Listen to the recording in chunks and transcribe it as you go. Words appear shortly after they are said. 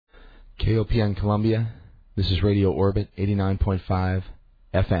KOPN Columbia. This is Radio Orbit, 89.5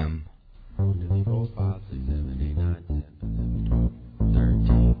 FM. 1, 2, 3, 4, 5, 6, 7, 8, 9, 10, 11, 12,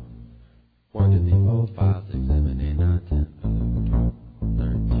 13. 1, 2, 3, 4, 5, 6, 7, 8, 9, 10, 11, 12,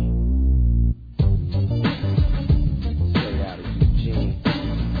 13. Straight out of Eugene.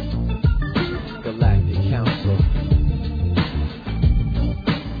 Galactic Council.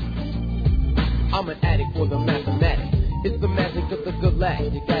 I'm an addict for the mathematics. It's the magic of the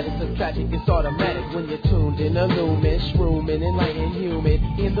galactic. Added subtracting, it's automatic when you're tuned in, illumin, shrooming, enlightened human.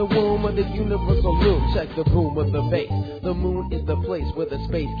 In the womb of the universal loom, check the boom of the bass. The moon is the place where the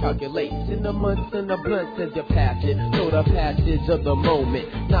space calculates. In the months and the blunts as you pass it. So the passage of the moment,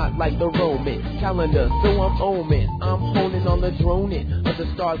 not like the Roman calendar. So I'm omen, I'm honing on the droning of the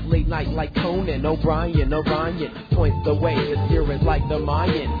stars late night like Conan O'Brien. Orion points the way, the spirit like the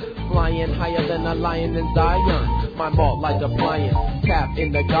Mayan. Flying higher than a lion in Zion. My malt like appliance, tap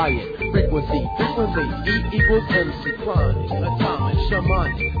in the Gaian. Frequency, E equals MC. Chronic, atomic,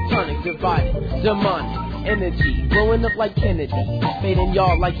 shamanic, tonic, divided, demonic. Energy, blowing up like Kennedy. Fading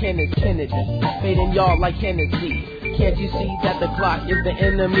y'all like Kenneth Kennedy. Fading y'all like Hennessy. Can't you see that the clock is the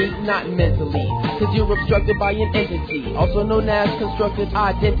enemy? Not mentally, cause you're obstructed by an entity, also known as constructed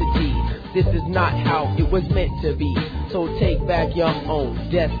identity. This is not how it was meant to be. So take back your own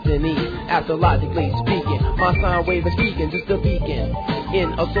destiny. Astrologically speaking, my sine wave is speaking, just a beacon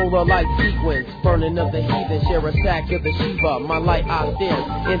in a solar light sequence. Burning of the heathen, share a sack of the Shiva. My light I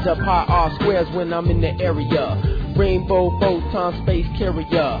stare into pi r squares when I'm in the area. Rainbow photon space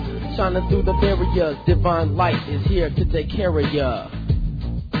carrier. Shining through the barriers, divine light is here to take care of ya.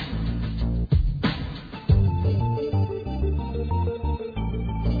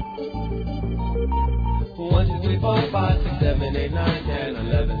 1, 2, 3, 4, 5, 6, 7, 8, 9, 10,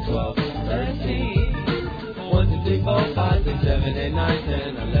 11, 12, 13. 1, 2, 3, 4, 5, 6, 7, 8, 9,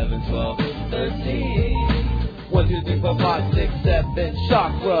 10, 11, 12, 13. 1, 2, 3, 4, 5, 6, 7,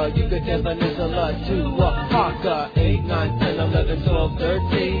 chakra. You could dance on Peninsula to Oaxaca. 8, 9, 10, 11, 12,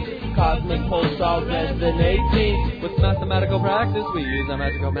 13. Cosmic pulsar resonating. With mathematical practice, we use our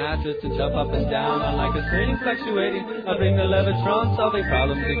magical matches to jump up and down. Unlike a string fluctuating, I bring the levitron, solving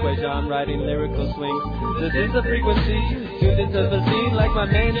problems, equation, writing lyrical swings. This is the frequency, tuned into the scene like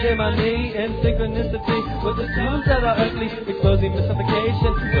my man Jiminy in synchronicity with the tunes that are earthly, exposing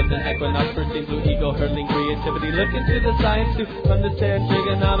mystification. With an equinox bursting through ego, hurling creativity. Look into the science to understand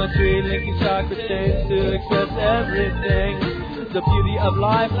trigonometry, linking chakra chains to express everything. The beauty of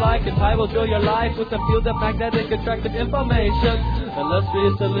life, like and I will drill your life with a field of magnetic attractive information.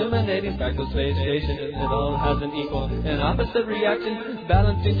 Illustrious illuminating fractal space station. It all has an equal and opposite reaction.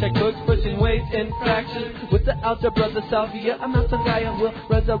 Balancing checkbooks, pushing weight in fractions. With the algebra, the salvia, amounts of Gaia will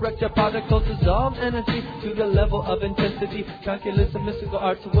resurrect your particles, dissolve energy to the level of intensity. Calculus and mystical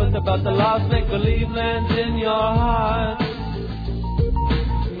arts, what about the lost? Make believe lands in your heart.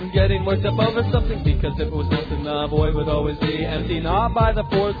 Getting worked up over something, because if it was nothing, the void would always be empty. Not by the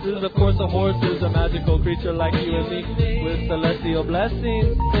forces, of course a horse is a magical creature like you and me, with celestial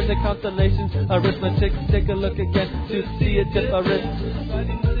blessings in the constellations. Arithmetic, take a look again to see a difference.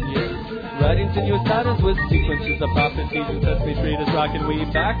 Writing tenuous patterns with sequences of prophecies and sesame street is rockin' we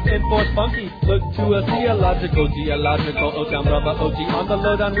back and forth funky. Look to a theological, geological, O-down, brother, OG on the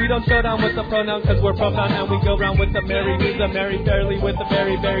lowdown. We don't show down with the pronoun cause we're profound, and we go round with the Mary, who's a Mary fairly with the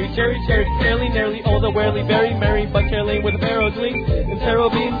very, very cherry, nearly, older, rarely, very merry, but carefully with arrows wings and tarot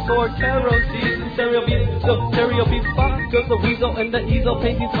beams for tarot seeds and stereo beams. So stereo beams spot goes the weasel and the easel,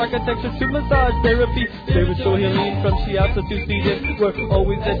 paintings, architecture to massage therapy, spiritual healing from shiatsu to Sweden. We're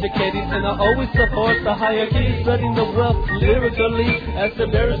always educating and I always support the hierarchy, spreading the wealth lyrically as the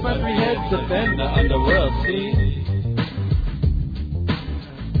bearers my three heads defend the underworld. See,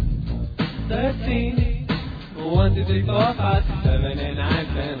 13. 1, 2, 3, 4, 5, 6, 7, 8, 9,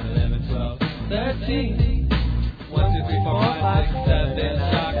 10, 11, 12, 13. 1, 2, 3, 4, 5, 6, 7,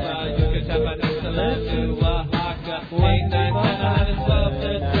 chakra. You can tap on this to live to Oaxaca. 8, 9, 10, 11, 12,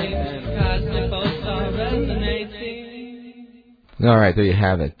 13. Cosmic pulsar resonating. All right, there you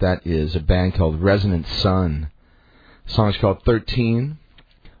have it. That is a band called Resonant Sun. The song is called 13.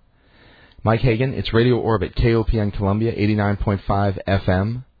 Mike Hagan, it's Radio Orbit, KOPN Columbia, 89.5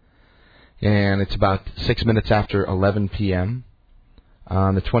 FM. And it's about 6 minutes after 11 p.m.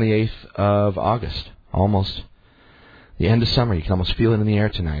 on the 28th of August. Almost the end of summer. You can almost feel it in the air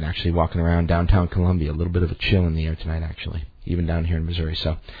tonight, actually, walking around downtown Columbia. A little bit of a chill in the air tonight, actually, even down here in Missouri.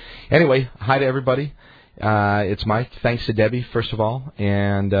 So anyway, hi to everybody. It's Mike. Thanks to Debbie, first of all,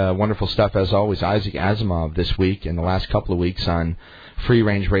 and wonderful stuff, as always. Isaac Asimov this week and the last couple of weeks on Free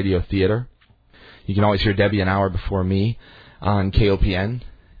Range Radio Theater. You can always hear Debbie an hour before me on KOPN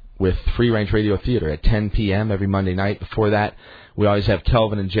with Free Range Radio Theater at 10 p.m. every Monday night. Before that, we always have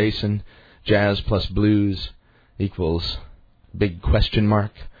Kelvin and Jason, Jazz plus Blues equals big question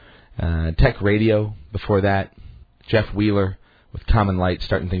mark. Tech Radio before that, Jeff Wheeler with Common Light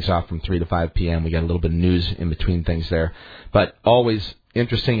starting things off from 3 to 5 p.m. We got a little bit of news in between things there. But always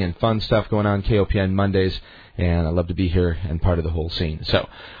interesting and fun stuff going on KOPN Mondays, and I love to be here and part of the whole scene. So,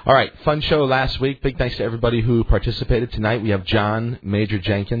 all right, fun show last week. Big thanks to everybody who participated. Tonight we have John Major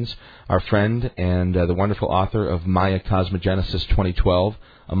Jenkins, our friend and the wonderful author of Maya Cosmogenesis 2012,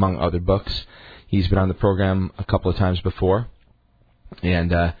 among other books. He's been on the program a couple of times before.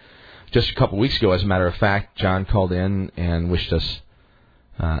 And just a couple of weeks ago, as a matter of fact, John called in and wished us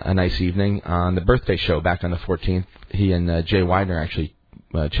a nice evening on the birthday show back on the 14th. He and Jay Widener actually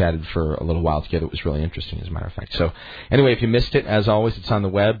chatted for a little while together. It was really interesting, as a matter of fact. So anyway, if you missed it, as always, it's on the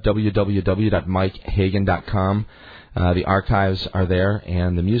web, www.mikehagan.com. The archives are there,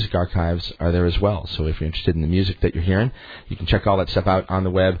 and the music archives are there as well. So if you're interested in the music that you're hearing, you can check all that stuff out on the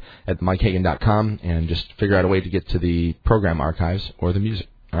web at mikehagan.com and just figure out a way to get to the program archives or the music.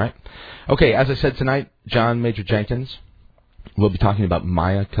 All right? Okay, as I said tonight, John Major Jenkins will be talking about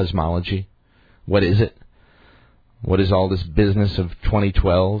Maya cosmology. What is it? What is all this business of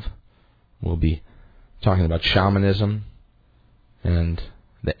 2012? We'll be talking about shamanism and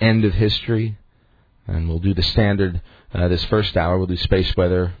the end of history. And we'll do the standard this first hour. We'll do space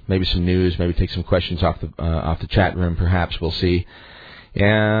weather, maybe some news, maybe take some questions off the chat room, perhaps. We'll see.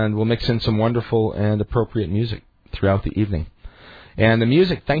 And we'll mix in some wonderful and appropriate music throughout the evening. And the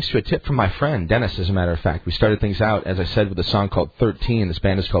music, thanks to a tip from my friend, Dennis, as a matter of fact. We started things out, as I said, with a song called 13. This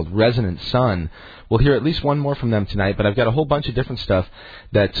band is called Resonant Sun. We'll hear at least one more from them tonight, but I've got a whole bunch of different stuff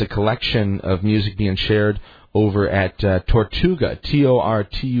that's a collection of music being shared over at Tortuga,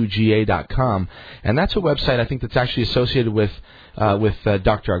 TORTUGA.com. And that's a website I think that's actually associated with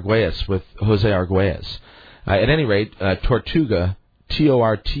Dr. Arguelles, with Jose Arguelles. At any rate, Tortuga,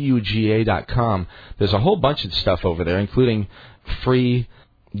 TORTUGA.com. There's a whole bunch of stuff over there, including free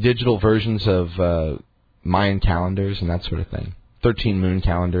digital versions of Mayan calendars and that sort of thing. 13 moon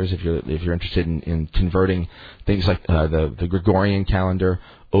calendars, if you're interested in converting things like the Gregorian calendar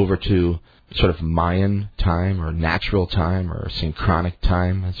over to sort of Mayan time or natural time or synchronic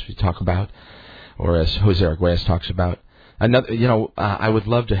time, as we talk about, or as Jose Arguelles talks about. Another, I would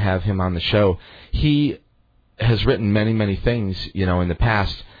love to have him on the show. He has written many, many things, in the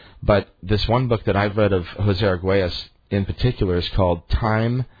past, but this one book that I've read of Jose Arguelles in particular is called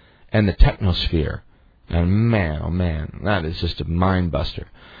Time and the Technosphere. And man, oh man, that is just a mind buster.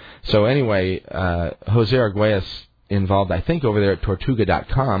 So anyway, Jose Arguelles involved, I think, over there at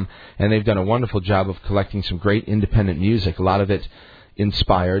Tortuga.com, and they've done a wonderful job of collecting some great independent music, a lot of it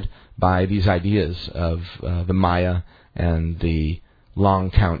inspired by these ideas of the Maya and the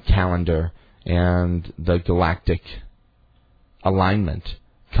long count calendar and the galactic alignment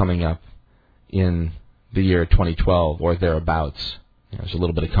coming up in the year 2012 or thereabouts. There's a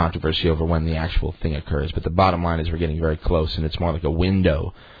little bit of controversy over when the actual thing occurs, but the bottom line is we're getting very close, and it's more like a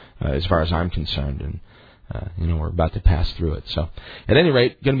window as far as I'm concerned, and we're about to pass through it. So, at any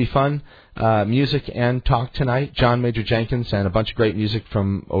rate, going to be fun. Music and talk tonight. John Major Jenkins and a bunch of great music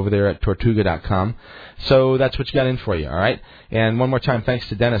from over there at Tortuga.com. So that's what you got in for you, all right? And one more time, thanks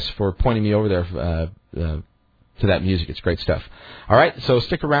to Dennis for pointing me over there to that music. It's great stuff. All right, so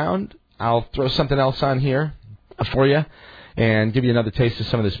stick around. I'll throw something else on here for you and give you another taste of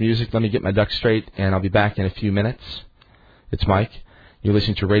some of this music. Let me get my ducks straight, and I'll be back in a few minutes. It's Mike. You're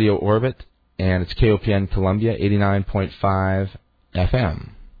listening to Radio Orbit, and it's KOPN Columbia, 89.5 FM.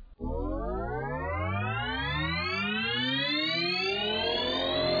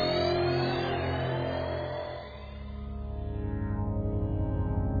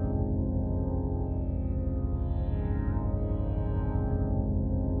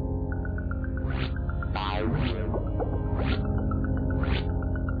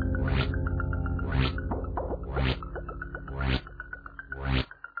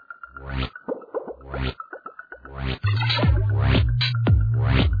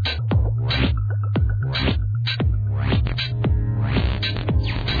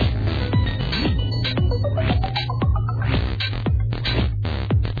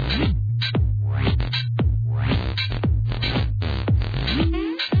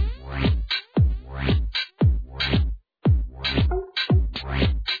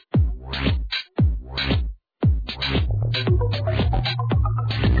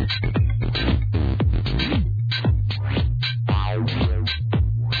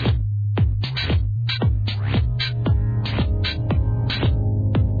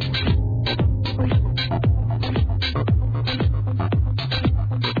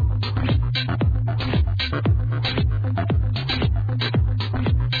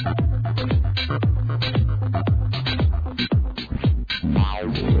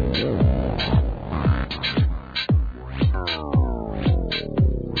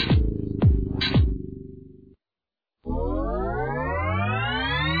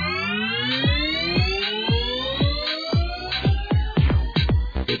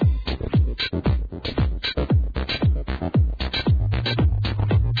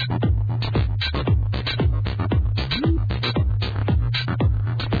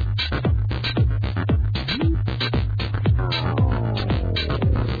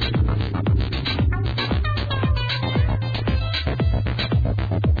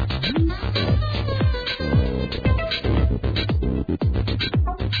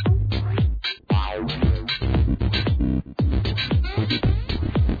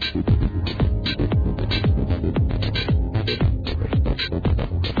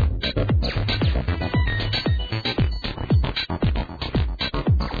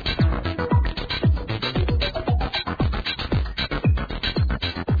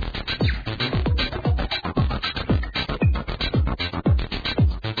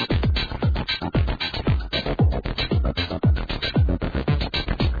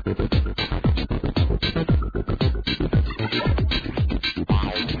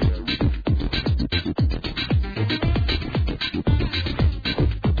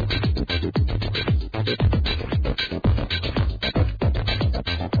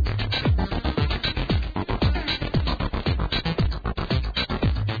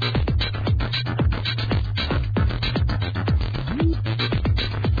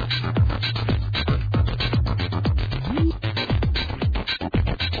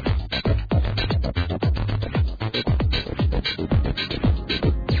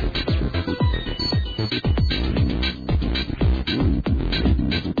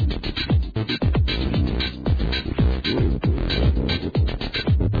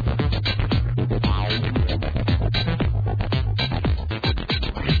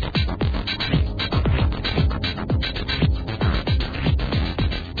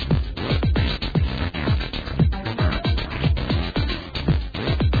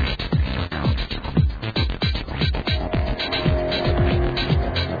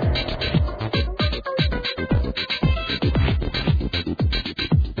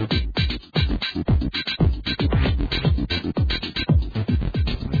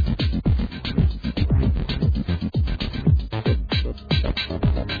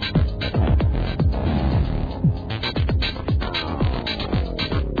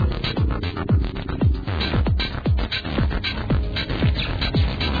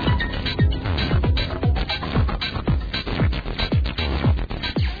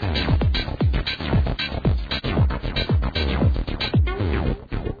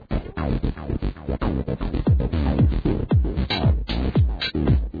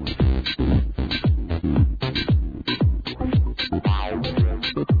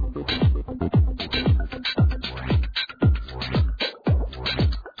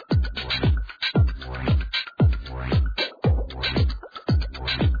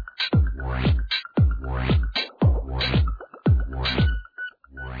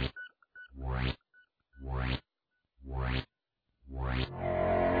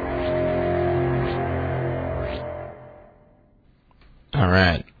 All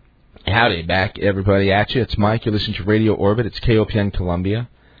right. Howdy, back everybody at you. It's Mike. You're listening to Radio Orbit. It's KOPN Columbia.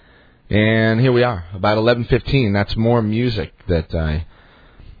 And here we are, about 11:15. That's more music that I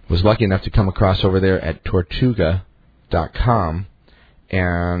was lucky enough to come across over there at Tortuga.com.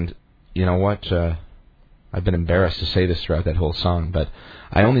 And you know what? I've been embarrassed to say this throughout that whole song, but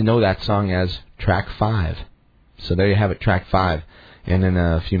I only know that song as track 5. So there you have it, track 5. And in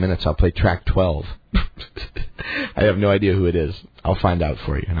a few minutes, I'll play track 12. I have no idea who it is. I'll find out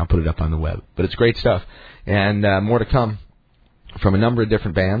for you, and I'll put it up on the web. But it's great stuff. And more to come from a number of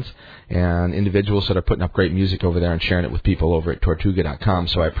different bands and individuals that are putting up great music over there and sharing it with people over at Tortuga.com.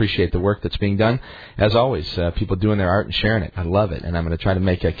 So I appreciate the work that's being done. As always, people doing their art and sharing it. I love it. And I'm going to try to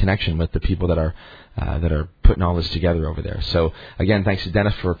make a connection with the people that are putting all this together over there. So, again, thanks to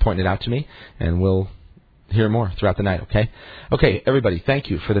Dennis for pointing it out to me, and we'll hear more throughout the night, okay? Okay, everybody, thank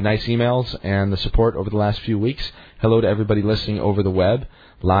you for the nice emails and the support over the last few weeks. Hello to everybody listening over the web,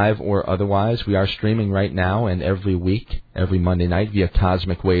 live or otherwise. We are streaming right now and every week, every Monday night via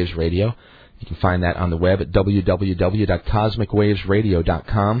Cosmic Waves Radio. You can find that on the web at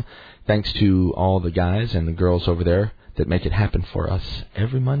www.cosmicwavesradio.com. Thanks to all the guys and the girls over there that make it happen for us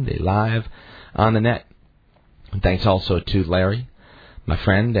every Monday, live on the net. And thanks also to Larry, my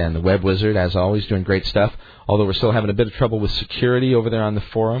friend, and the Web Wizard, as always, doing great stuff. Although we're still having a bit of trouble with security over there on the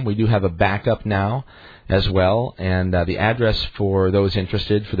forum, we do have a backup now as well. And the address for those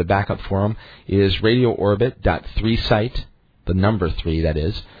interested for the backup forum is radioorbit.3site, the number 3, that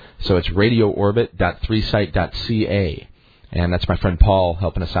is. So it's radioorbit.3site.ca. And that's my friend Paul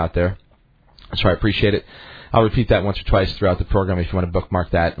helping us out there. So I appreciate it. I'll repeat that once or twice throughout the program if you want to bookmark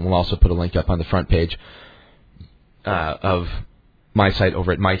that. And we'll also put a link up on the front page of my site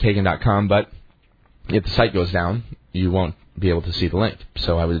over at MikeHagan.com, but if the site goes down, you won't be able to see the link.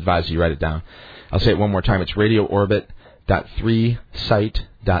 So I would advise you write it down. I'll say it one more time. It's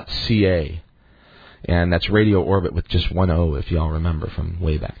radioorbit.3site.ca. And that's Radio Orbit with just one O, if you all remember from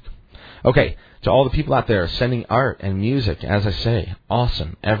way back. Okay, to all the people out there sending art and music, as I say,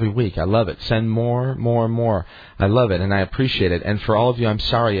 awesome, every week. I love it. Send more. I love it, and I appreciate it. And for all of you, I'm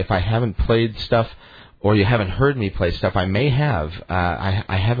sorry if I haven't played stuff or you haven't heard me play stuff. I may have.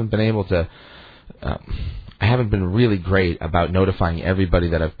 I haven't been able to. I haven't been really great about notifying everybody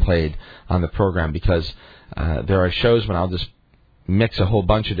that I've played on the program because there are shows when I'll just mix a whole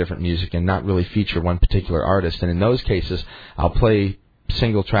bunch of different music and not really feature one particular artist. And in those cases, I'll play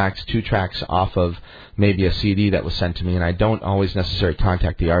single tracks, 2 tracks off of maybe a CD that was sent to me, and I don't always necessarily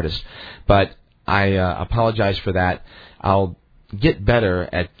contact the artist. But I apologize for that. I'll get better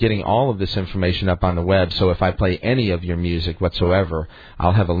at getting all of this information up on the web, so if I play any of your music whatsoever,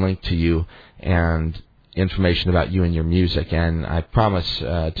 I'll have a link to you and information about you and your music, and I promise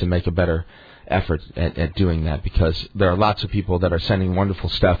to make a better effort at doing that because there are lots of people that are sending wonderful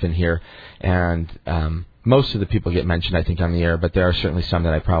stuff in here, and most of the people get mentioned, I think, on the air, but there are certainly some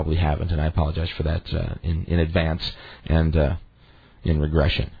that I probably haven't, and I apologize for that in advance and in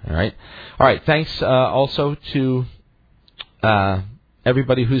regression. All right? Thanks also to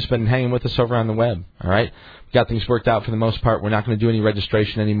everybody who's been hanging with us over on the web. All right, we got things worked out for the most part. We're not going to do any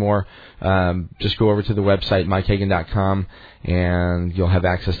registration anymore. Just go over to the website MikeHagan.com, and you'll have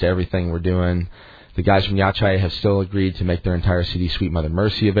access to everything we're doing. The guys from Yachai have still agreed to make their entire CD, Sweet Mother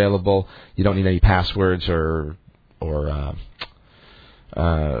Mercy, available. You don't need any passwords or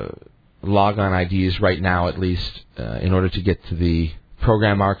log-on IDs right now, at least, in order to get to the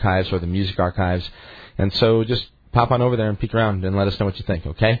program archives or the music archives. And so just pop on over there and peek around and let us know what you think,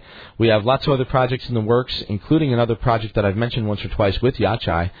 okay? We have lots of other projects in the works, including another project that I've mentioned once or twice with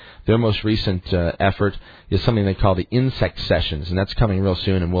Yachai. Their most recent effort is something they call the Insect Sessions, and that's coming real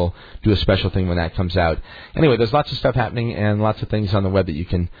soon, and we'll do a special thing when that comes out. Anyway, there's lots of stuff happening and lots of things on the web that you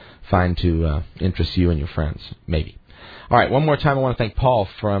can find to interest you and your friends, maybe. All right, one more time I want to thank Paul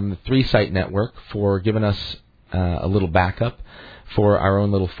from the 3Site Network for giving us a little backup for our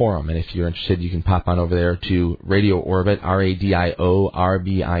own little forum. And if you're interested, you can pop on over there to Radio Orbit,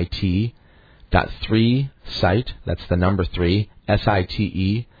 RADIORBIT.3site. That's the number 3,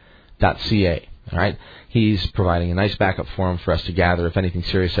 SITE.ca. All right? He's providing a nice backup forum for us to gather if anything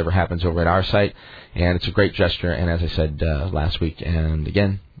serious ever happens over at our site. And it's a great gesture, and as I said last week, and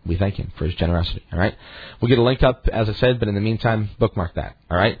again, we thank him for his generosity. All right? We'll get a link up, as I said, but in the meantime, bookmark that.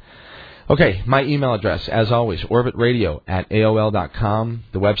 All right? Okay, my email address, as always, orbitradio@aol.com,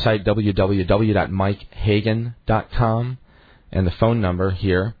 the website, www.mikehagan.com, and the phone number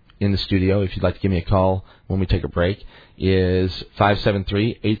here in the studio, if you'd like to give me a call when we take a break, is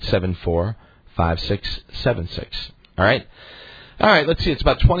 573-874-5676. All right, let's see, it's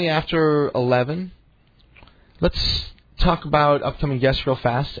about 20 after 11. Let's talk about upcoming guests real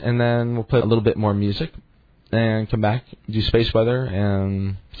fast, and then we'll play a little bit more music, and come back, do space weather,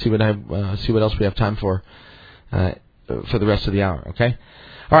 and see what else we have time for the rest of the hour. Okay.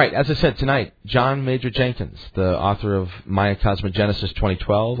 All right. As I said tonight, John Major Jenkins, the author of Maya Cosmogenesis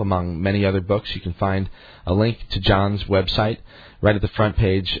 2012, among many other books. You can find a link to John's website right at the front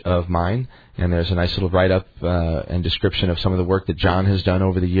page of mine, and there's a nice little write-up and description of some of the work that John has done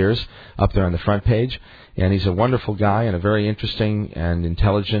over the years up there on the front page. And he's a wonderful guy and a very interesting and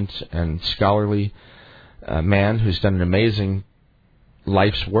intelligent and scholarly man who's done an amazing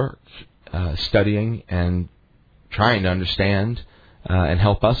life's work studying and trying to understand and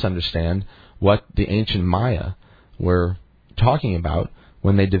help us understand what the ancient Maya were talking about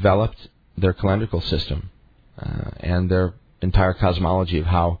when they developed their calendrical system and their entire cosmology of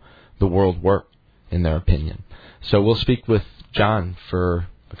how the world worked, in their opinion. So we'll speak with John for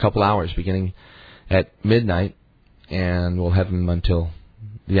a couple hours beginning at midnight, and we'll have him until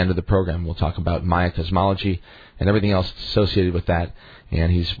the end of the program. We'll talk about Maya cosmology and everything else associated with that,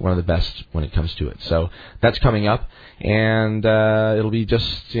 and he's one of the best when it comes to it. So that's coming up, and it'll be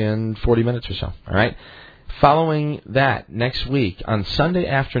just in 40 minutes or so. All right. Following that, next week, on Sunday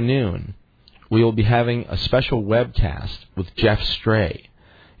afternoon, we will be having a special webcast with Jeff Stray.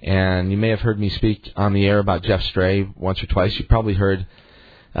 And you may have heard me speak on the air about Jeff Stray once or twice. You probably heard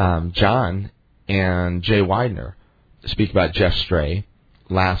John and Jay Widener speak about Jeff Stray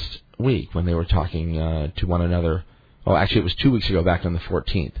last week when they were talking to one another. Oh, actually, it was 2 weeks ago, back on the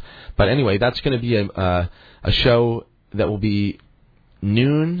 14th. But anyway, that's going to be a show that will be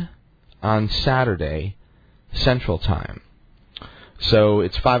noon on Saturday, Central Time. So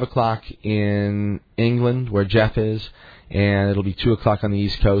it's 5 o'clock in England, where Jeff is, and it'll be 2 o'clock on the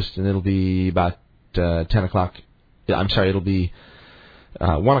East Coast, and it'll be about 10 o'clock. I'm sorry, it'll be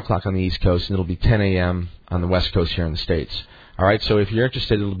 1 o'clock on the East Coast, and it'll be 10 a.m. on the West Coast here in the States. All right, so if you're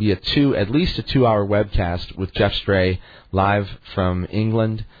interested, it'll be at least a 2-hour webcast with Jeff Stray live from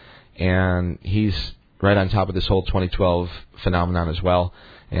England, and he's right on top of this whole 2012 phenomenon as well,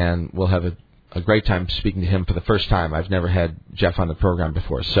 and we'll have a great time speaking to him for the first time. I've never had Jeff on the program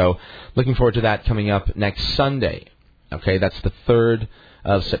before, so looking forward to that coming up next Sunday. Okay, that's the 3rd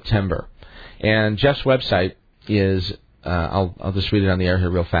of September, and Jeff's website is. I'll just read it on the air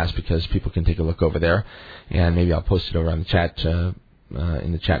here real fast because people can take a look over there, and maybe I'll post it over on the chat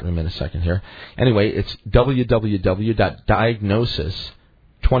in the chat room in a second here. Anyway, it's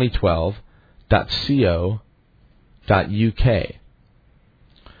www.diagnosis2012.co.uk.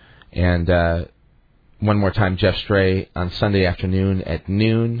 And one more time, Jeff Stray on Sunday afternoon at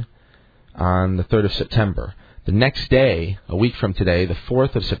noon on the 3rd of September. The next day, a week from today, the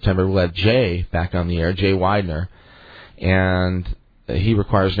 4th of September, we'll have Jay back on the air, Jay Widener. And he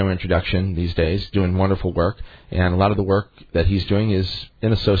requires no introduction these days, doing wonderful work. And a lot of the work that he's doing is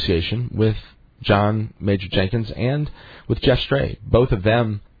in association with John Major Jenkins and with Jeff Stray. Both of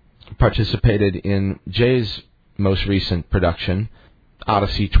them participated in Jay's most recent production,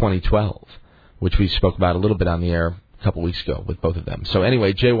 Odyssey 2012, which we spoke about a little bit on the air a couple weeks ago with both of them. So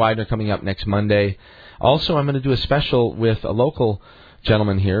anyway, Jay Widener coming up next Monday. Also, I'm going to do a special with a local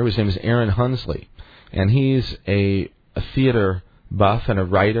gentleman here. His name is Aaron Hunsley. And he's a theater buff and a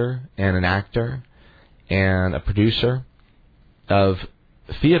writer and an actor and a producer of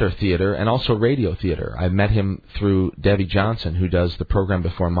theater and also radio theater. I met him through Debbie Johnson, who does the program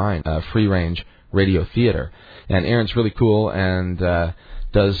before mine, free-range radio theater. And Aaron's really cool and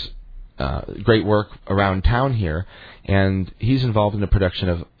does great work around town here. And he's involved in a production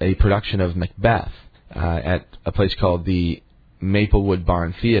of Macbeth at a place called the Maplewood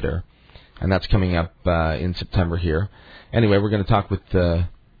Barn Theater. And that's coming up in September here. Anyway, we're going to talk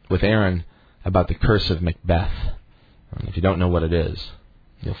with Aaron about the Curse of Macbeth. If you don't know what it is,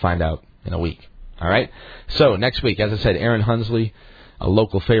 you'll find out in a week. All right? So next week, as I said, Aaron Hunsley, a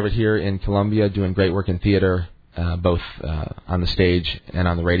local favorite here in Columbia, doing great work in theater, both on the stage and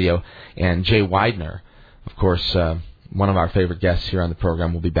on the radio. And Jay Widener, of course, one of our favorite guests here on the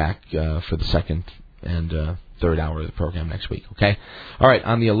program, will be back for the second and third hour of the program next week, okay? All right,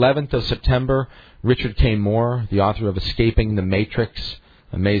 on the 11th of September, Richard K. Moore, the author of Escaping the Matrix,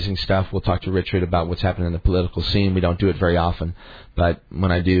 amazing stuff. We'll talk to Richard about what's happening in the political scene. We don't do it very often, but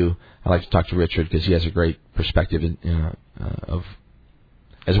when I do, I like to talk to Richard because he has a great perspective of,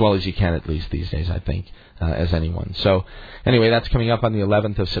 as well as he can at least these days, I think, as anyone. So anyway, that's coming up on the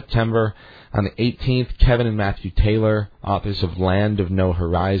 11th of September. On the 18th, Kevin and Matthew Taylor, authors of Land of No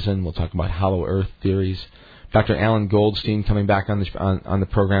Horizon. We'll talk about Hollow Earth theories. Dr. Alan Goldstein coming back on the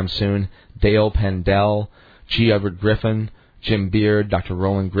program soon. Dale Pendell, G. Edward Griffin, Jim Beard, Dr.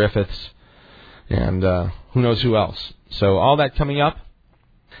 Roland Griffiths, and who knows who else. So all that coming up,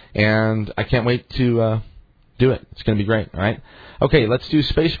 and I can't wait to do it. It's going to be great, all right? Okay, let's do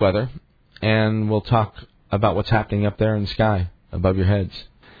space weather, and we'll talk about what's happening up there in the sky above your heads.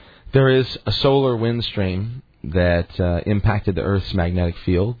 There is a solar wind stream that impacted the Earth's magnetic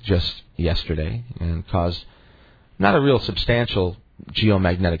field just yesterday and caused not a real substantial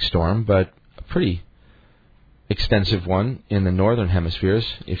geomagnetic storm, but a pretty extensive one in the northern hemispheres.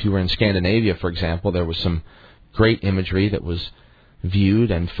 If you were in Scandinavia, for example, there was some great imagery that was viewed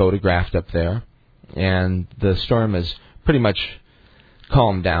and photographed up there, and the storm has pretty much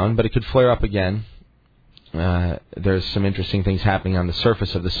calmed down, but it could flare up again. There's some interesting things happening on the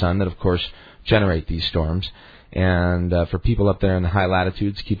surface of the sun that, of course, generate these storms. And for people up there in the high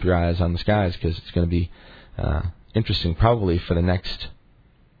latitudes, keep your eyes on the skies, because it's going to be interesting probably for the next,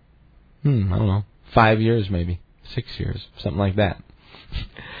 5 years maybe, 6 years, something like that.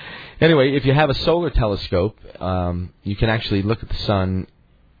 Anyway, if you have a solar telescope, you can actually look at the sun.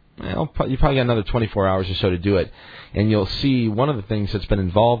 You probably got another 24 hours or so to do it, and you'll see one of the things that's been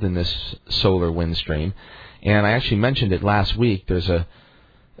involved in this solar wind stream. And I actually mentioned it last week. There's a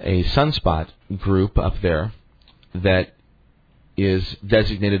sunspot group up there that is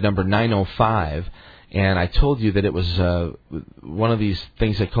designated number 905, and I told you that it was one of these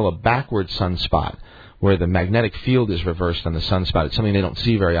things they call a backward sunspot, where the magnetic field is reversed on the sunspot. It's something they don't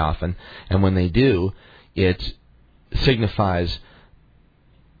see very often, and when they do, it signifies,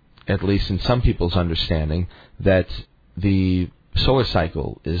 at least in some people's understanding, that the solar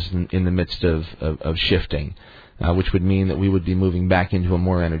cycle is in the midst of shifting, which would mean that we would be moving back into a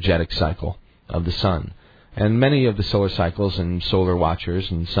more energetic cycle of the sun. And many of the solar cycles and solar watchers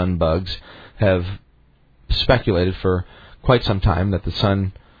and sun bugs have speculated for quite some time that the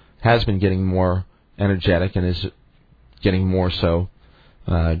sun has been getting more energetic and is getting more so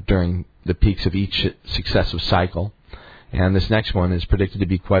during the peaks of each successive cycle. And this next one is predicted to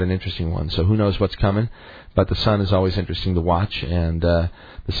be quite an interesting one. So who knows what's coming, but the sun is always interesting to watch, and the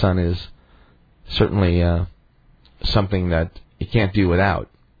sun is certainly something that you can't do without.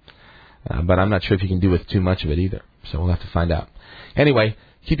 But I'm not sure if you can do with too much of it either, so we'll have to find out. Anyway,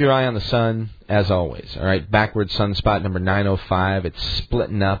 keep your eye on the sun, as always. All right, backward sunspot number 905. It's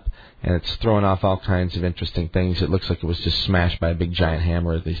splitting up, and it's throwing off all kinds of interesting things. It looks like it was just smashed by a big giant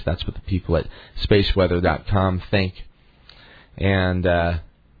hammer. At least that's what the people at spaceweather.com think. And if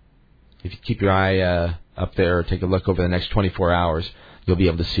you keep your eye up there or take a look over the next 24 hours, you'll be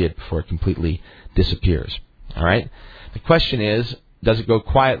able to see it before it completely disappears. All right? The question is, does it go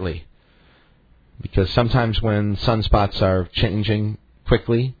quietly? Because sometimes when sunspots are changing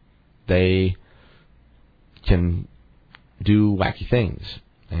quickly, they can do wacky things.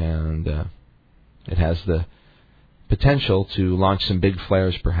 And it has the potential to launch some big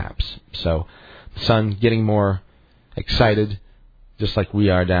flares, perhaps. So the sun getting more excited, just like we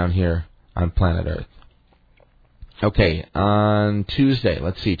are down here on planet Earth. Okay, on Tuesday,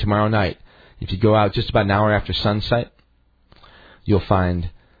 let's see, tomorrow night, if you go out just about an hour after sunset, you'll find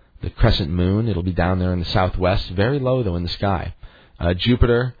the crescent moon. It'll be down there in the southwest, very low, though, in the sky.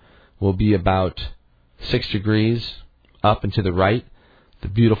 Jupiter will be about 6 degrees up and to the right. The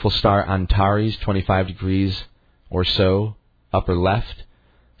beautiful star Antares, 25 degrees or so upper left.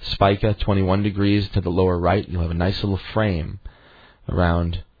 Spica, 21 degrees to the lower right. You'll have a nice little frame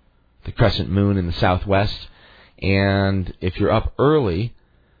around the crescent moon in the southwest. And if you're up early,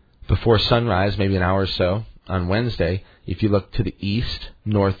 before sunrise, maybe an hour or so, on Wednesday, if you look to the east,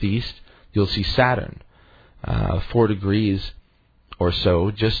 northeast, you'll see Saturn, 4 degrees or so,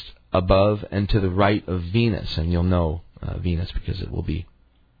 just above and to the right of Venus. And you'll know Venus because it will be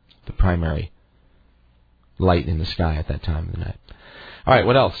the primary light in the sky at that time of the night. All right,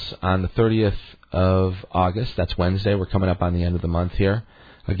 what else? On the 30th of August, that's Wednesday, we're coming up on the end of the month here.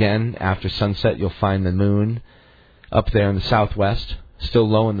 Again, after sunset, you'll find the moon up there in the southwest, still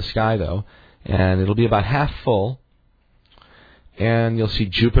low in the sky, though, and it'll be about half full. And you'll see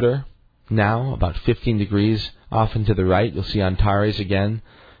Jupiter now, about 15 degrees off and to the right. You'll see Antares again,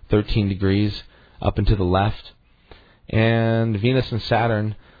 13 degrees up and to the left. And Venus and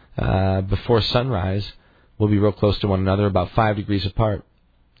Saturn, before sunrise, will be real close to one another, about 5 degrees apart.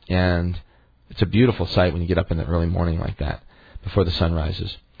 And it's a beautiful sight when you get up in the early morning like that, before the sun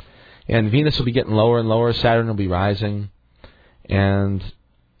rises. And Venus will be getting lower and lower. Saturn will be rising. And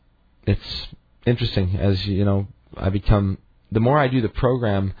it's interesting, as you know, the more I do the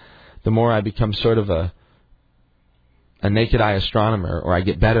program, the more I become sort of a naked eye astronomer, or I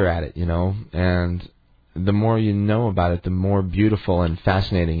get better at it, and the more you know about it, the more beautiful and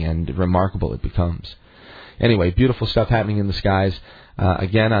fascinating and remarkable it becomes. Anyway, beautiful stuff happening in the skies.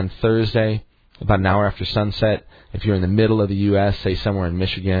 Again, on Thursday, about an hour after sunset. If you're in the middle of the U.S., say somewhere in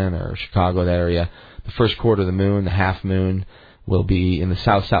Michigan or Chicago, that area, the first quarter of the moon, the half moon, will be in the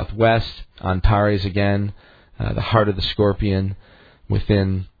south-southwest, Antares again, the heart of the Scorpion,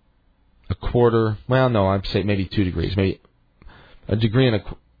 within a quarter, well, no, I'd say maybe 2 degrees, maybe a degree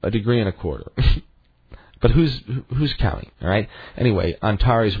and a quarter. But who's counting, all right? Anyway,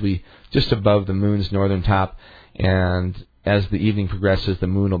 Antares will be just above the moon's northern top, and as the evening progresses, the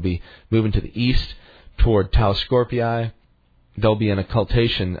moon will be moving to the east toward Tau Scorpii. There'll be an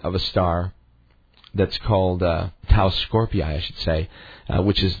occultation of a star that's called Tau Scorpii, I should say,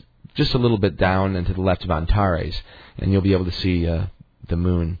 which is just a little bit down and to the left of Antares, and you'll be able to see the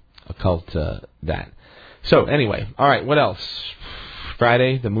moon occult that. So anyway, all right, what else?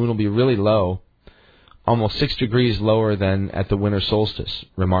 Friday, the moon will be really low, almost 6 degrees lower than at the winter solstice.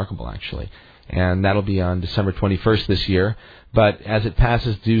 Remarkable, actually. And that'll be on December 21st this year. But as it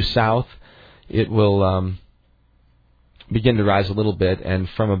passes due south, it will begin to rise a little bit, and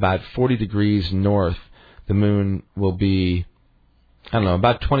from about 40 degrees north, the moon will be,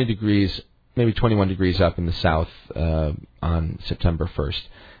 about 20 degrees, maybe 21 degrees up in the south on September 1st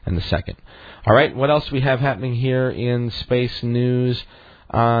and the 2nd. All right, what else we have happening here in space news?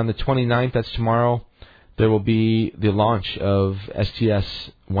 On the 29th, that's tomorrow, there will be the launch of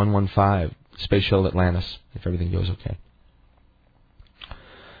STS-115, Space Shuttle Atlantis, if everything goes okay.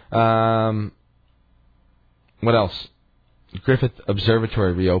 What else? Griffith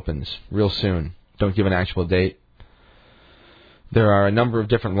Observatory reopens real soon. Don't give an actual date. There are a number of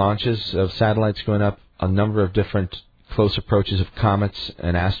different launches of satellites going up, a number of different close approaches of comets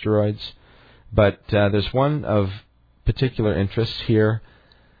and asteroids. But there's one of particular interest here.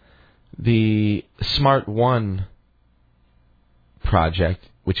 The SMART 1 project,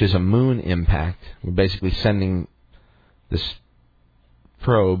 which is a moon impact. We're basically sending this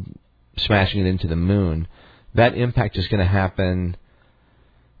probe, smashing it into the moon. That impact is going to happen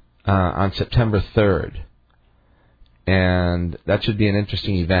on September 3rd. And that should be an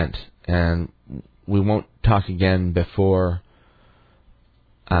interesting event. And we won't talk again before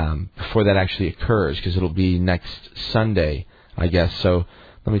that actually occurs, because it'll be next Sunday, I guess. So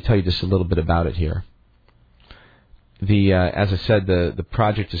let me tell you just a little bit about it here. As I said, the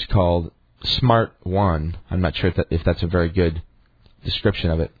project is called SMART 1. I'm not sure if that's a very good description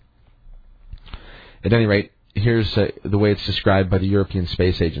of it. At any rate, here's the way it's described by the European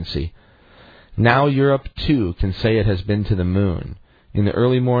Space Agency. Now Europe, too, can say it has been to the moon. In the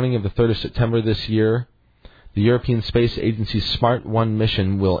early morning of the 3rd of September this year, the European Space Agency's SMART 1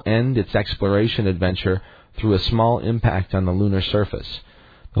 mission will end its exploration adventure through a small impact on the lunar surface.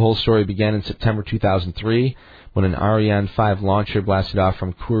 The whole story began in September 2003, when an Ariane 5 launcher blasted off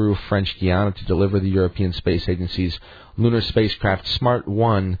from Kourou, French Guiana, to deliver the European Space Agency's lunar spacecraft SMART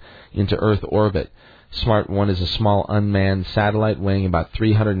 1 into Earth orbit. SMART 1 is a small unmanned satellite weighing about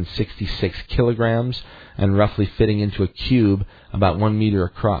 366 kilograms and roughly fitting into a cube about 1 meter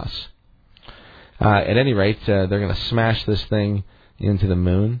across. At any rate, they're going to smash this thing into the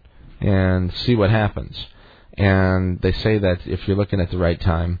moon and see what happens. And they say that if you're looking at the right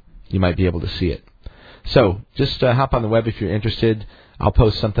time, you might be able to see it. So just hop on the web if you're interested. I'll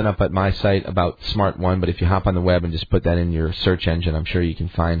post something up at my site about SMART 1, but if you hop on the web and just put that in your search engine, I'm sure you can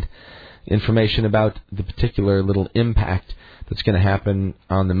find information about the particular little impact that's going to happen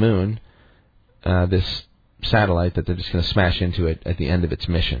on the moon, this satellite that they're just going to smash into it at the end of its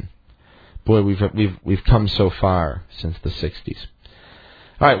mission. Boy, we've come so far since the 60s.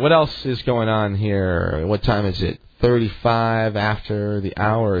 All right, what else is going on here? What time is it? 35 after the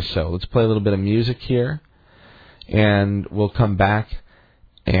hour or so. Let's play a little bit of music here, and we'll come back,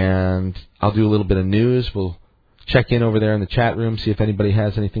 and I'll do a little bit of news. We'll check in over there in the chat room, see if anybody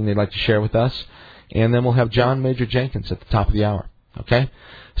has anything they'd like to share with us, and then we'll have John Major Jenkins at the top of the hour. Okay?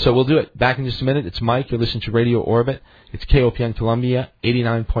 So we'll do it. Back in just a minute. It's Mike. You're listening to Radio Orbit. It's KOPN Columbia,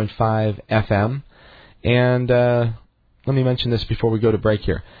 89.5 FM. And let me mention this before we go to break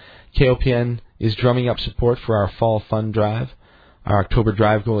here. KOPN is drumming up support for our Fall Fund Drive. Our October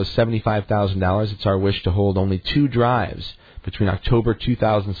drive goal is $75,000. It's our wish to hold only 2 drives between October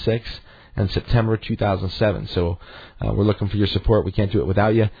 2006 and September 2007. So we're looking for your support. We can't do it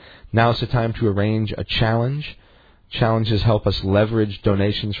without you. Now's the time to arrange a challenge. Challenges help us leverage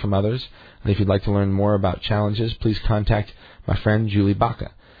donations from others. And if you'd like to learn more about challenges, please contact my friend Julie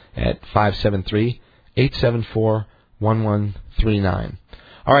Baca at 573-874-1139.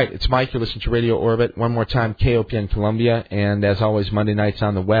 All right, it's Mike. You're listening to Radio Orbit. One more time, KOPN Columbia. And as always, Monday nights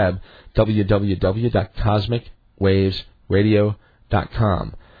on the web,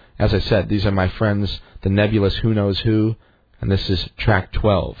 www.cosmicwavesradio.com. As I said, these are my friends, the nebulous Who Knows Who, and this is track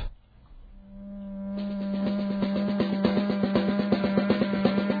 12.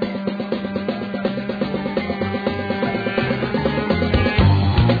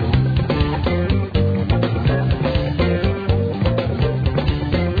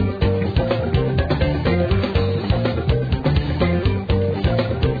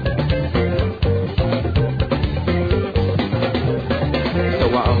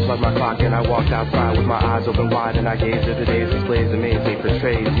 clock and I walked outside with my eyes open wide and I gazed at the day's displays amazing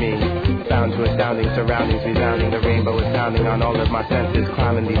portrays me. Bound to astounding surroundings, resounding the rainbow is sounding on all of my senses,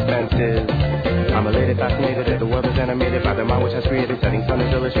 climbing these fences. I'm elated, fascinated that the world is animated by the mind which has created, setting sun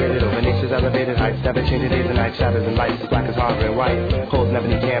is illustrated over nature's elevated heights, never changing days and nights, shadows and lights, black as harbor and white. Holes never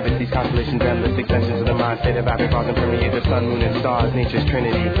need canvas, these constellations endless, extensions of the mind, state of vapid cause and permeate the sun, moon and stars, nature's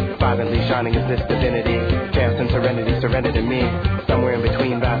trinity. Violently shining is this divinity, chaos and serenity, surrender to me. Somewhere in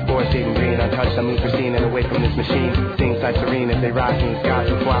between, vast forest, shading green, untouched, I'm pristine and away from this machine. Seeing sights serene as they rise from the sky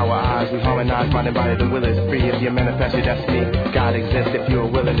before our eyes, we harmonize, mind and body, the will is free. If you manifest your destiny, God exists if you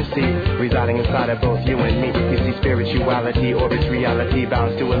are willing to see, residing inside of both you and me. You see spirituality, orbits reality,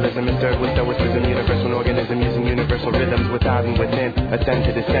 balance dualism, and serve with stoicism, universal organism using universal rhythms without and within, ascend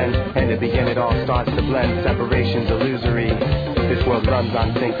to descend, and to begin it all starts to blend, separation's illusory, this world runs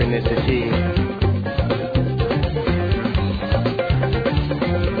on synchronicity.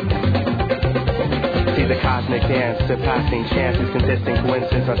 The cosmic dance, surpassing chances, consistent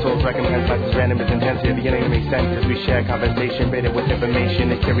coincidence, untold recompense, life is random, is intensity, beginning to make sense as we share conversation, rated with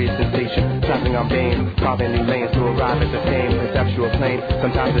information, a curious sensation, traveling on veins, carving new lanes to arrive at the same perceptual plane.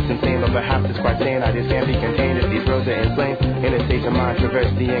 Sometimes it's insane, but perhaps it's quite sane. Ideas can't be contained if these roads are inflamed. In a state of mind,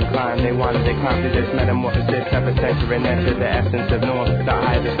 traverse the incline. They wanted to climb through this metamorphosis, epicenter and enter the essence of norm, the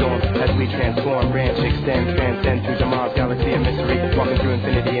eye of the storm, as we transform, branch, extend, transcend through tomorrow's galaxy of mystery, walking through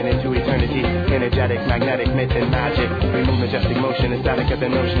infinity and into eternity, energetic, magnetic, myth and magic. We move majestic motion, ecstatic at the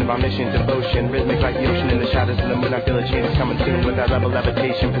notion of omniscient devotion. Rhythmic like the ocean in the shadows of the moon. I feel a change is coming soon with that level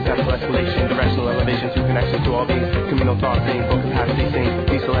levitation, perceptual escalation, directional elevation through connection to all beings. Communal thought, being, full capacity, sing.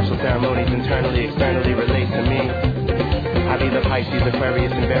 These celestial ceremonies internally, externally relate to me. I be the Pisces,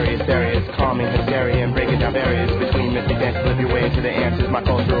 Aquarius in various areas, calming hysteria and breaking down barriers between mystic dances. Live your way into the answers. My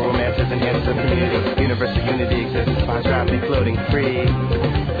cultural romances enhance the community. Universal unity exists, finds gravity floating free.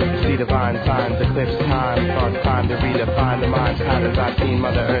 See divine signs, eclipse time, thoughts climb to redefine the mind's patterns. I've seen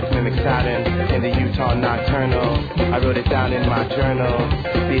Mother Earth mimic Saturn in the Utah nocturnal. I wrote it down in my journal.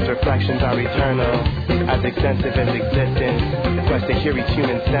 These reflections are eternal, as extensive as existence. Quest to hear each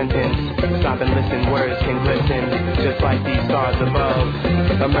human sentence. Stop and listen, words can glisten, just like these stars above.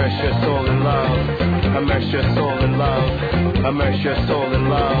 Immerse your soul in love. Immerse your soul in love. Immerse your soul in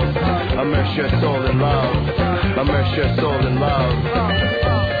love. Immerse your soul in love. Immerse your soul in love.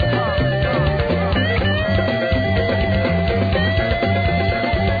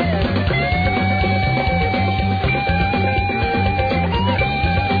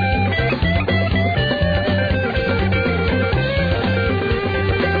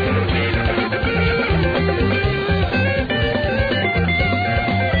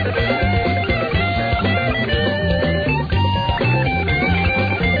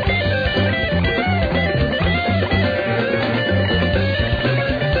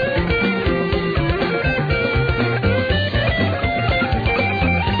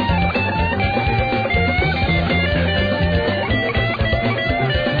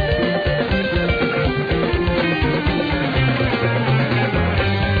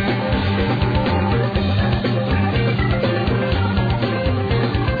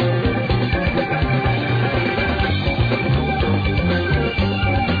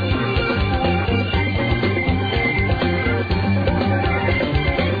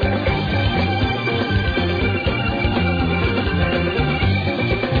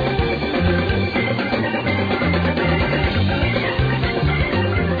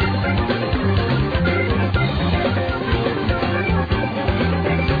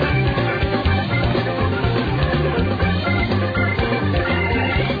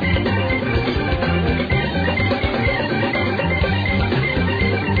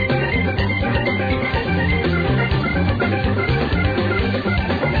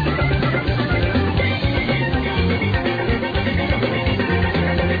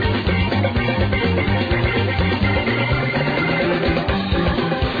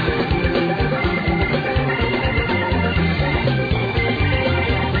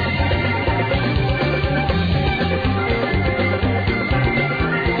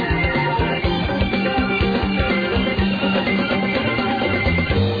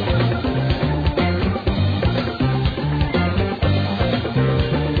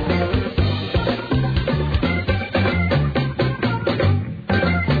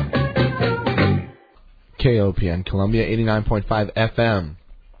 KOPN Columbia, 89.5 FM.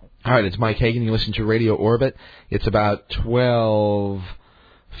 All right, it's Mike Hagan. You listen to Radio Orbit. It's about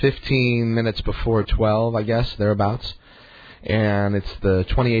 15 minutes before 12, I guess, thereabouts. And it's the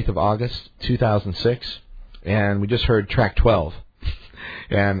 28th of August, 2006. And we just heard track 12.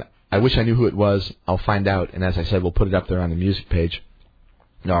 And I wish I knew who it was. I'll find out. And as I said, we'll put it up there on the music page.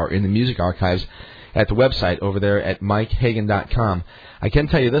 or in the music archives at the website over there at MikeHagan.com. I can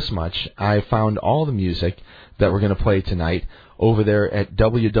tell you this much. I found all the music that we're going to play tonight over there at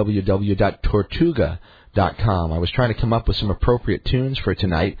www.tortuga.com. I was trying to come up with some appropriate tunes for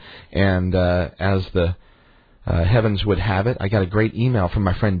tonight, and as the heavens would have it, I got a great email from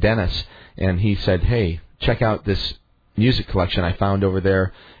my friend Dennis, and he said, hey, check out this music collection I found over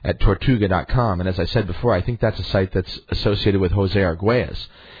there at Tortuga.com. And as I said before, I think that's a site that's associated with Jose Arguelles.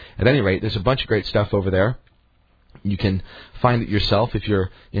 At any rate, there's a bunch of great stuff over there. You can find it yourself if you're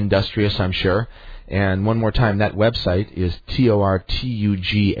industrious, I'm sure. And one more time, that website is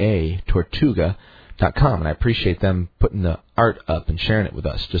Tortuga, Tortuga.com. And I appreciate them putting the art up and sharing it with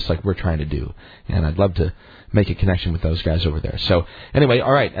us, just like we're trying to do. And I'd love to make a connection with those guys over there. So anyway,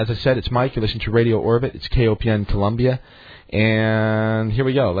 all right, as I said, it's Mike. You're listening to Radio Orbit. It's KOPN Columbia. And here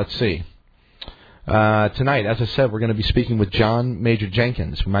we go. Let's see. Tonight, as I said, we're going to be speaking with John Major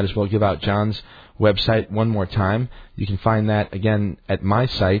Jenkins. We might as well give out John's website one more time. You can find that, again, at my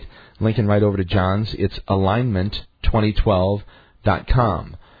site, linking right over to John's. It's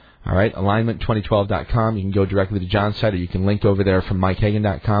alignment2012.com. All right, alignment2012.com. You can go directly to John's site, or you can link over there from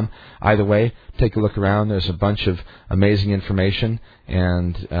MikeHagan.com. Either way, take a look around. There's a bunch of amazing information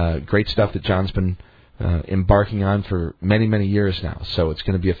and great stuff that John's been embarking on for many, many years now. So it's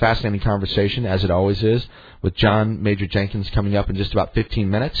going to be a fascinating conversation, as it always is, with John Major Jenkins coming up in just about 15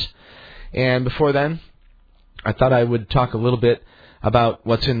 minutes. And before then, I thought I would talk a little bit about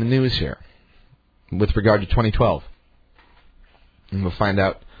what's in the news here with regard to 2012. And we'll find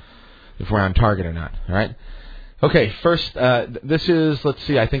out if we're on target or not. All right? Okay, first, this is, let's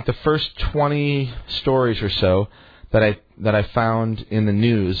see, I think the first 20 stories or so that I found in the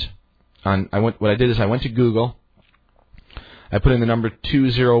news. What I did is I went to Google, I put in the number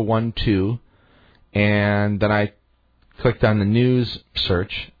 2012, and then I clicked on the news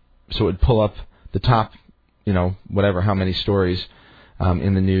search, so it would pull up the top, whatever, how many stories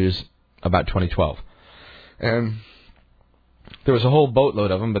in the news about 2012. And there was a whole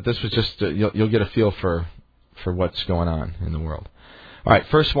boatload of them, but this was just, you'll get a feel for what's going on in the world. All right,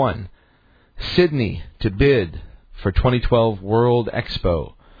 first one, Sydney to bid for 2012 World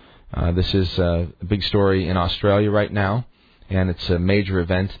Expo. This is a big story in Australia right now, and it's a major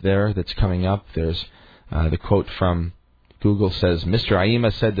event there that's coming up. There's the quote from Google says, Mr.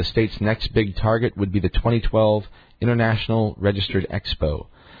 Aima said the state's next big target would be the 2012 International Registered Expo.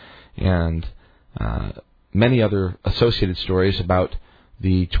 And many other associated stories about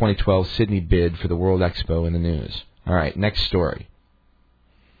the 2012 Sydney bid for the World Expo in the news. All right, next story.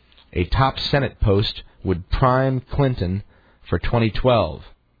 A top Senate post would prime Clinton for 2012.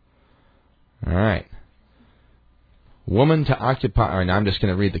 All right. Woman to occupy... All right, now I'm just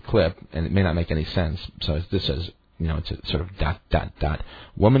going to read the clip, and it may not make any sense. So this says, it's a sort of ...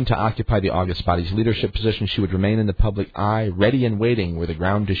 Woman to occupy the August body's leadership position. She would remain in the public eye, ready and waiting were the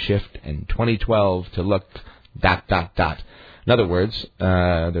ground to shift, and 2012 to look ... In other words,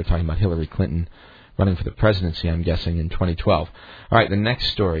 they're talking about Hillary Clinton running for the presidency, I'm guessing, in 2012. All right, the next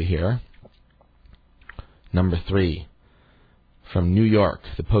story here. Number 3. From New York,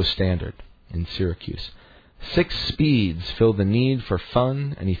 the Post-Standard in Syracuse. 6 speeds fill the need for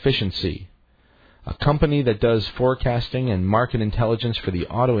fun and efficiency. A company that does forecasting and market intelligence for the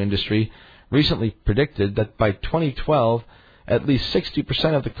auto industry recently predicted that by 2012, at least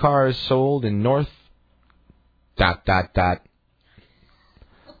 60% of the cars sold in North... All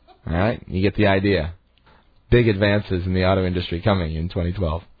right, you get the idea. Big advances in the auto industry coming in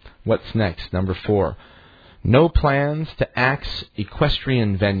 2012. What's next? Number 4. No plans to axe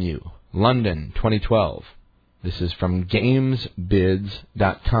equestrian venue. London, 2012. This is from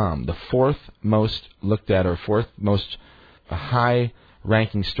GamesBids.com. The fourth most looked at, or fourth most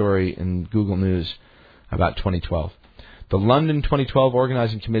high-ranking story in Google News about 2012. The London 2012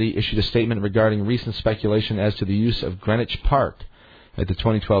 Organizing Committee issued a statement regarding recent speculation as to the use of Greenwich Park at the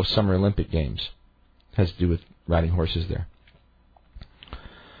 2012 Summer Olympic Games. It has to do with riding horses there.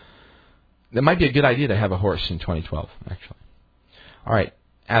 That might be a good idea to have a horse in 2012, actually. All right.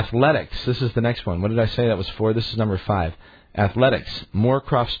 Athletics. This is the next one. What did I say that was 4? This is number 5. Athletics.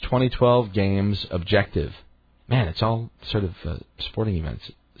 Moorcroft's 2012 Games objective. Man, it's all sort of sporting events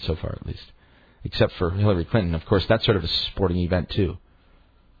so far, at least. Except for Hillary Clinton. Of course, that's sort of a sporting event, too.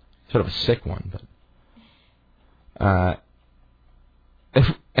 Sort of a sick one, but...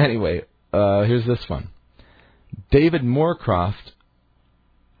 Anyway, here's this one. David Moorcroft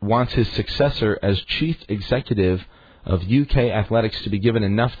wants his successor as chief executive of UK athletics to be given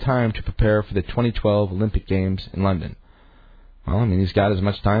enough time to prepare for the 2012 Olympic Games in London. Well, I mean, he's got as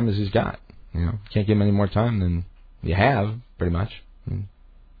much time as he's got. Can't give him any more time than you have, pretty much.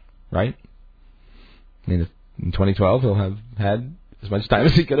 right? I mean, in 2012 he'll have had as much time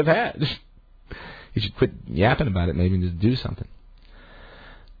as he could have had. He should quit yapping about it, maybe, and just do something.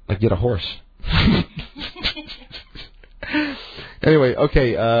 Like get a horse. Anyway,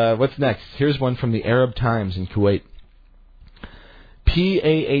 okay, what's next? Here's one from the Arab Times in Kuwait.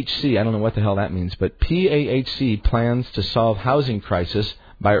 PAHC, I don't know what the hell that means, but PAHC plans to solve housing crisis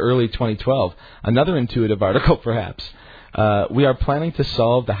by early 2012. Another intuitive article, perhaps. We are planning to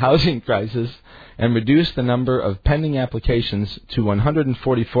solve the housing crisis and reduce the number of pending applications to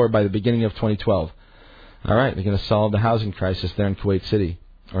 144 by the beginning of 2012. All right, they're going to solve the housing crisis there in Kuwait City.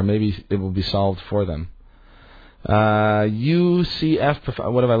 Or maybe it will be solved for them.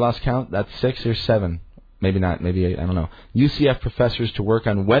 UCF, what have I lost count? That's 6 or 7. Maybe not, maybe 8, I don't know. UCF professors to work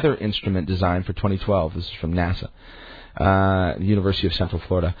on weather instrument design for 2012. This is from NASA, University of Central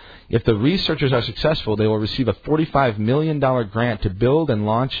Florida. If the researchers are successful, they will receive a $45 million grant to build and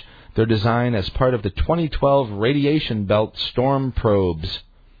launch their design as part of the 2012 Radiation Belt Storm Probes.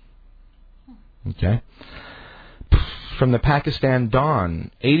 Okay. From the Pakistan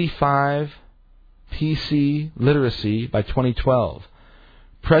Dawn, 85 PC literacy by 2012.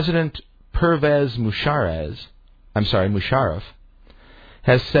 President Pervez Musharraf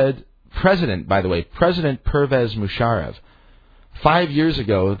has said, President Pervez Musharraf, 5 years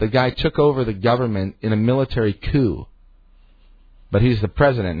ago, the guy took over the government in a military coup. But he's the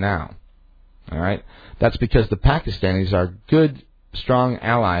president now. All right? That's because the Pakistanis are good, strong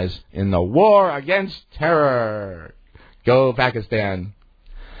allies in the war against terror. Go Pakistan.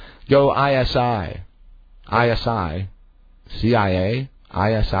 Go ISI. ISI. CIA.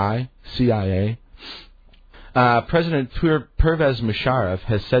 ISI. CIA. President Pervez Musharraf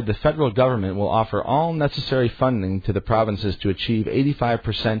has said the federal government will offer all necessary funding to the provinces to achieve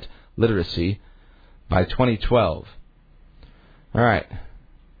 85% literacy by 2012. All right.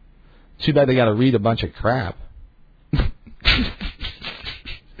 Too bad they got to read a bunch of crap.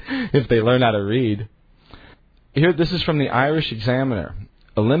 If they learn how to read. Here, this is from the Irish Examiner.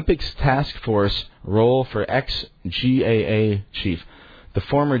 Olympics Task Force role for ex-GAA chief. The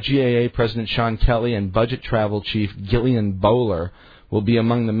former GAA President Sean Kelly and Budget Travel Chief Gillian Bowler will be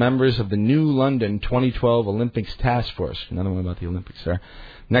among the members of the new London 2012 Olympics Task Force. Another one about the Olympics there.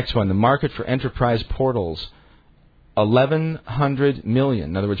 Next one, the market for enterprise portals. 1,100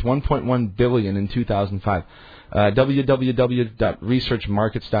 million. In other words, 1.1 billion in 2005.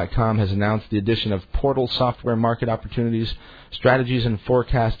 www.researchmarkets.com has announced the addition of portal software market opportunities, strategies and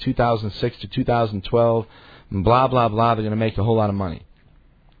forecast 2006 to 2012, blah, blah, blah. They're going to make a whole lot of money.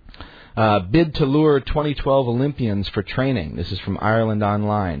 Bid to lure 2012 Olympians for training. This is from Ireland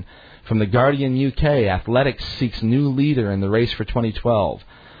Online. From The Guardian UK, athletics seeks new leader in the race for 2012.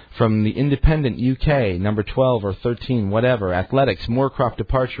 From The Independent UK, number 12 or 13, whatever, athletics, Moorcroft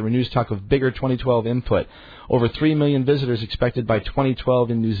departure renews talk of bigger 2012 input. Over 3 million visitors expected by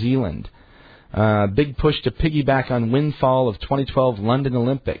 2012 in New Zealand. Big push to piggyback on windfall of 2012 London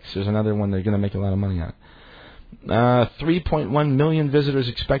Olympics. There's another one they're going to make a lot of money on. 3.1 million visitors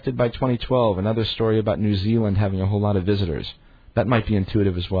expected by 2012. Another story about New Zealand having a whole lot of visitors. That might be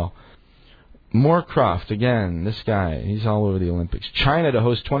intuitive as well. Moorcroft, again, this guy, he's all over the Olympics. China to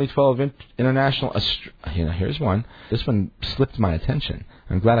host 2012 international... here's one. This one slipped my attention.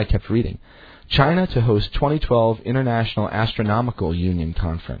 I'm glad I kept reading. China to host 2012 International Astronomical Union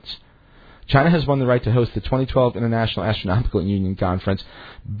Conference. China has won the right to host the 2012 International Astronomical Union Conference,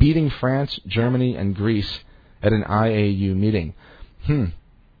 beating France, Germany, and Greece at an IAU meeting.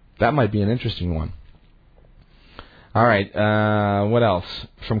 That might be an interesting one. All right, what else?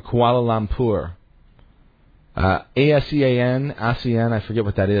 From Kuala Lumpur. ASEAN, I forget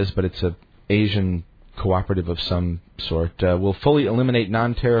what that is, but it's an Asian cooperative of some sort, will fully eliminate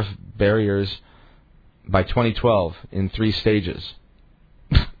non-tariff barriers by 2012 in 3 stages.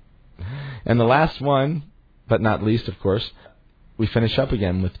 And the last one, but not least, of course, we finish up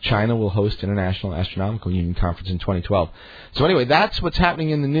again with China will host International Astronomical Union Conference in 2012. So anyway, that's what's happening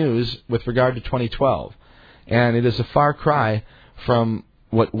in the news with regard to 2012. And it is a far cry from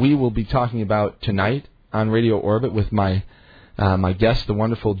what we will be talking about tonight on Radio Orbit with my guest, the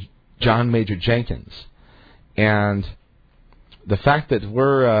wonderful John Major Jenkins. And the fact that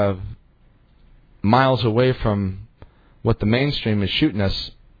we're miles away from what the mainstream is shooting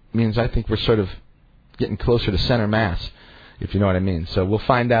us means I think we're sort of getting closer to center mass, if you know what I mean. So we'll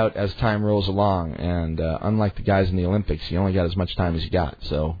find out as time rolls along. And unlike the guys in the Olympics, you only got as much time as you got.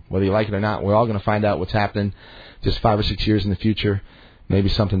 So whether you like it or not, we're all going to find out what's happening just 5 or 6 years in the future. Maybe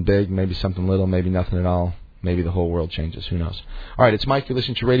something big, maybe something little, maybe nothing at all. Maybe the whole world changes. Who knows? All right, it's Mike. You're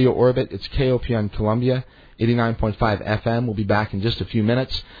listening to Radio Orbit. It's KOP on Columbia, 89.5 FM. We'll be back in just a few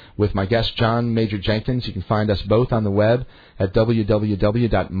minutes with my guest, John Major Jenkins. You can find us both on the web at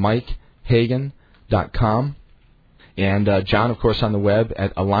www.mikehagan.com. And John, of course, on the web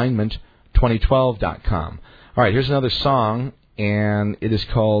at alignment2012.com. All right, here's another song, and it is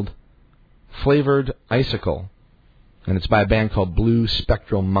called Flavored Icicle. And it's by a band called Blue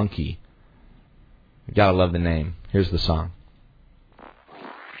Spectral Monkey. You gotta love the name. Here's the song.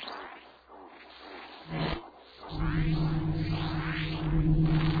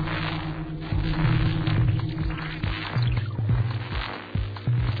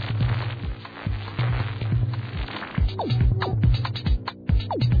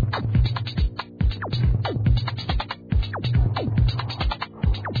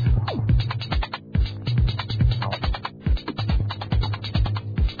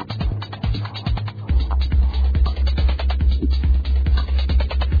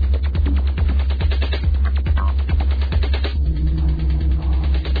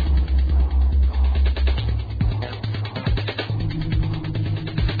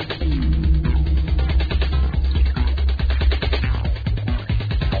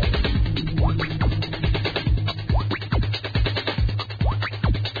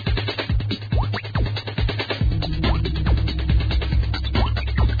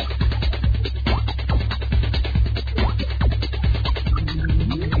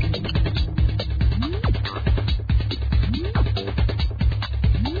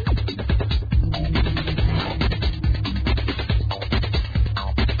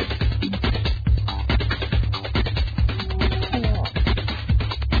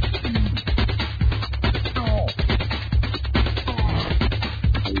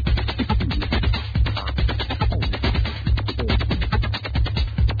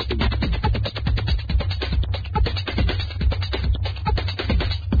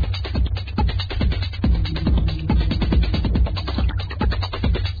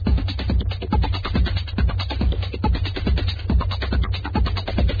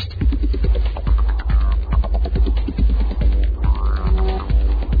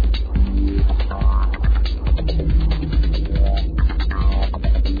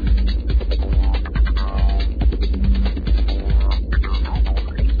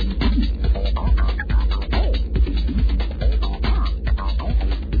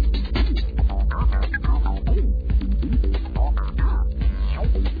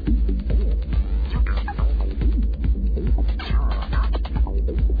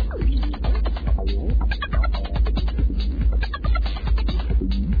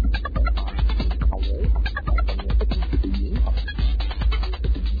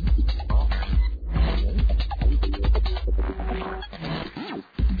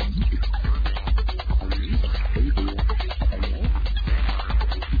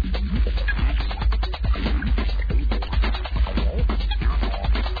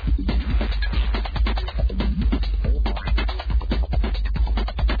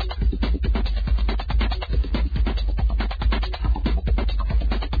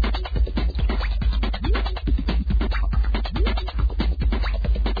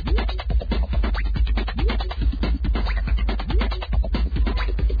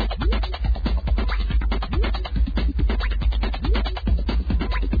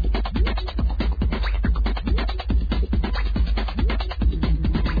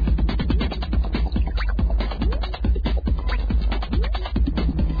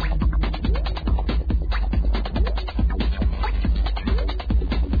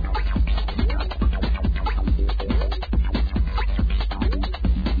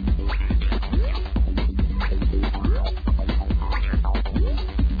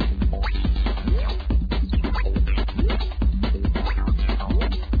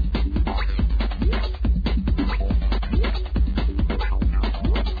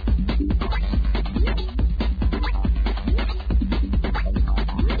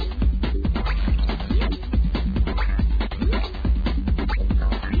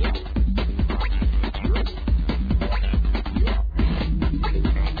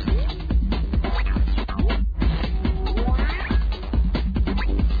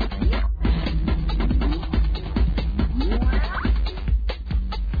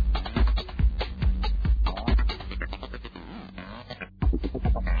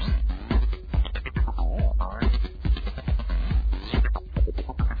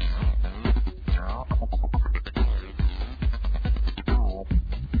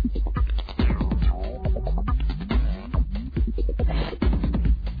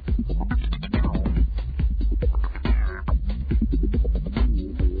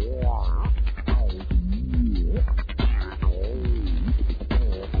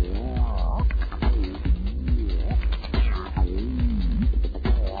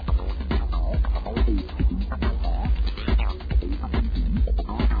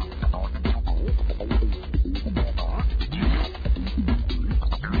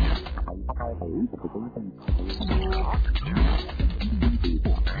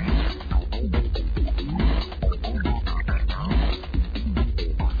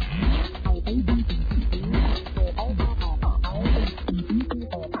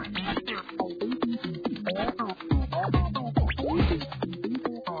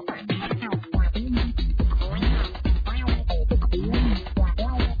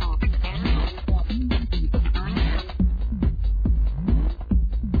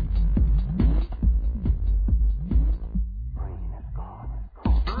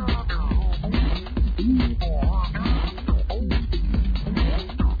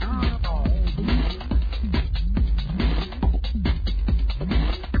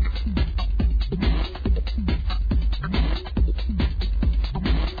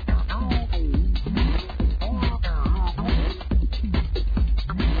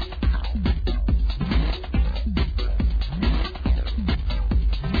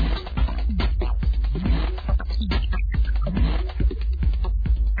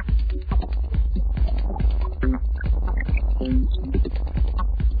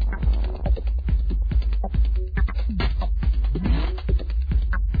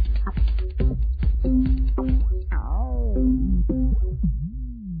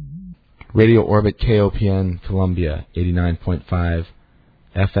 Radio Orbit KOPN Columbia, 89.5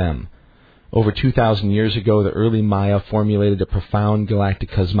 FM. Over 2,000 years ago, the early Maya formulated a profound galactic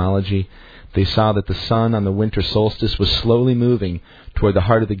cosmology. They saw that the sun on the winter solstice was slowly moving toward the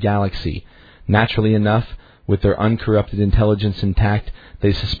heart of the galaxy. Naturally enough, with their uncorrupted intelligence intact,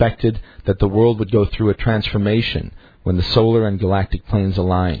 they suspected that the world would go through a transformation when the solar and galactic planes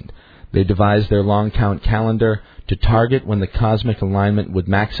aligned. They devised their long count calendar to target when the cosmic alignment would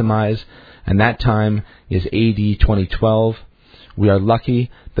maximize, and that time is AD 2012. We are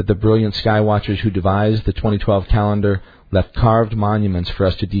lucky that the brilliant skywatchers who devised the 2012 calendar left carved monuments for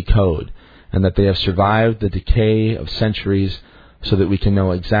us to decode, and that they have survived the decay of centuries so that we can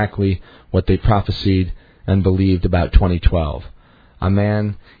know exactly what they prophesied and believed about 2012. A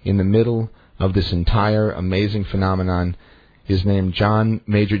man in the middle of this entire amazing phenomenon is named John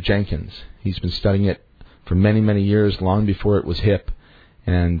Major Jenkins. He's been studying it for many, many years, long before it was hip,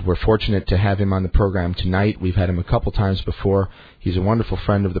 and we're fortunate to have him on the program tonight. We've had him a couple times before. He's a wonderful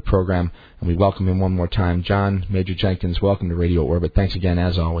friend of the program, and we welcome him one more time. John Major Jenkins, welcome to Radio Orbit. Thanks again,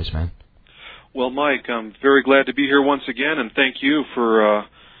 as always, man. Well, Mike, I'm very glad to be here once again, and thank you for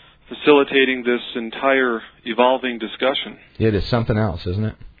facilitating this entire evolving discussion. It is something else, isn't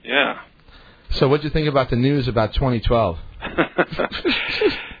it? Yeah. So what did you think about the news about 2012?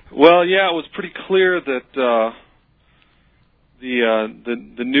 Well, yeah, it was pretty clear that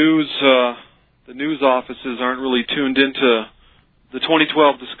the news offices aren't really tuned into the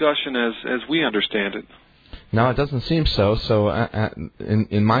 2012 discussion as we understand it. No, it doesn't seem so. So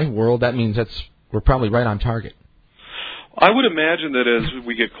in my world, that means we're probably right on target. I would imagine that as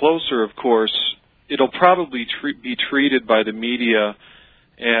we get closer, of course, it'll probably be treated by the media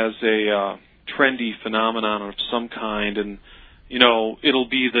as a trendy phenomenon of some kind, and it'll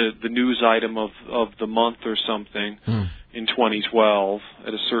be the news item of the month or something in 2012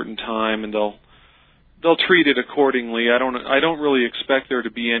 at a certain time, and they'll treat it accordingly. I don't really expect there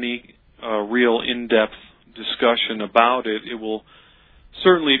to be any real in-depth discussion about it. It will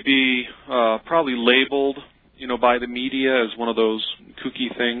certainly be probably labeled, by the media as one of those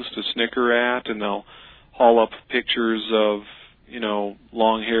kooky things to snicker at, and they'll haul up pictures of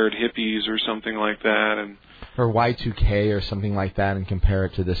long-haired hippies or something like that, or Y2K or something like that, and compare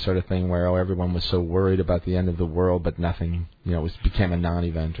it to this sort of thing where everyone was so worried about the end of the world, but nothing, became a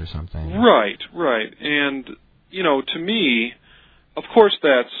non-event or something. Right. And to me, of course,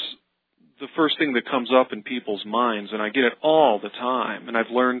 that's the first thing that comes up in people's minds, and I get it all the time, and I've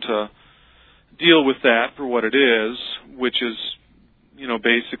learned to deal with that for what it is, which is,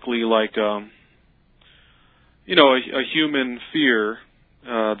 basically like, a human fear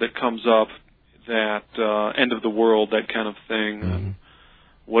that comes up, that end of the world, that kind of thing. Mm-hmm.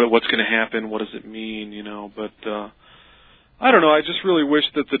 What's going to happen? What does it mean? But I don't know. I just really wish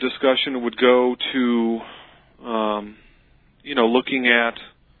that the discussion would go to, looking at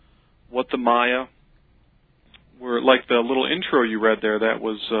what the Maya were, like the little intro you read there. That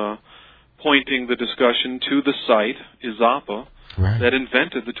was pointing the discussion to the site, Izapa, right, that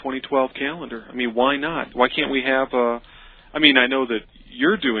invented the 2012 calendar. I mean, why not? Why can't we have I know that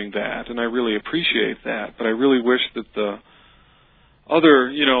you're doing that, and I really appreciate that, but I really wish that the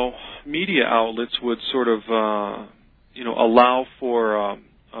other, media outlets would sort of, allow for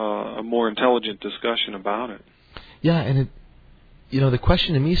a more intelligent discussion about it. Yeah, and the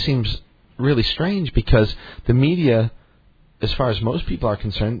question to me seems really strange because the media, as far as most people are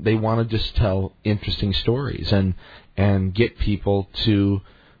concerned, they want to just tell interesting stories and get people to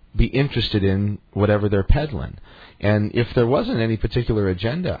be interested in whatever they're peddling. And if there wasn't any particular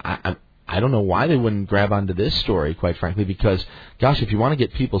agenda, I don't know why they wouldn't grab onto this story, quite frankly, because, gosh, if you want to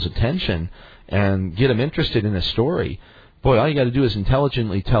get people's attention and get them interested in a story, boy, all you got to do is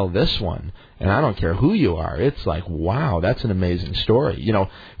intelligently tell this one, and I don't care who you are. It's like, wow, that's an amazing story.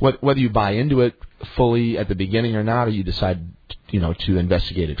 Whether you buy into it fully at the beginning or not, or you decide, to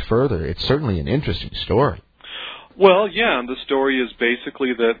investigate it further, it's certainly an interesting story. Well, yeah, and the story is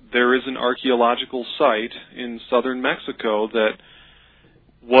basically that there is an archaeological site in southern Mexico that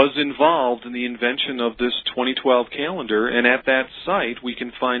was involved in the invention of this 2012 calendar, and at that site we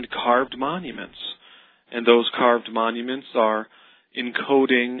can find carved monuments. And those carved monuments are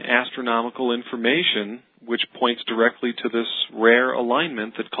encoding astronomical information which points directly to this rare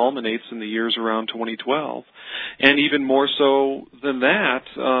alignment that culminates in the years around 2012. And even more so than that,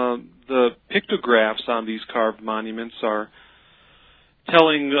 the pictographs on these carved monuments are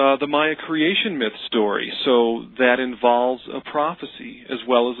telling the Maya creation myth story, so that involves a prophecy as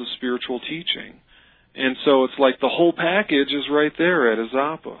well as a spiritual teaching. And so it's like the whole package is right there at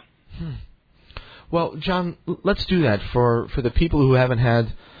Izapa. Well, John, let's do that for the people who haven't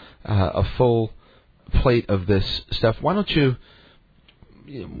had a full plate of this stuff. Why don't you?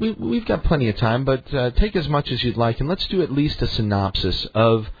 We've got plenty of time, but take as much as you'd like, and let's do at least a synopsis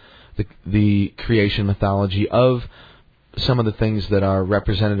of the creation mythology, of some of the things that are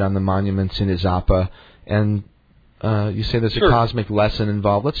represented on the monuments in Izapa. And you say there's a cosmic lesson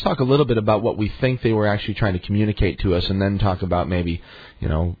involved. Let's talk a little bit about what we think they were actually trying to communicate to us, and then talk about maybe,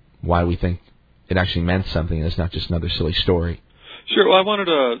 why we think it actually meant something and it's not just another silly story. Sure. Well, I wanted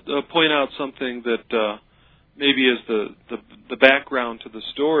to point out something that maybe is the background to the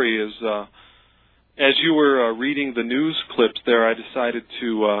story is, as you were reading the news clips there, I decided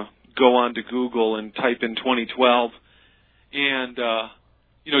to go on to Google and type in 2012 and,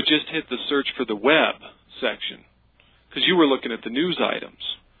 just hit the search for the web section, because you were looking at the news items,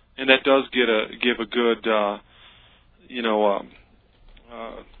 and that does give a good,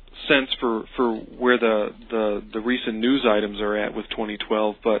 sense for where the recent news items are at with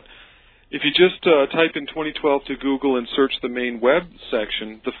 2012. But if you just type in 2012 to Google and search the main web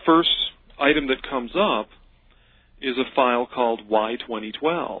section, the first item that comes up is a file called Why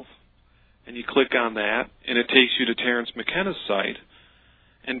 2012. And you click on that, and it takes you to Terence McKenna's site.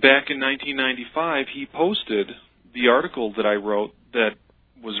 And back in 1995, he posted the article that I wrote that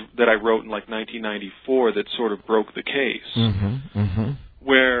I wrote in like 1994 that sort of broke the case,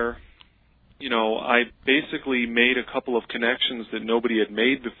 where I basically made a couple of connections that nobody had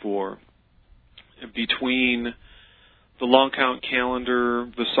made before between the long count calendar,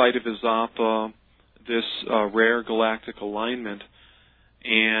 the site of Izapa, this rare galactic alignment,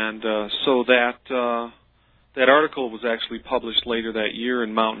 and so that article was actually published later that year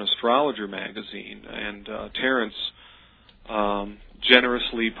in Mountain Astrologer magazine, and Terence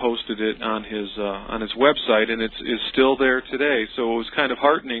generously posted it on his website, and it's still there today. So it was kind of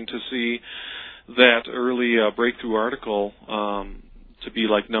heartening to see that early breakthrough article to be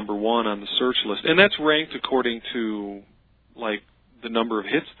like number one on the search list, and that's ranked according to like the number of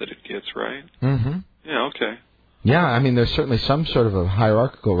hits that it gets, right? Mm-hmm. Yeah. Okay. Yeah, I mean, there's certainly some sort of a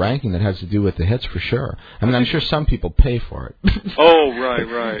hierarchical ranking that has to do with the hits for sure. I mean, I'm sure some people pay for it. Oh, right.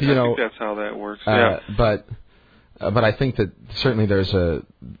 I think that's how that works. Yeah. But I think that certainly there's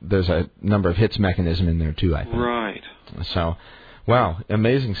a number of hits mechanism in there too, I think. Right. So, wow,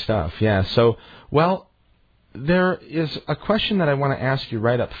 amazing stuff. Yeah. So, well, there is a question that I want to ask you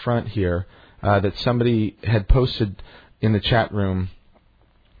right up front here that somebody had posted in the chat room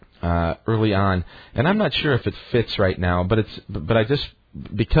early on, and I'm not sure if it fits right now, but I just,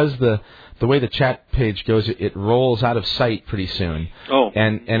 because the way the chat page goes, it rolls out of sight pretty soon. Oh.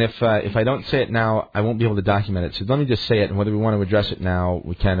 And if I don't say it now, I won't be able to document it. So let me just say it, and whether we want to address it now,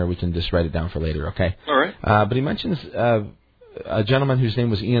 we can, or we can just write it down for later. Okay. All right. But he mentions a gentleman whose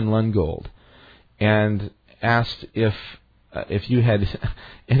name was Ian Lungold, and asked if you had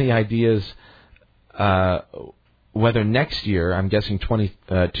any ideas. Whether next year, I'm guessing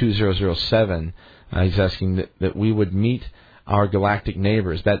 2007, he's asking that we would meet our galactic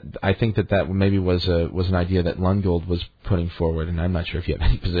neighbors. That I think that maybe was an idea that Lungold was putting forward, and I'm not sure if you have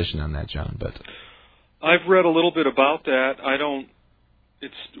any position on that, John. But I've read a little bit about that.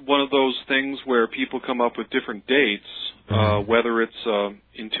 It's one of those things where people come up with different dates. Whether it's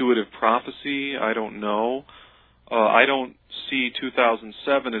intuitive prophecy, I don't know. I don't see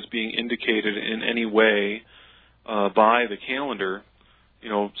 2007 as being indicated in any way by the calendar.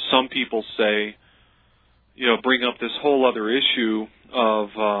 Some people say, bring up this whole other issue of,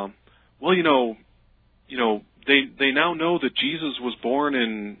 they now know that Jesus was born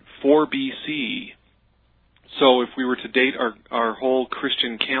in 4 BC. So if we were to date our whole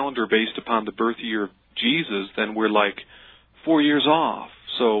Christian calendar based upon the birth year of Jesus, then we're like 4 years off.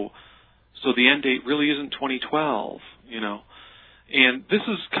 So the end date really isn't 2012, And this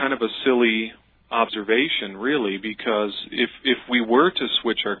is kind of a silly observation, really, because if we were to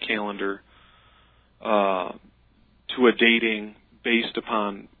switch our calendar to a dating based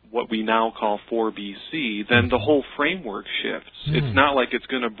upon what we now call 4 BC, then the whole framework shifts. It's not like it's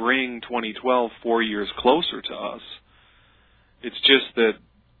going to bring 2012 4 years closer to us. It's just that,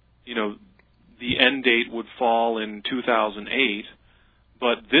 the end date would fall in 2008,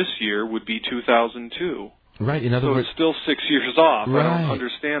 but this year would be 2002. Right. In other words, it's still 6 years off. Right. I don't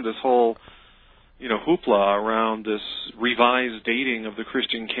understand this whole hoopla around this revised dating of the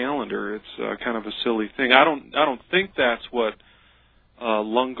Christian calendar. It's kind of a silly thing. I don't think that's what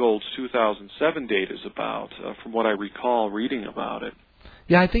Lungold's 2007 date is about, from what I recall reading about it.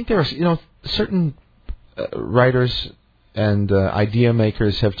 Yeah, I think there are certain writers and idea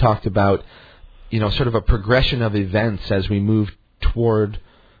makers have talked about sort of a progression of events as we move toward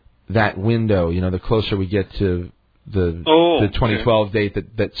that window. The closer we get to the 2012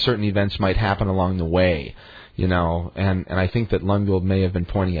 date that certain events might happen along the way, and I think that Lundvall may have been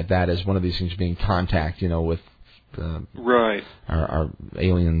pointing at that as one of these things being contact, with right, our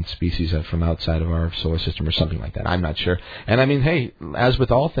alien species from outside of our solar system or something like that. I'm not sure. And I mean, hey, as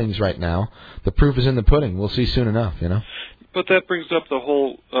with all things right now, the proof is in the pudding. We'll see soon enough, But that brings up the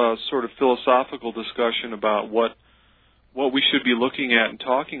whole sort of philosophical discussion about what we should be looking at and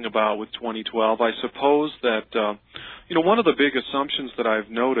talking about with 2012. I suppose that one of the big assumptions that I've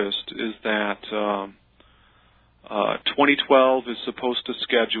noticed is that 2012 is supposed to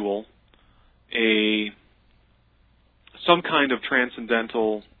schedule some kind of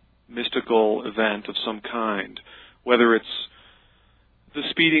transcendental, mystical event of some kind, whether it's the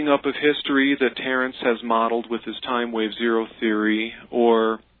speeding up of history that Terence has modeled with his time wave zero theory,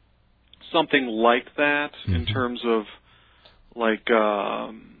 or something like that in terms of a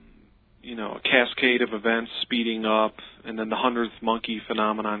cascade of events speeding up, and then the 100th monkey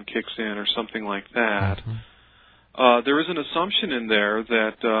phenomenon kicks in, or something like that. There is an assumption in there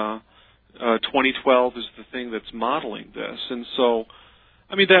that 2012 is the thing that's modeling this. And so,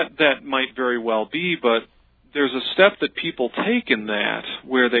 I mean, that might very well be, but there's a step that people take in that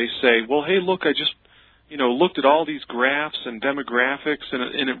where they say, well, hey, look, I just, looked at all these graphs and demographics,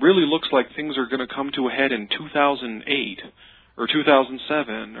 and it really looks like things are going to come to a head in 2008 or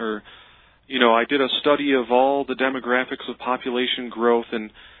 2007, or, I did a study of all the demographics of population growth,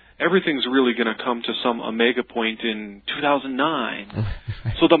 and everything's really going to come to some omega point in 2009.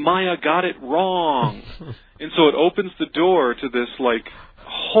 So the Maya got it wrong. And so it opens the door to this,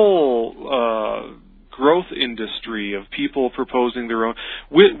 whole growth industry of people proposing their own,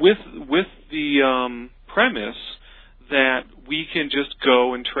 with the premise that we can just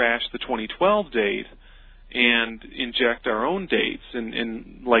go and trash the 2012 date and inject our own dates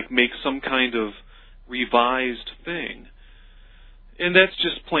and make some kind of revised thing. And that's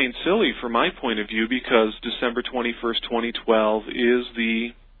just plain silly from my point of view, because December 21st, 2012 is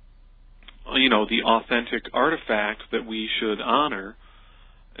the authentic artifact that we should honor.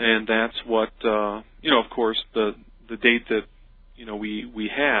 And that's what, of course, the date that, we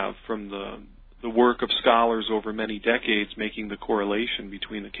have from the work of scholars over many decades making the correlation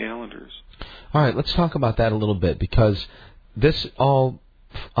between the calendars. All right, let's talk about that a little bit, because this all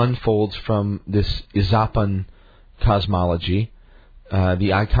unfolds from this Izapan cosmology.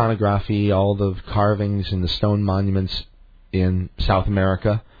 The iconography, all the carvings and the stone monuments in South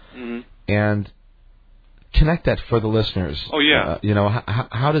America, and connect that for the listeners. Oh, yeah.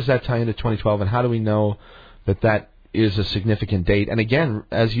 How does that tie into 2012, and how do we know that is a significant date? And again,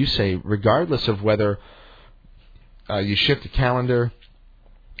 as you say, regardless of whether you shift a calendar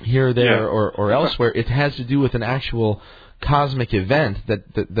here or there or elsewhere, it has to do with an actual cosmic event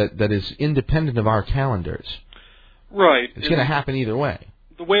that is independent of our calendars. Right. It's going to happen either way.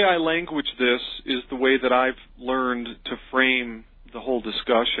 The way I language this is the way that I've learned to frame the whole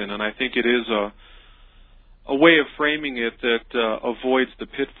discussion, and I think it is a way of framing it that avoids the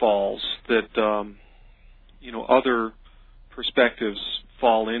pitfalls that other perspectives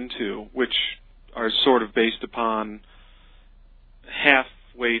fall into, which are sort of based upon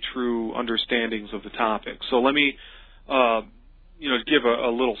halfway true understandings of the topic. So let me give a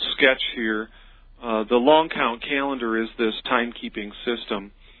little sketch here. The long count calendar is this timekeeping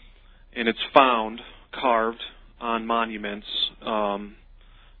system, and it's carved on monuments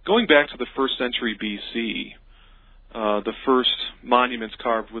going back to the 1st century BC. The first monuments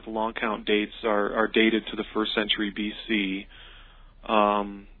carved with long count dates are dated to the 1st century BC.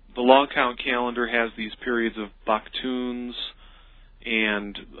 The long count calendar has these periods of Baktuns,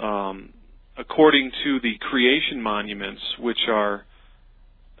 and according to the creation monuments, which are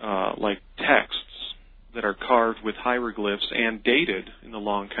like texts that are carved with hieroglyphs and dated in the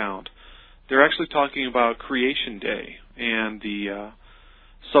long count, they're actually talking about Creation Day and the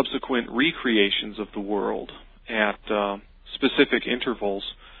subsequent recreations of the world at specific intervals.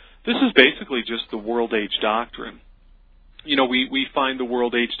 This is basically just the world age doctrine. We find the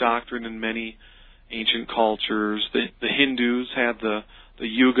world age doctrine in many ancient cultures. The Hindus had the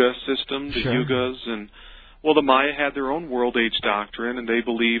Yuga system, the Yugas, and the Maya had their own world age doctrine, and they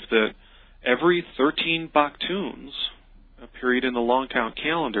believed that every 13 Baktuns, a period in the long count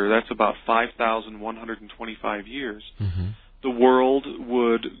calendar, that's about 5,125 years, the world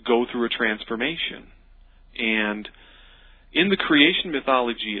would go through a transformation. And in the creation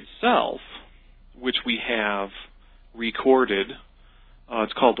mythology itself, which we have recorded,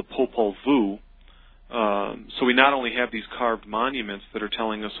 it's called the Popol Vuh. So we not only have these carved monuments that are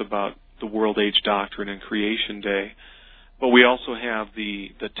telling us about the world age doctrine and Creation Day, but we also have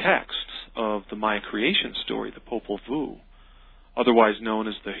the texts of the Maya creation story, the Popol Vuh, otherwise known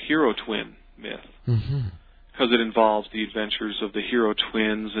as the hero twin myth, because it involves the adventures of the hero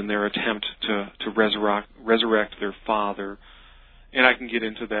twins and their attempt to resurrect their father. And I can get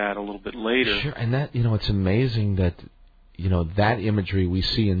into that a little bit later. Sure, and that, it's amazing that, that imagery we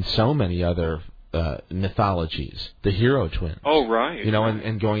see in so many other mythologies, the hero twins. Oh, right. Right.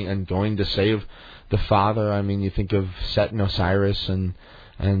 And going to save the father. I mean, you think of Set and Osiris and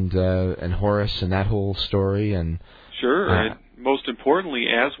Horus and that whole story. And sure. And most importantly,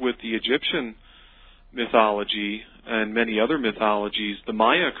 as with the Egyptian mythology and many other mythologies, the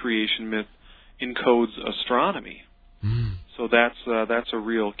Maya creation myth encodes astronomy. So that's a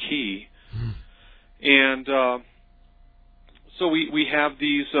real key. And so we have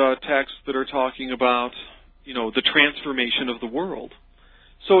these texts that are talking about, the transformation of the world.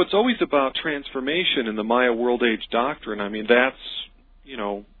 So it's always about transformation in the Maya World Age doctrine. I mean, that's,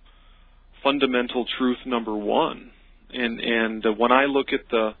 fundamental truth number one. And when I look at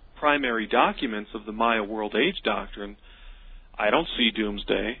the primary documents of the Maya World Age doctrine, I don't see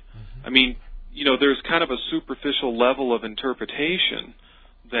doomsday. I mean, there's kind of a superficial level of interpretation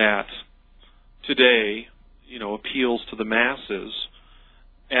that today, appeals to the masses,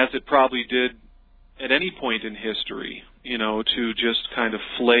 as it probably did at any point in history, to just kind of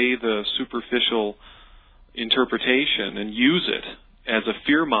flay the superficial interpretation and use it as a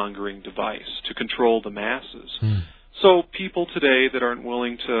fear-mongering device to control the masses. So people today that aren't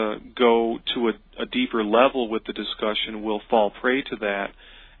willing to go to a deeper level with the discussion will fall prey to that,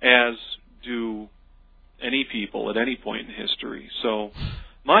 as do any people at any point in history. So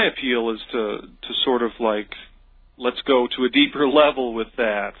my appeal is to sort of let's go to a deeper level with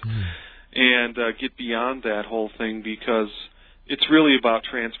that and get beyond that whole thing, because it's really about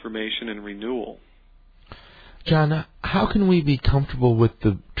transformation and renewal. John, how can we be comfortable with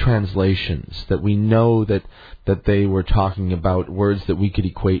the translations, that we know that they were talking about words that we could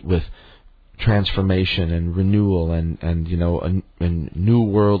equate with transformation and renewal and new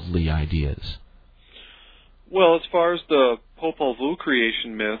worldly ideas? Well, as far as the Popol Vuh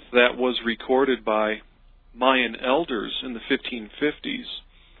creation myth, that was recorded by Mayan elders in the 1550s,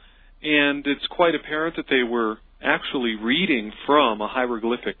 and it's quite apparent that they were actually reading from a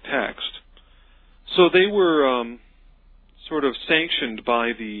hieroglyphic text. So they were sort of sanctioned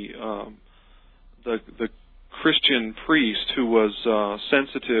by the Christian priest who was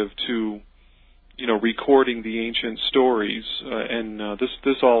sensitive to recording the ancient stories, and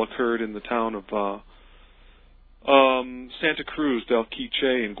this all occurred in the town of Santa Cruz del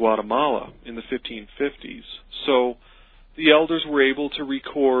Quiche in Guatemala in the 1550s. So the elders were able to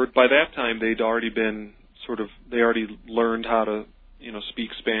record. By that time, they already learned how to speak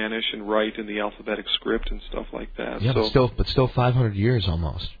Spanish and write in the alphabetic script and stuff like that. Yeah, so, but still 500 years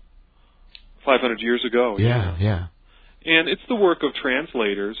almost. 500 years ago. Yeah. And it's the work of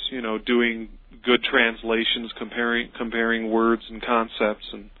translators, doing good translations, comparing words and concepts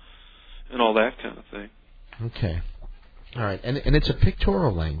and all that kind of thing. Okay. All right. And it's a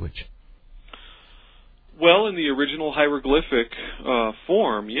pictorial language. Well, in the original hieroglyphic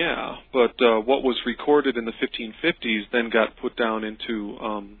form, yeah. But what was recorded in the 1550s then got put down into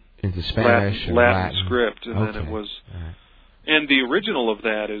Spanish Latin script, and okay. then it was. Right. And the original of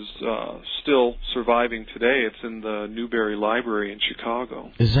that is still surviving today. It's in the Newberry Library in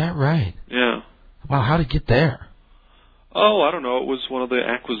Chicago. Is that right? Yeah. Wow, how'd it get there? Oh, I don't know. It was one of the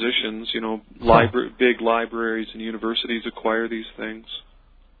acquisitions. Big libraries and universities acquire these things.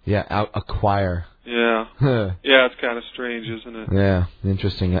 Yeah, acquire. Yeah. Yeah, it's kind of strange, isn't it? Yeah,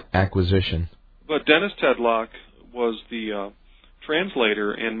 interesting acquisition. But Dennis Tedlock was the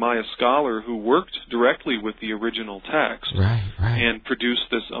translator and Maya scholar who worked directly with the original text. Right. And produced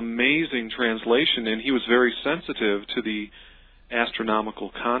this amazing translation, and he was very sensitive to the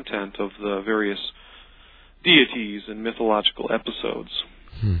astronomical content of the various deities and mythological episodes.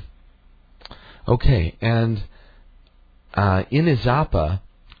 Okay, and in Izapa,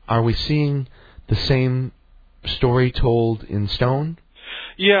 are we seeing the same story told in stone?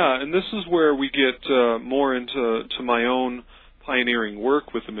 Yeah, and this is where we get more into my own pioneering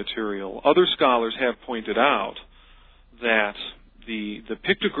work with the material. Other scholars have pointed out that the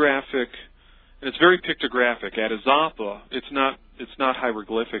pictographic, and it's very pictographic at Izapa, it's not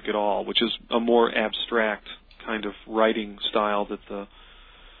hieroglyphic at all, which is a more abstract kind of writing style that the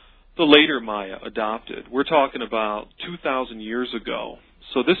later Maya adopted. We're talking about 2,000 years ago.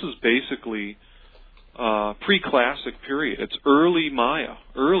 So this is basically pre-classic period. It's early Maya,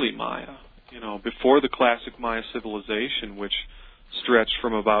 before the classic Maya civilization, which stretched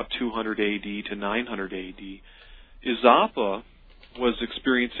from about 200 AD to 900 AD. Izapa was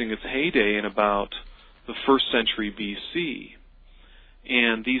experiencing its heyday in about the 1st century BC.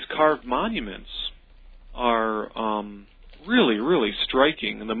 And these carved monuments are really, really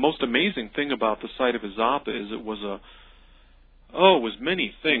striking. And the most amazing thing about the site of Izapa is it was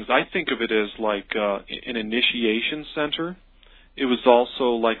many things. I think of it as like an initiation center. It was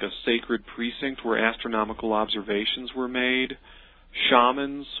also like a sacred precinct where astronomical observations were made.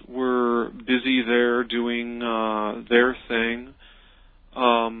 Shamans were busy there doing their thing.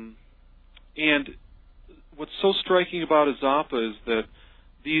 And what's so striking about Izapa is that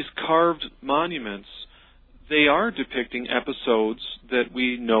these carved monuments, they are depicting episodes that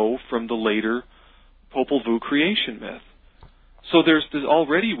we know from the later Popol Vuh creation myth. So there's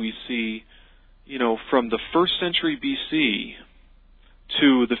already we see, from the 1st century BC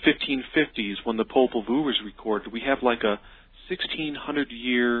to the 1550s when the Popol Vuh was recorded, we have like a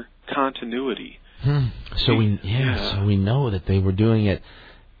 1600-year continuity. So we know that they were doing it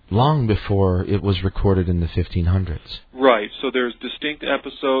long before it was recorded in the 1500s. Right. So there's distinct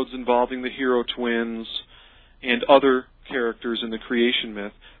episodes involving the hero twins and other characters in the creation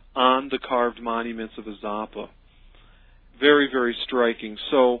myth on the carved monuments of Izapa. Very, very striking.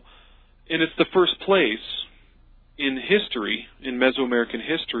 So, and it's the first place in history, in Mesoamerican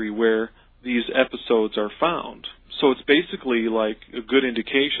history, where these episodes are found. So it's basically like a good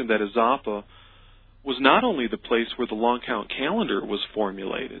indication that Izapa was not only the place where the long count calendar was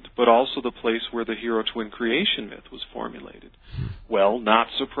formulated, but also the place where the hero twin creation myth was formulated. Well, not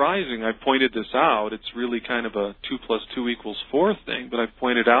surprising. I pointed this out. It's really kind of a 2 + 2 = 4 thing, but I've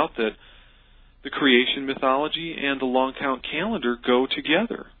pointed out that the creation mythology and the long count calendar go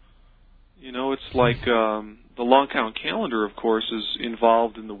together. It's like the long count calendar, of course, is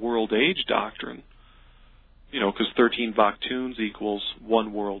involved in the world age doctrine, because 13 Baktuns equals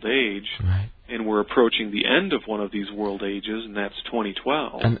 1 world age. Right. And we're approaching the end of one of these world ages, and that's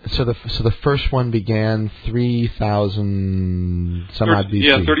 2012. And so the first one began 3,000 some odd BC.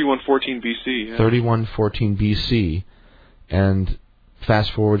 Yeah, 3114 BC. Yeah. 3114 BC, and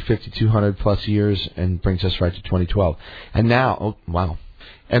fast forward 5,200 plus years, and brings us right to 2012. And now, wow!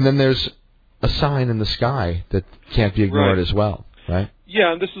 And then there's a sign in the sky that can't be ignored as well, right?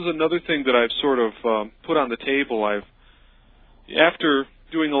 Yeah, and this is another thing that I've sort of put on the table. After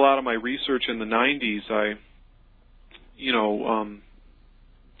doing a lot of my research in the 90s, I,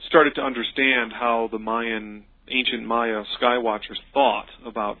 started to understand how the ancient Maya skywatchers thought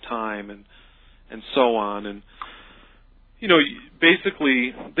about time and so on. And,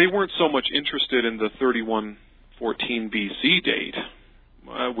 basically, they weren't so much interested in the 3114 BC date,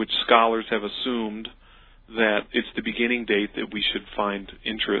 which scholars have assumed that it's the beginning date that we should find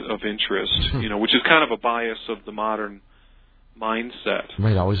of interest, which is kind of a bias of the modern mindset.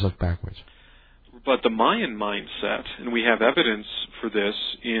 Right, always look backwards. But the Mayan mindset, and we have evidence for this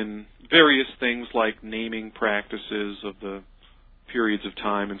in various things like naming practices of the periods of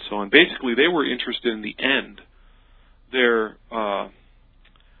time and so on. Basically, they were interested in the end.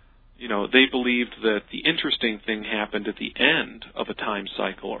 They believed that the interesting thing happened at the end of a time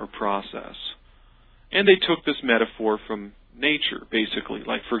cycle or process. And they took this metaphor from nature, basically.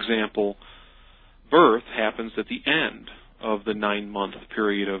 Like, for example, birth happens at the end of the 9-month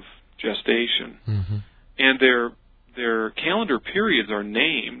period of gestation. Mm-hmm. And their calendar periods are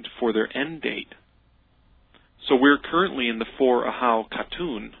named for their end date. So we're currently in the 4 Ahau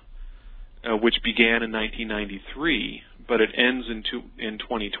Katun, which began in 1993, but it ends in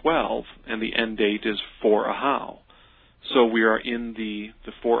 2012, and the end date is 4 Ahau. So we are in the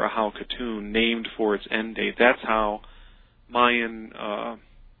 4 Ahau Katun, named for its end date. That's how Mayan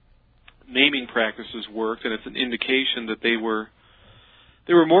naming practices worked, and it's an indication that they were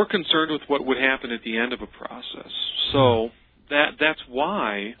more concerned with what would happen at the end of a process. So that's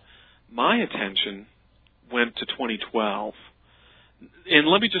why my attention went to 2012. And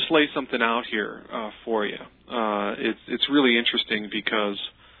let me just lay something out here for you. It's really interesting because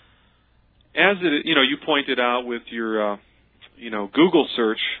as you pointed out with your Google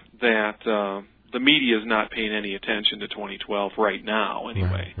search that the media is not paying any attention to 2012 right now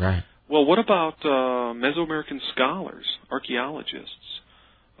anyway. Right. Well, what about Mesoamerican scholars, archaeologists,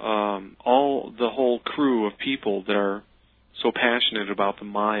 all the whole crew of people that are so passionate about the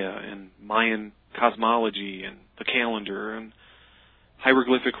Maya and Mayan cosmology and the calendar and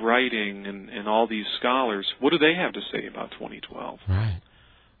hieroglyphic writing and all these scholars? What do they have to say about 2012? Right.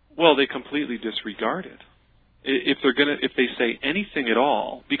 Well, they completely disregard it. If they say anything at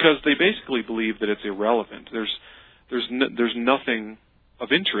all, because they basically believe that it's irrelevant. There's nothing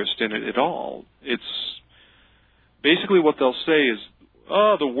of interest in it at all. It's basically what they'll say is,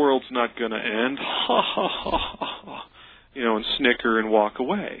 "Oh, the world's not going to end." Ha ha ha ha. and snicker and walk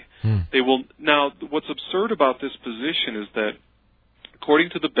away. They will. Now, what's absurd about this position is that,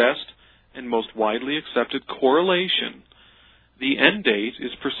 according to the best and most widely accepted correlation, the end date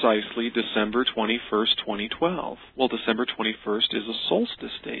is precisely December 21st, 2012. Well, December 21st is a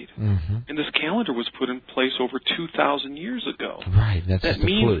solstice date. And this calendar was put in place over 2,000 years ago. Right, that's that just a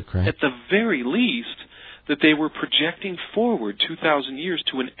means, fluke, right? at the very least, that they were projecting forward 2,000 years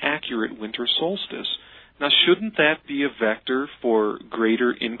to an accurate winter solstice. Now, shouldn't that be a vector for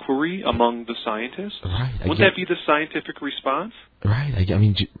greater inquiry among the scientists? Right. Wouldn't that be the scientific response? Right. I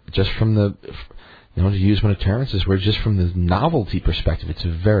mean, just from the... to use one of Terrence's words, just from the novelty perspective, it's a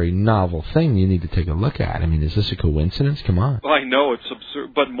very novel thing you need to take a look at. I mean, is this a coincidence? Come on. Well, I know it's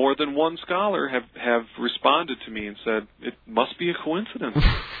absurd, but more than one scholar have responded to me and said it must be a coincidence.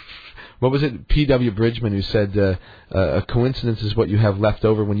 What was it? P.W. Bridgman, who said a coincidence is what you have left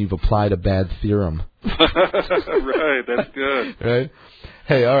over when you've applied a bad theorem. Right, that's good. Right?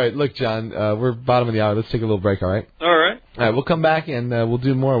 Hey, all right, look, John, we're bottom of the hour. Let's take a little break, all right? All right. All right, we'll come back and we'll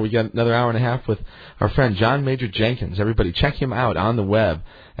do more. We got another hour and a half with our friend John Major Jenkins. Everybody, check him out on the web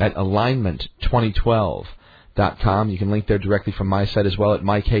at alignment2012.com. You can link there directly from my site as well at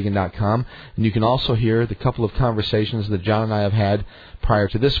mikehagan.com. And you can also hear the couple of conversations that John and I have had prior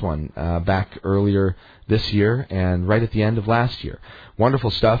to this one, back earlier this year and right at the end of last year.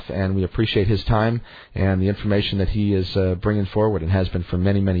 Wonderful stuff, and we appreciate his time and the information that he is bringing forward and has been for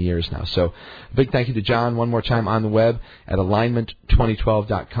many, many years now. So a big thank you to John one more time on the web at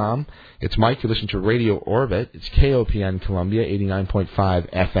alignment2012.com. It's Mike. You're listening to Radio Orbit. It's KOPN Columbia, 89.5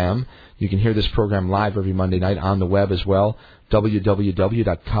 FM. You can hear this program live every Monday night on the web as well,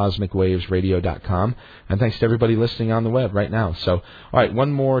 www.cosmicwavesradio.com. And thanks to everybody listening on the web right now. So, all right,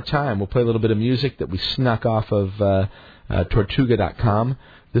 one more time. We'll play a little bit of music that we snuck off of Tortuga.com.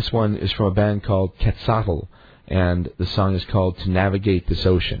 This one is from a band called Quetzalcoatl, and the song is called To Navigate This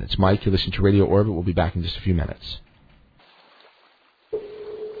Ocean. It's Mike. You're listening to Radio Orbit. We'll be back in just a few minutes.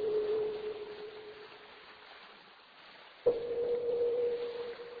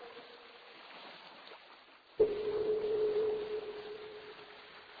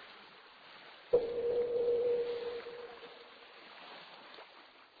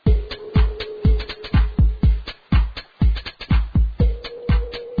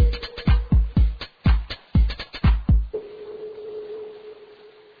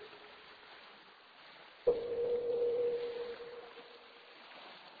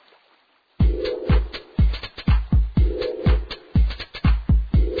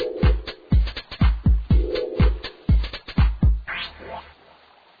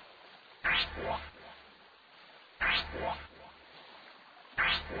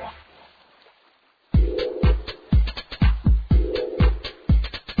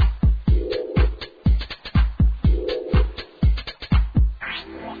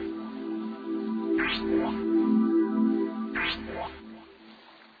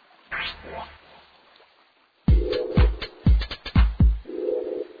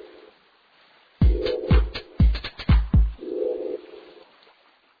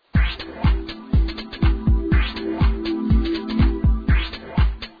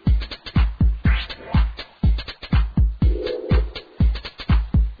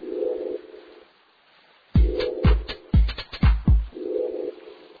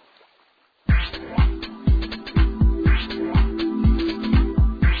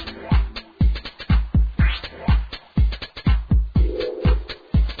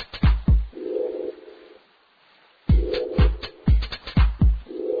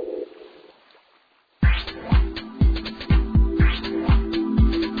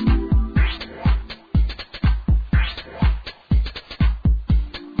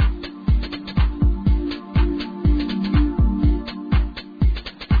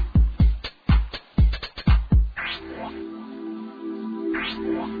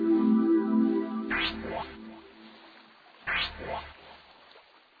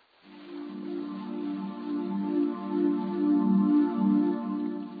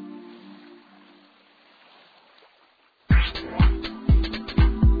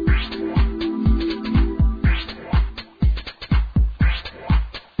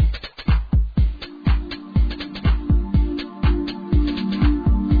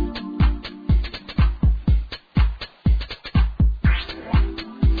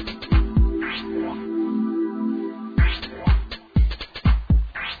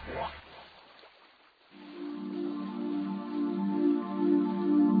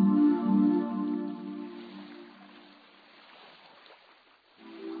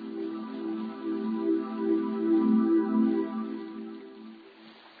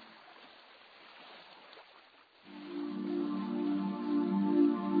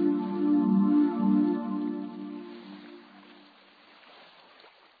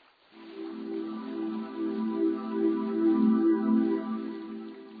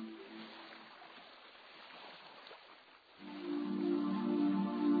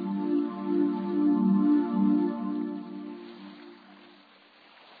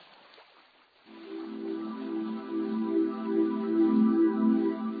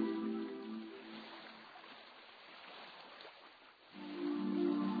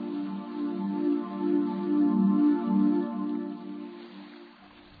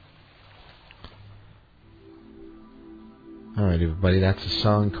 right, everybody. That's a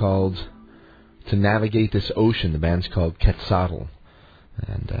song called To Navigate This Ocean. The band's called Quetzalcoatl.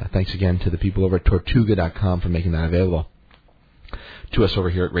 And thanks again to the people over at Tortuga.com for making that available to us over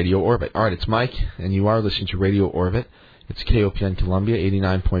here at Radio Orbit. All right, it's Mike, and you are listening to Radio Orbit. It's KOPN Columbia,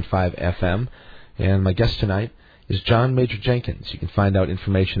 89.5 FM. And my guest tonight is John Major Jenkins. You can find out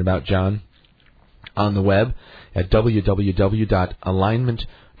information about John on the web at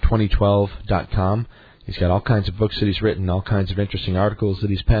www.alignment2012.com. He's got all kinds of books that he's written, all kinds of interesting articles that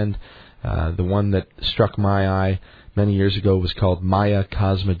he's penned. The one that struck my eye many years ago was called Maya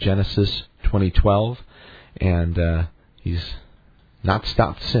Cosmogenesis 2012, and he's not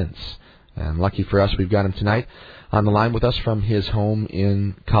stopped since. And lucky for us, we've got him tonight on the line with us from his home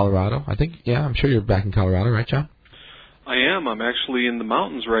in Colorado. I'm sure you're back in Colorado, right, John? I am. I'm actually in the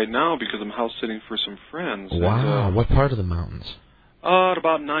mountains right now because I'm house sitting for some friends. Wow. What part of the mountains? At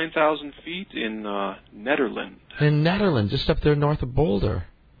about 9,000 feet in Nederland. In Nederland, just up there north of Boulder.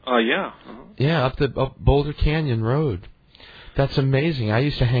 Yeah. Uh-huh. Yeah, up Boulder Canyon Road. That's amazing. I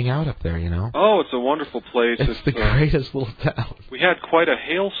used to hang out up there, you know. Oh, it's a wonderful place. It's the greatest little town. We had quite a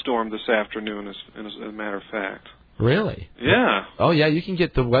hailstorm this afternoon, as a matter of fact. Really? Yeah. Oh, yeah, you can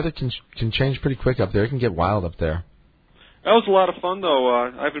get, the weather can change pretty quick up there. It can get wild up there. That was a lot of fun, though.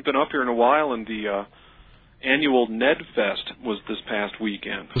 I haven't been up here in a while, and the annual Ned Fest was this past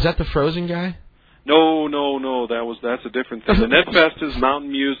weekend. Was that the Frozen guy? No. That's a different thing. The Ned Fest is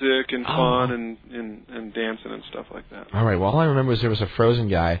mountain music and fun and dancing and stuff like that. All right. Well, all I remember is there was a Frozen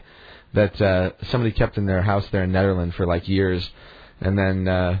guy that somebody kept in their house there in Nederland for like years, and then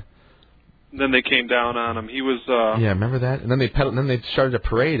they came down on him. He was yeah, remember that? And then they started a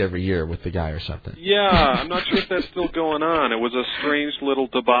parade every year with the guy or something. Yeah, I'm not sure if that's still going on. It was a strange little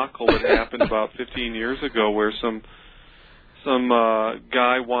debacle that happened about 15 years ago, where some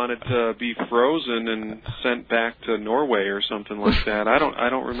guy wanted to be frozen and sent back to Norway or something like that. I don't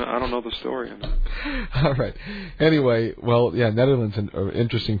know the story. All right. Anyway, well, yeah, Netherlands an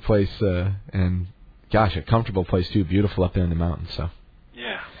interesting place, and gosh, a comfortable place too. Beautiful up there in the mountains. So.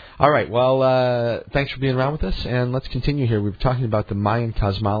 Yeah. All right. Well, thanks for being around with us, and let's continue here. We're talking about the Mayan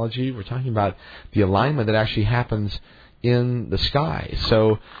cosmology. We're talking about the alignment that actually happens in the sky.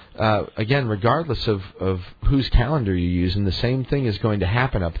 So, again, regardless of whose calendar you use, and the same thing is going to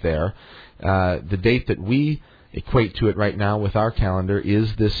happen up there. The date that we equate to it right now with our calendar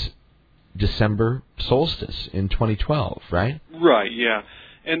is this December solstice in 2012, right? Right, yeah.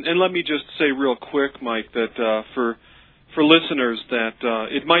 And let me just say real quick, Mike, that for listeners that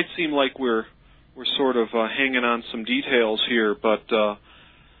it might seem like we're sort of hanging on some details here, but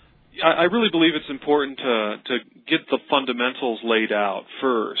I really believe it's important to get the fundamentals laid out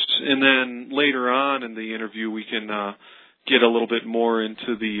first, and then later on in the interview we can get a little bit more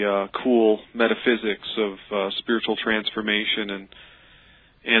into the cool metaphysics of spiritual transformation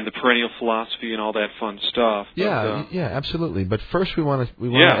and the perennial philosophy and all that fun stuff. Yeah, absolutely. But first, we want to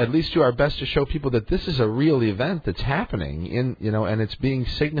at least do our best to show people that this is a real event that's happening and it's being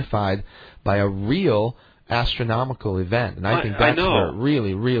signified by a real astronomical event, and I think that's where it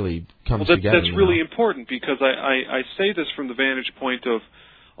really, really comes together. That's really important, because I say this from the vantage point of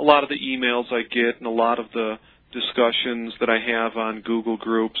a lot of the emails I get and a lot of the discussions that I have on Google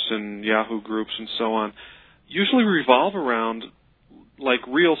groups and Yahoo groups and so on usually revolve around like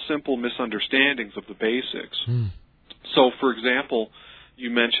real simple misunderstandings of the basics. So, for example, you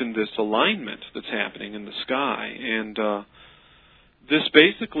mentioned this alignment that's happening in the sky, and this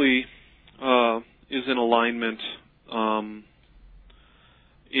basically is in alignment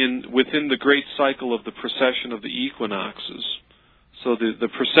within the great cycle of the precession of the equinoxes. So the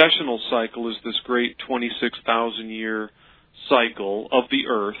precessional cycle is this great 26,000-year cycle of the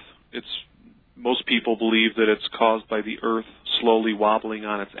Earth. Most people believe that it's caused by the Earth slowly wobbling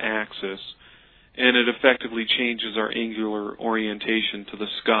on its axis, and it effectively changes our angular orientation to the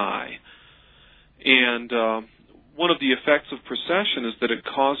sky. And one of the effects of precession is that it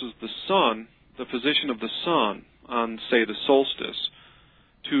causes the sun, the position of the sun on, say, the solstice,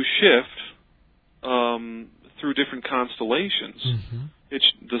 to shift through different constellations.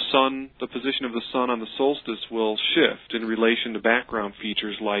 The position of the sun on the solstice will shift in relation to background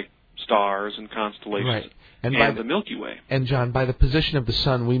features like stars and constellations, right. and the Milky Way. And John, by the position of the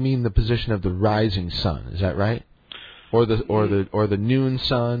sun, we mean the position of the rising sun. Is that right? Or the noon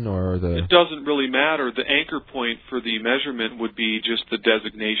sun, or the... It doesn't really matter. The anchor point for the measurement would be just the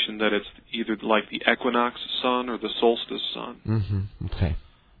designation that it's either like the equinox sun or the solstice sun. Okay.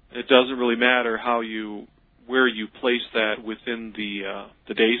 It doesn't really matter where you place that within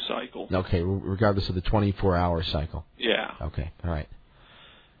the day cycle. Okay, regardless of the 24-hour cycle. Yeah. Okay, all right.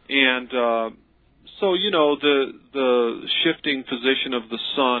 And So, you know, the shifting position of the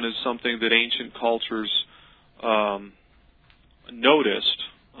sun is something that ancient cultures noticed.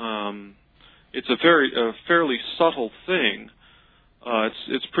 It's a fairly subtle thing.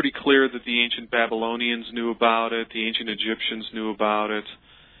 It's pretty clear that the ancient Babylonians knew about it, the ancient Egyptians knew about it.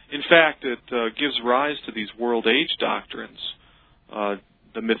 In fact, it gives rise to these world age doctrines.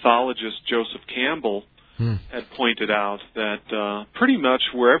 The mythologist Joseph Campbell had pointed out that pretty much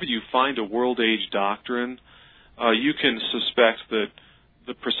wherever you find a world age doctrine, you can suspect that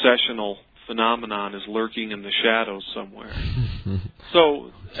the processional phenomenon is lurking in the shadows somewhere.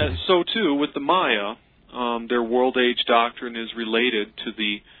 So too with the Maya, their world age doctrine is related to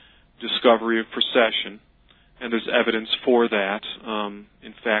the discovery of precession, and there's evidence for that.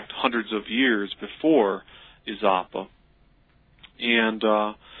 In fact, hundreds of years before Izapa. And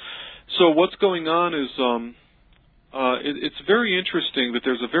so what's going on is it's very interesting that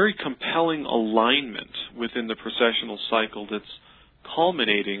there's a very compelling alignment within the precessional cycle that's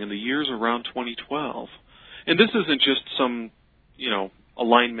culminating in the years around 2012. And this isn't just some,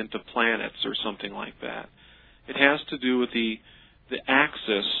 alignment of planets or something like that. It has to do with the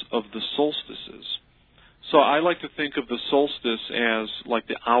axis of the solstices. So I like to think of the solstice as like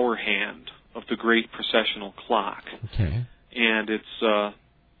the hour hand of the great precessional clock. Okay. And it's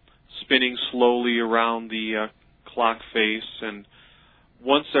spinning slowly around the clock face, and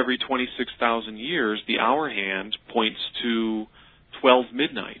once every 26,000 years, the hour hand points to 12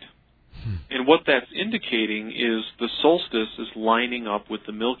 midnight. And what that's indicating is the solstice is lining up with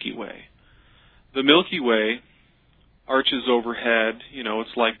the Milky Way. The Milky Way arches overhead,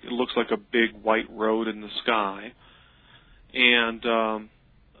 it looks like a big white road in the sky, and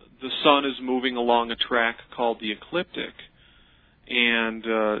the sun is moving along a track called the ecliptic. And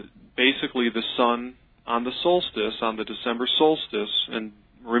basically the sun on the solstice, on the December solstice, and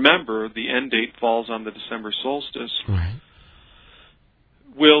remember the end date falls on the December solstice, right,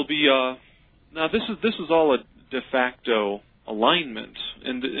 will be now this is all a de facto alignment,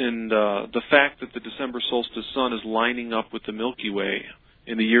 and the fact that the December solstice sun is lining up with the Milky Way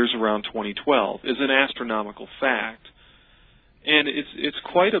in the years around 2012 is an astronomical fact. And it's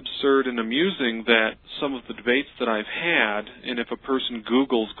quite absurd and amusing that some of the debates that I've had, and if a person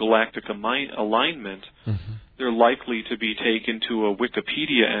Googles galactic alignment, they're likely to be taken to a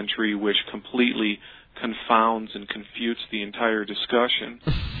Wikipedia entry which completely confounds and confutes the entire discussion.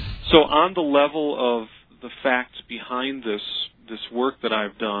 So on the level of the facts behind this work that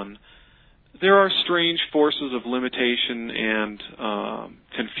I've done, there are strange forces of limitation and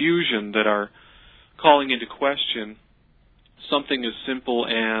confusion that are calling into question something as simple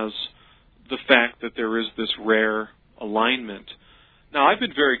as the fact that there is this rare alignment. Now, I've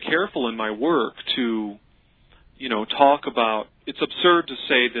been very careful in my work to, talk about, it's absurd to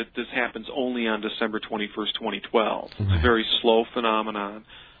say that this happens only on December 21st, 2012. It's a very slow phenomenon.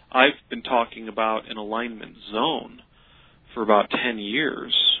 I've been talking about an alignment zone for about 10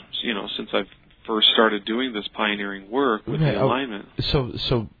 years, since I've first started doing this pioneering work with the alignment.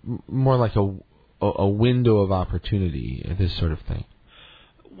 So more like a window of opportunity, this sort of thing.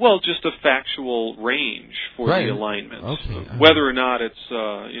 Well, just a factual range for the alignment. Okay. Whether or not it's,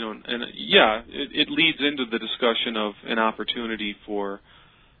 it leads into the discussion of an opportunity for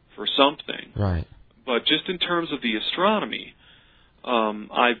something. Right. But just in terms of the astronomy,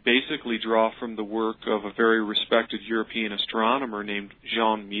 I basically draw from the work of a very respected European astronomer named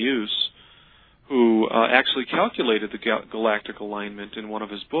Jean Meus, who actually calculated the galactic alignment in one of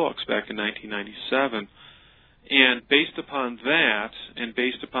his books back in 1997. And based upon that, and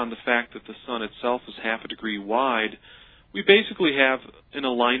based upon the fact that the sun itself is half a degree wide, we basically have an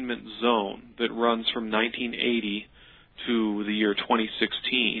alignment zone that runs from 1980 to the year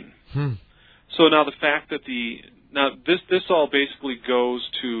 2016. So now the fact that this all basically goes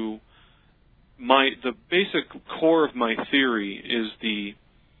to the basic core of my theory is the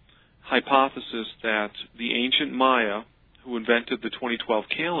hypothesis that the ancient Maya, who invented the 2012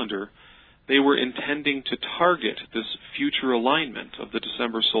 calendar, they were intending to target this future alignment of the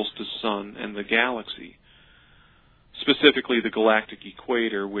December solstice sun and the galaxy, specifically the galactic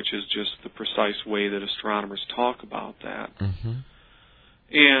equator, which is just the precise way that astronomers talk about that.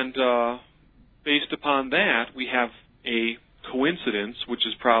 And based upon that, we have a coincidence, which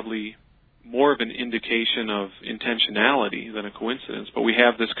is probably more of an indication of intentionality than a coincidence, but we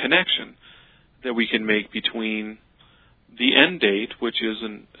have this connection that we can make between the end date, which is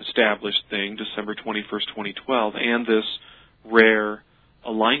an established thing, December 21st, 2012, and this rare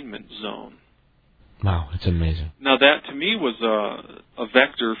alignment zone. Wow, it's amazing. Now that, to me, was a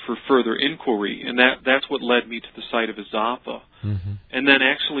vector for further inquiry, and that's what led me to the site of Izapa. And then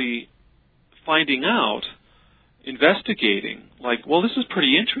actually finding out, investigating, like, well, this is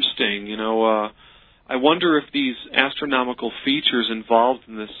pretty interesting, I wonder if these astronomical features involved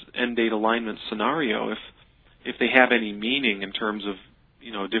in this end-date alignment scenario, if they have any meaning in terms of,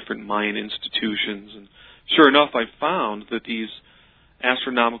 different Mayan institutions. And sure enough, I found that these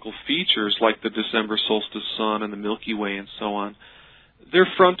astronomical features, like the December solstice sun and the Milky Way and so on, they're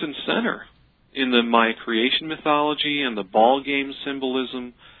front and center in the Maya creation mythology and the ball game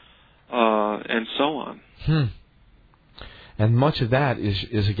symbolism, and so on. And much of that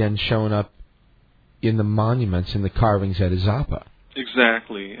is again shown up in the monuments, in the carvings at Izapa.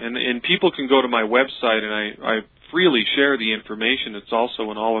 Exactly. And people can go to my website, and I freely share the information. It's also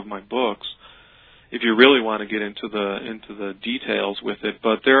in all of my books, if you really want to get into the details with it.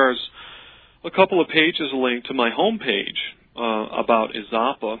 But there's a couple of pages linked to my homepage about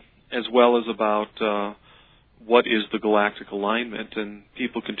Izapa, as well as about what is the galactic alignment, and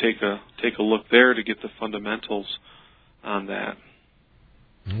people can take a look there to get the fundamentals on that.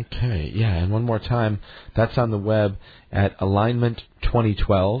 Okay, yeah, and one more time, that's on the web at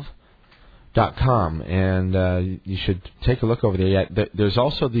alignment2012.com, and you should take a look over there. Yeah, there's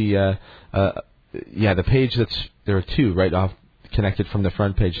also the page there are two right off connected from the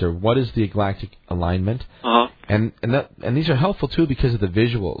front page there. What is the galactic alignment? Uh-huh. And these are helpful too because of the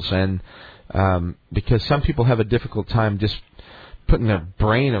visuals, and because some people have a difficult time just putting their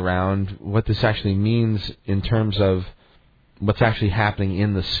brain around what this actually means in terms of what's actually happening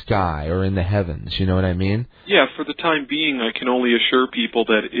in the sky or in the heavens. You know what I mean? Yeah, for the time being, I can only assure people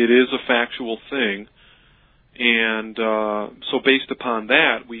that it is a factual thing. And so based upon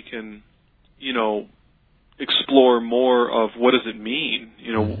that, we can, explore more of what does it mean?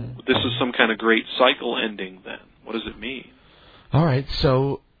 This is some kind of great cycle ending then. What does it mean? All right,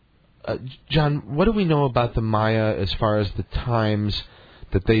 so, John, what do we know about the Maya as far as the times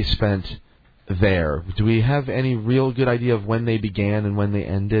that they spent there? Do we have any real good idea of when they began and when they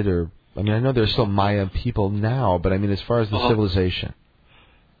ended? Or, I know there's still Maya people now, but as far as the civilization.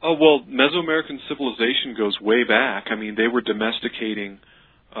 Oh, well, Mesoamerican civilization goes way back. They were domesticating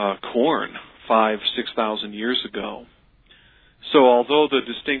corn 5,000-6,000 years ago. So although the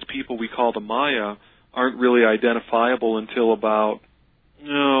distinct people we call the Maya aren't really identifiable until about,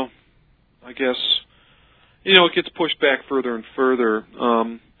 I guess, it gets pushed back further and further.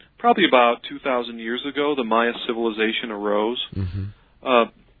 Probably about 2,000 years ago, the Maya civilization arose. Mm-hmm.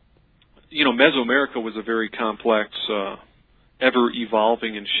 Mesoamerica was a very complex,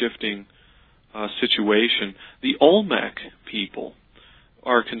 ever-evolving and shifting situation. The Olmec people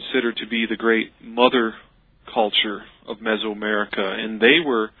are considered to be the great mother culture of Mesoamerica, and they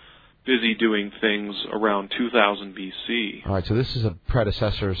were busy doing things around 2000 BC. All right, so this is a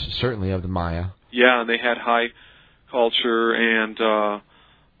predecessor, certainly, of the Maya. Yeah, and they had high culture and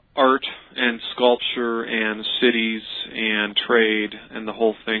art and sculpture and cities and trade and the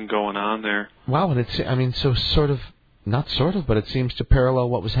whole thing going on there. Wow, and it's, so but it seems to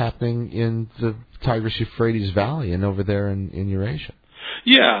parallel what was happening in the Tigris-Euphrates Valley and over there in Eurasia.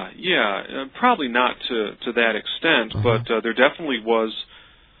 Yeah, probably not to that extent, but there definitely was.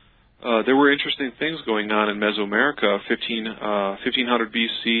 There were interesting things going on in Mesoamerica, 1500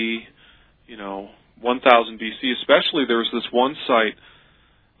 BC, 1000 BC. Especially, there was this one site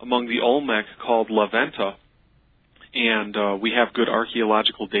among the Olmec called La Venta, and we have good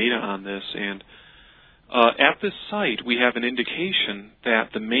archaeological data on this. And at this site, we have an indication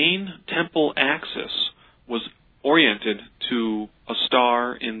that the main temple axis was oriented to a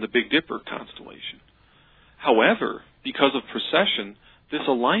star in the Big Dipper constellation. However, because of precession, this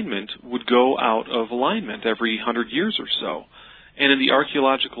alignment would go out of alignment every 100 years or so. And in the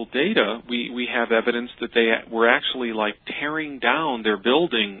archaeological data, we have evidence that they were actually tearing down their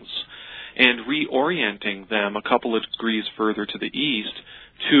buildings and reorienting them a couple of degrees further to the east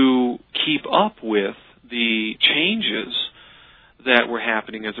to keep up with the changes that were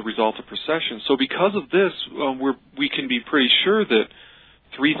happening as a result of precession. So because of this, we can be pretty sure that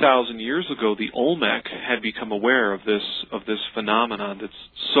 3,000 years ago, the Olmec had become aware of this phenomenon that's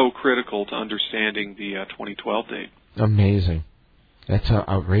so critical to understanding the 2012 date. Amazing. That's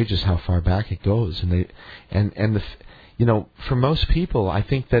outrageous how far back it goes, for most people, I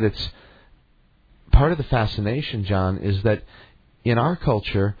think that it's part of the fascination, John, is that in our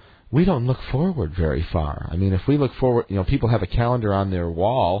culture we don't look forward very far. If we look forward, people have a calendar on their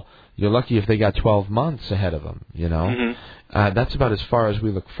wall. You're lucky if they got 12 months ahead of them. Mm-hmm. That's about as far as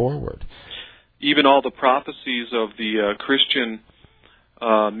we look forward. Even all the prophecies of the Christian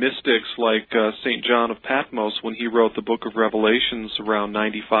mystics like St. John of Patmos, when he wrote the book of Revelations around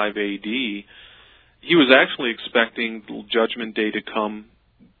 95 AD, he was actually expecting the Judgment Day to come,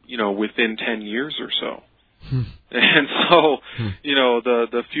 within 10 years or so. And so,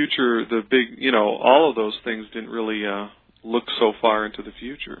 the future, the big, all of those things didn't really look so far into the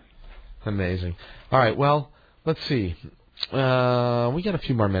future. Amazing. All right, well, let's see. We got a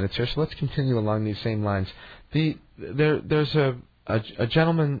few more minutes here, so let's continue along these same lines. There's a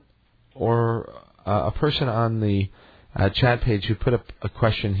gentleman or a person on the chat page who put up a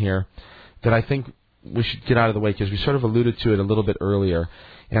question here that I think we should get out of the way because we sort of alluded to it a little bit earlier.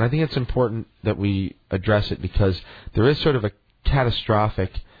 And I think it's important that we address it because there is sort of a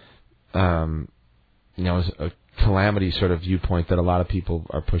catastrophic, a calamity sort of viewpoint that a lot of people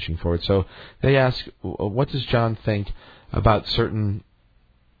are pushing forward. So they ask, what does John think about certain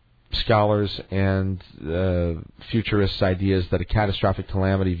scholars and futurists' ideas that a catastrophic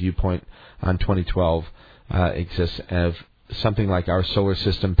calamity viewpoint on 2012 exists of something like our solar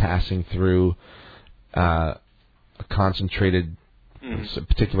system passing through a concentrated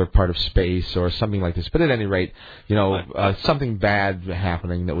particular part of space or something like this. But at any rate, something bad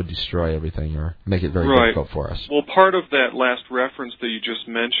happening that would destroy everything or make it very difficult for us. Well, part of that last reference that you just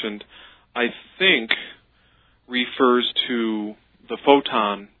mentioned, I think, refers to the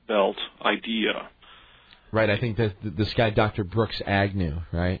photon belt idea. Right, I think that this guy, Dr. Brooks Agnew,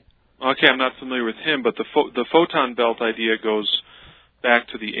 right? Okay, I'm not familiar with him, but the photon belt idea goes back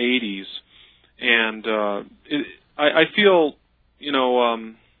to the 80s. And I feel,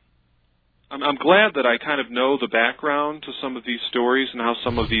 I'm glad that I kind of know the background to some of these stories and how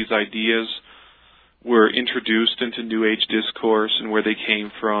some of these ideas were introduced into New Age discourse and where they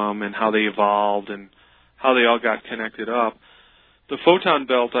came from and how they evolved and how they all got connected up. The photon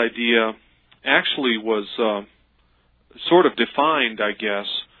belt idea actually was sort of defined, I guess,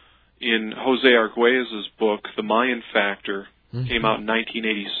 in Jose Arguelles' book, The Mayan Factor, came out in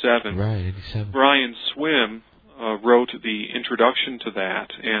 1987. Right, 87. Brian Swim wrote the introduction to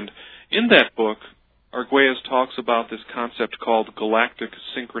that, and in that book, Arguelles talks about this concept called galactic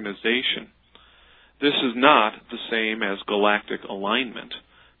synchronization. This is not the same as galactic alignment,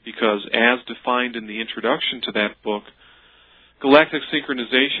 because as defined in the introduction to that book, galactic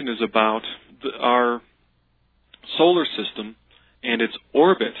synchronization is about our solar system and its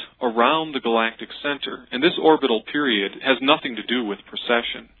orbit around the galactic center. And this orbital period has nothing to do with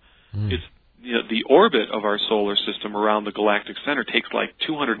precession. It's the orbit of our solar system around the galactic center takes like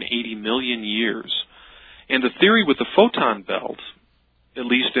 280 million years. And the theory with the photon belt, at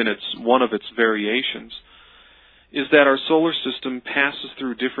least in one of its variations, is that our solar system passes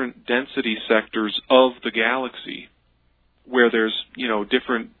through different density sectors of the galaxy, where there's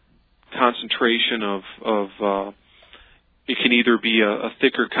different concentration of it can either be a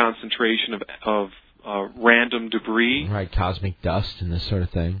thicker concentration of random debris, right, cosmic dust and this sort of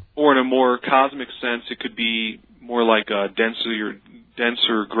thing, or in a more cosmic sense, it could be more like a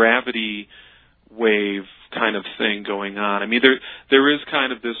denser gravity wave kind of thing going on. I mean, there is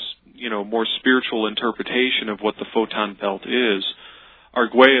kind of this more spiritual interpretation of what the photon belt is.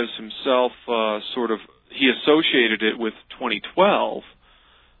 Arguelles himself he associated it with 2012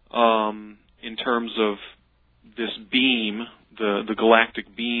 in terms of this beam, the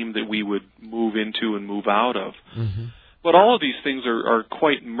galactic beam that we would move into and move out of. Mm-hmm. But all of these things are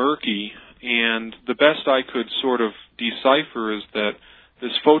quite murky, and the best I could sort of decipher is that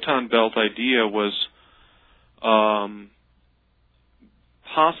this photon belt idea was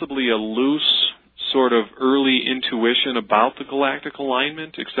possibly a loose sort of early intuition about the galactic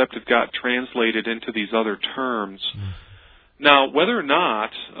alignment, except it got translated into these other terms. Mm. Now, whether or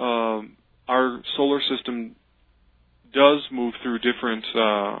not our solar system does move through different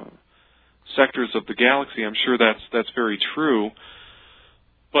sectors of the galaxy, I'm sure that's very true.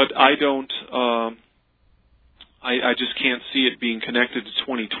 But I don't. I just can't see it being connected to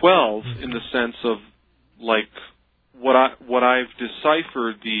 2012 in the sense of like what I've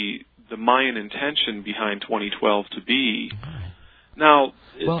deciphered the Mayan intention behind 2012 to be. Now,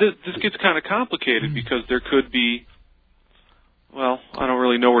 this gets kind of complicated because there could be. Well, I don't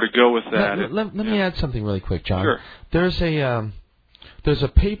really know where to go with that. Let me add something really quick, John. Sure. There's a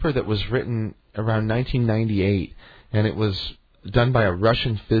paper that was written around 1998, and it was done by a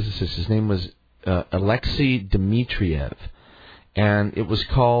Russian physicist. His name was Alexei Dmitriev, and it was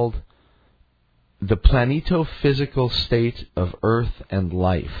called The Planetophysical State of Earth and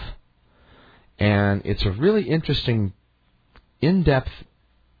Life. And it's a really interesting, in-depth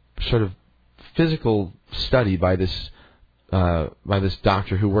sort of physical study by this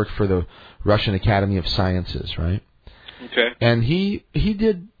doctor who worked for the Russian Academy of Sciences, right? Okay. And he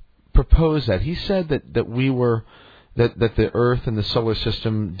did propose that. He said that we were that the Earth and the solar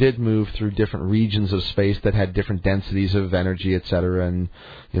system did move through different regions of space that had different densities of energy, etc., and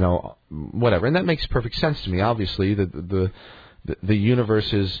whatever. And that makes perfect sense to me. Obviously, the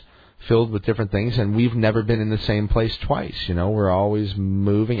universe is filled with different things, and we've never been in the same place twice. We're always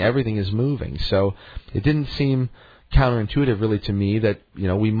moving. Everything is moving. So it didn't seem counterintuitive, really, to me that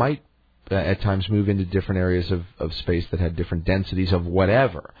we might at times move into different areas of space that had different densities of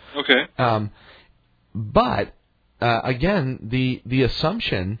whatever. Okay. But again, the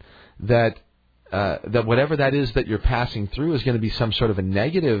assumption that whatever that is that you're passing through is going to be some sort of a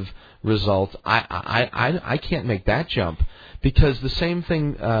negative result, I can't make that jump, because the same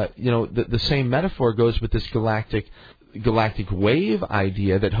thing, the same metaphor goes with this galactic wave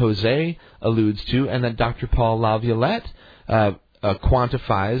idea that Jose alludes to, and that Dr. Paul LaViolette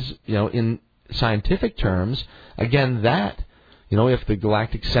quantifies, in scientific terms. Again, that. If the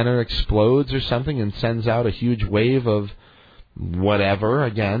galactic center explodes or something and sends out a huge wave of whatever,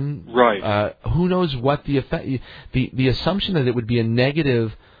 again, right? Who knows what the effect? The assumption that it would be a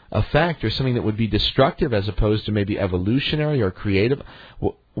negative effect or something that would be destructive as opposed to maybe evolutionary or creative.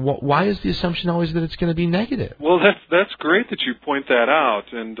 Why is the assumption always that it's going to be negative? Well, that's great that you point that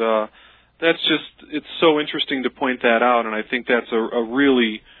out, and it's so interesting to point that out, and I think that's a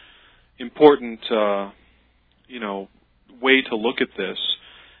really important way to look at this.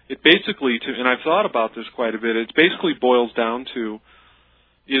 It basically, and I've thought about this quite a bit, it basically boils down to,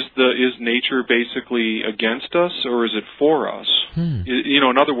 is nature basically against us, or is it for us?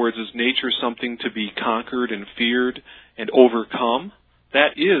 In other words, is nature something to be conquered and feared and overcome?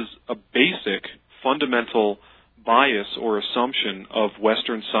 That is a basic, fundamental bias or assumption of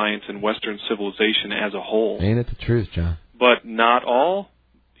Western science and Western civilization as a whole. Ain't it the truth, John? But not all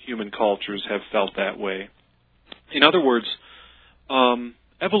human cultures have felt that way. In other words,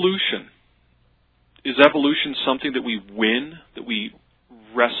 evolution. Is evolution something that we win, that we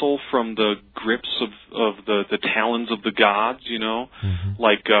wrestle from the grips of the talons of the gods,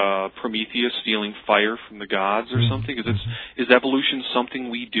 like Prometheus stealing fire from the gods or something? Is evolution something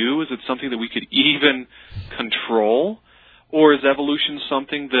we do? Is it something that we could even control? Or is evolution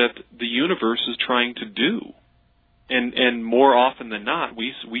something that the universe is trying to do? And more often than not,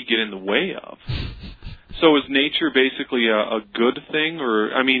 we get in the way of. So is nature basically a good thing? Or,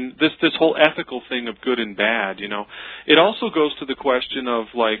 this whole ethical thing of good and bad, It also goes to the question of,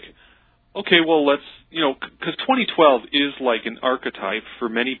 okay, well, let's, because 2012 is like an archetype for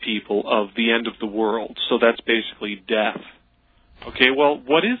many people of the end of the world. So that's basically death. Okay, well,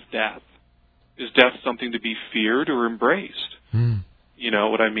 what is death? Is death something to be feared or embraced? You know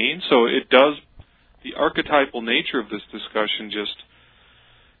what I mean? So it does, the archetypal nature of this discussion just,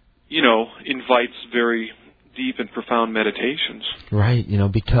 invites very deep and profound meditations. Right,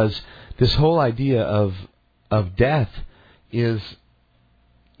 because this whole idea of death is,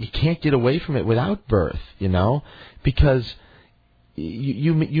 you can't get away from it without birth, because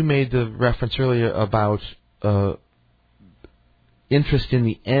you made the reference earlier about interest in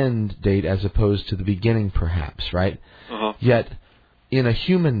the end date as opposed to the beginning, perhaps, right? Uh-huh. Yet, in a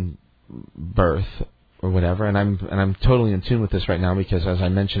human birth or whatever, and I'm totally in tune with this right now because, as I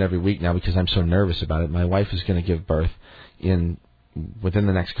mention every week now, because I'm so nervous about it, my wife is going to give birth within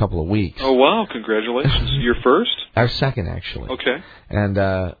the next couple of weeks. Oh wow! Congratulations! Your first? Our second, actually. Okay.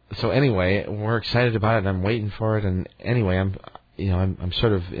 And so anyway, we're excited about it. And I'm waiting for it, and anyway, I'm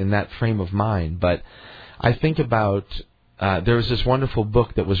sort of in that frame of mind. But I think about there was this wonderful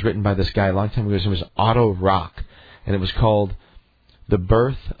book that was written by this guy a long time ago. His name was Otto Rock, and it was called The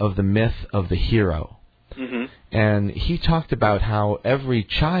Birth of the Myth of the Hero. Mm-hmm. And he talked about how every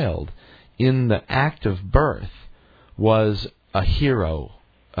child in the act of birth was a hero,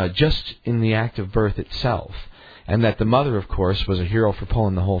 just in the act of birth itself, and that the mother, of course, was a hero for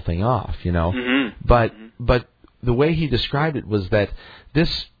pulling the whole thing off, Mm-hmm. But the way he described it was that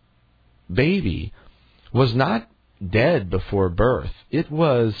this baby was not dead before birth. It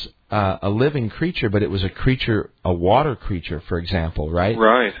was a living creature, but it was a water creature, for example, right?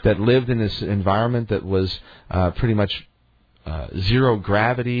 Right. That lived in this environment that was pretty much zero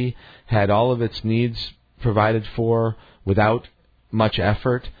gravity, had all of its needs provided for without much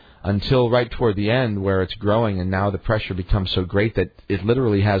effort, until right toward the end where it's growing and now the pressure becomes so great that it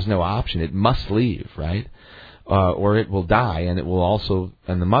literally has no option. It must leave, right? Or it will die, and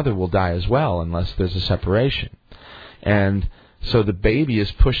the mother will die as well unless there's a separation. And so the baby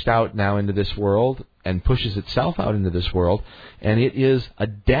is pushed out now into this world and pushes itself out into this world, and it is a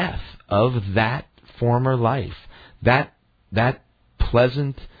death of that former life, that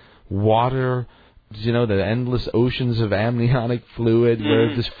pleasant water the endless oceans of amniotic fluid where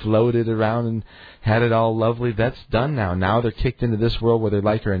it just floated around and had it all lovely. That's done now. Now they're kicked into this world whether they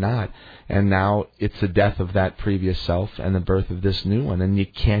like it or not. And now it's the death of that previous self and the birth of this new one. And you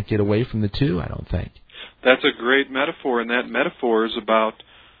can't get away from the two, I don't think. That's a great metaphor, and that metaphor is about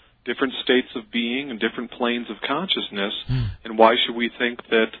different states of being and different planes of consciousness. And why should we think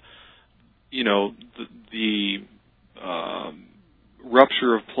that, the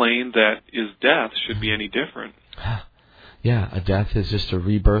rupture of plane that is death should be any different? Yeah, a death is just a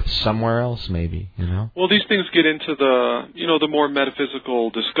rebirth somewhere else, maybe, Well, these things get into the more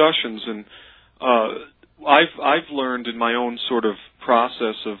metaphysical discussions, and I've learned in my own sort of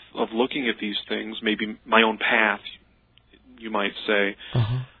process of looking at these things, maybe my own path, you might say,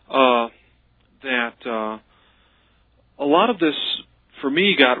 that a lot of this, for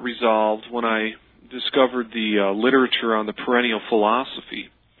me, got resolved when I discovered the literature on the perennial philosophy,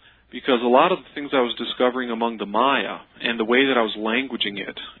 because a lot of the things I was discovering among the Maya and the way that I was languaging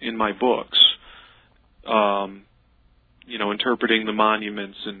it in my books, interpreting the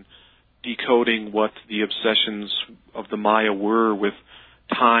monuments and decoding what the obsessions of the Maya were with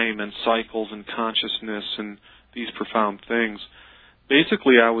time and cycles and consciousness and these profound things.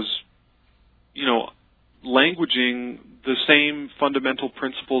 Basically, I was, languaging the same fundamental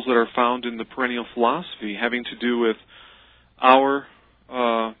principles that are found in the perennial philosophy, having to do with our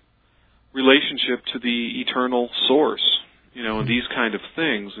relationship to the eternal source, and these kind of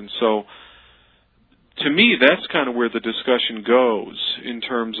things. And so, to me, that's kind of where the discussion goes in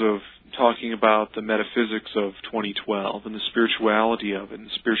terms of talking about the metaphysics of 2012 and the spirituality of it and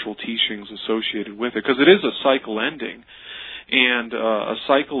the spiritual teachings associated with it, because it is a cycle ending. And a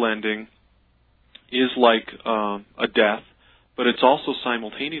cycle ending is like a death, but it's also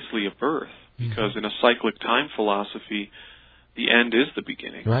simultaneously a birth, because in a cyclic time philosophy, the end is the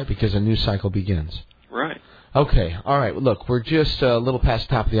beginning. Right, because a new cycle begins. Right. Okay, all right. Look, we're just a little past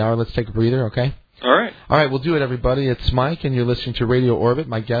the top of the hour. Let's take a breather, okay? All right. All right, we'll do it, everybody. It's Mike, and you're listening to Radio Orbit.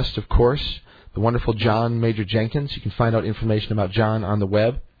 My guest, of course, the wonderful John Major Jenkins. You can find out information about John on the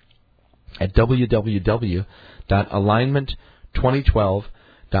web at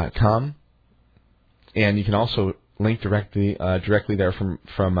www.alignment2012.com. And you can also link directly there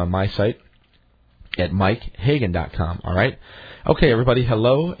from my site at MikeHagan.com. All right? Okay, everybody,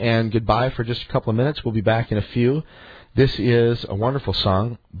 hello and goodbye for just a couple of minutes. We'll be back in a few. This is a wonderful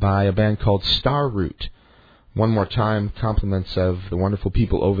song by a band called Star Root. One more time, compliments of the wonderful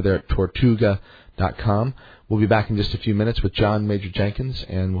people over there at Tortuga.com. We'll be back in just a few minutes with John Major Jenkins,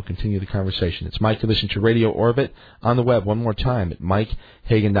 and we'll continue the conversation. It's Mike. You listen to Radio Orbit on the web one more time at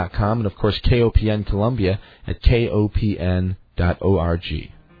MikeHagan.com, and, of course, KOPN Columbia at KOPN.org.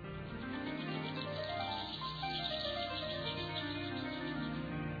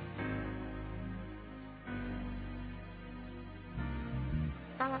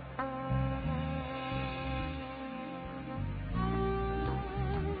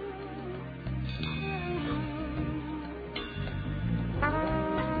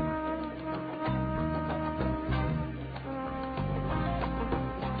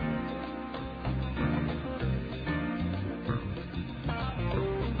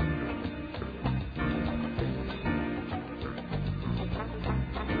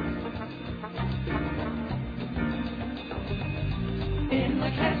 In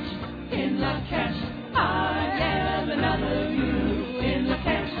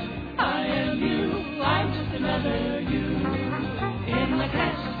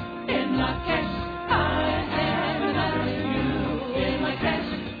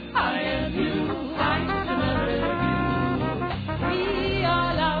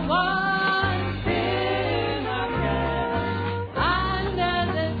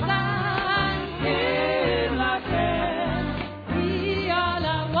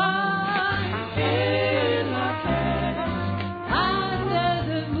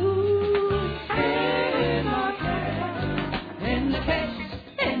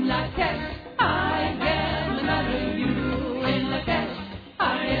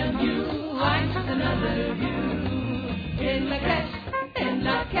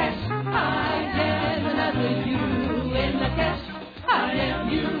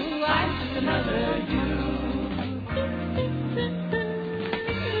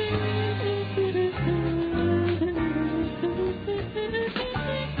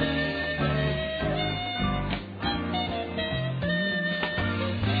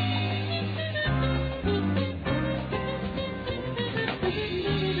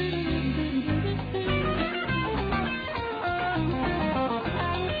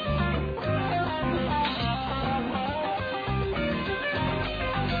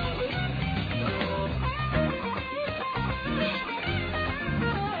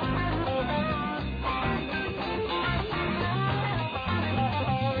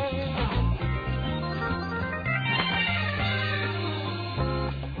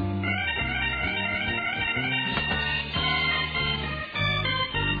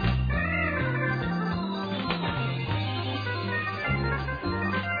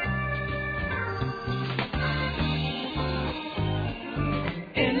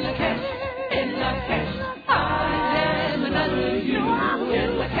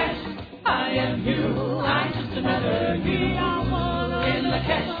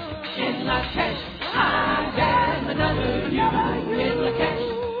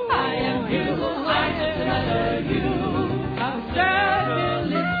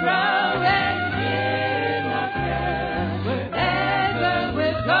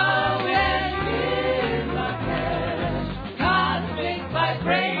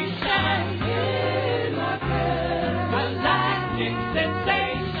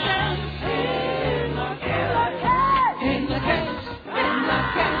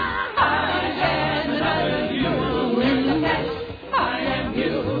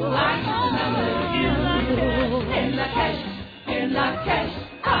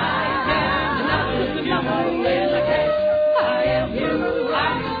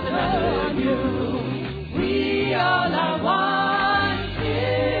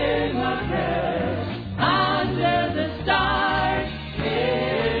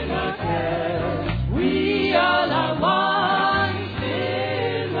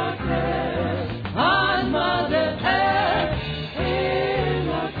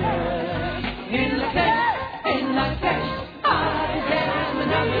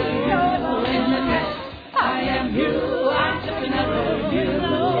another you. In the cash, I am you. I'm just another you.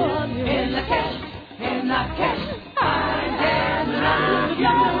 In the cash, in the cash, I am another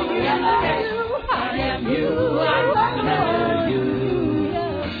you. In the cash, I am you. I'm just another you.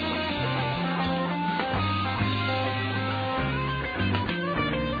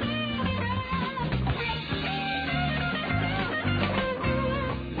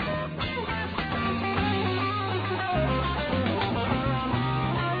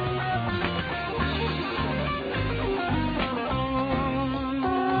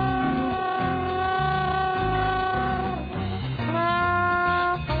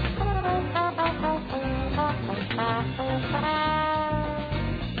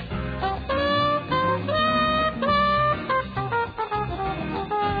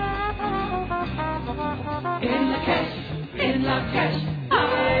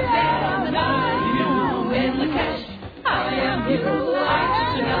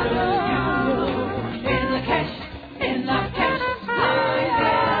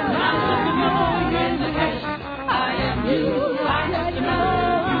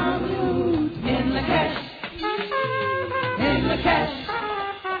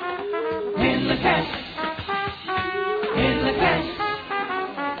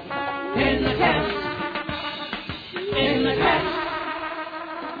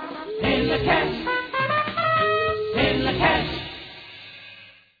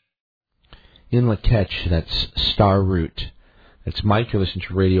 In La Ketch, that's Star Root. That's Mike. You're listening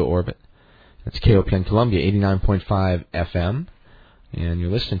to Radio Orbit. That's KOPN Columbia, 89.5 FM. And you're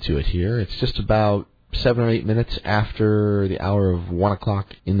listening to it here. It's just about 7 or 8 minutes after the hour of 1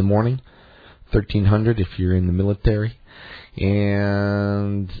 o'clock in the morning, 1300 if you're in the military.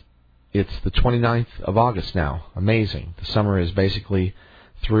 And it's the 29th of August now. Amazing. The summer is basically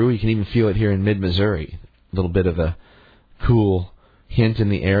through. You can even feel it here in mid-Missouri. A little bit of a cool hint in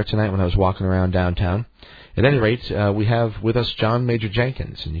the air tonight when I was walking around downtown. At any rate, we have with us John Major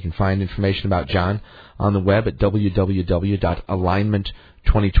Jenkins, and you can find information about John on the web at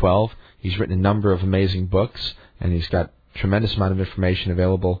www.alignment2012. He's written a number of amazing books, and he's got a tremendous amount of information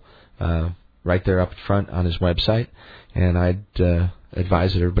available right there up front on his website. And I'd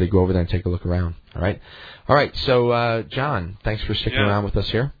advise that everybody go over there and take a look around. All right. So, John, thanks for sticking around with us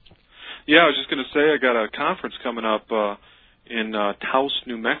here. Yeah, I was just going to say I got a conference coming up in Taos,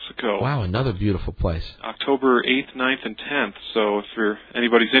 New Mexico. Wow, another beautiful place. October 8th, 9th, and 10th. So if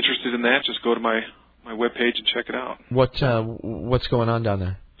anybody's interested in that, just go to my webpage and check it out. What's going on down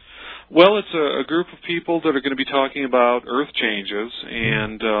there? Well, it's a group of people that are going to be talking about Earth changes,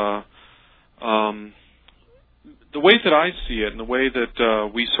 and the way that I see it and the way that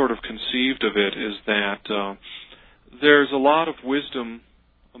we sort of conceived of it is that there's a lot of wisdom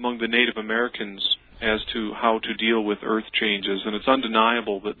among the Native Americans as to how to deal with Earth changes, and it's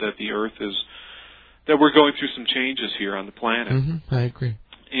undeniable that the Earth that we're going through some changes here on the planet. Mm-hmm, I agree.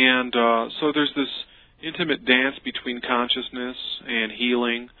 And so there's this intimate dance between consciousness and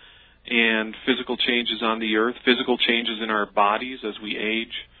healing and physical changes on the Earth, physical changes in our bodies as we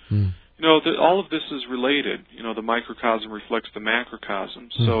age. Mm. You know, all of this is related. You know, the microcosm reflects the macrocosm.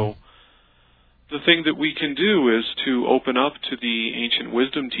 Mm-hmm. So the thing that we can do is to open up to the ancient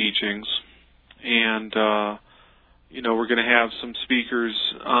wisdom teachings. And, we're going to have some speakers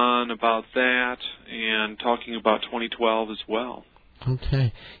on about that and talking about 2012 as well.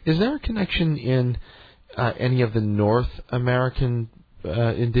 Okay. Is there a connection in any of the North American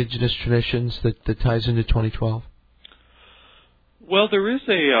indigenous traditions that ties into 2012? Well, there is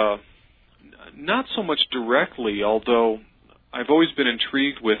not so much directly, although I've always been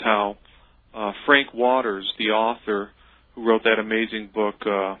intrigued with how Frank Waters, the author, who wrote that amazing book,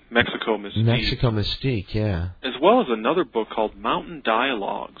 Mexico Mystique. Mexico Mystique, yeah. As well as another book called Mountain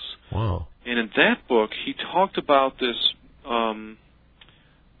Dialogues. Wow. And in that book, he talked about this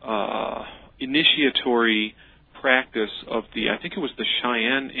initiatory practice of I think it was the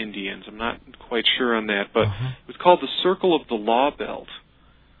Cheyenne Indians. I'm not quite sure on that, but it was called the Circle of the Law Belt.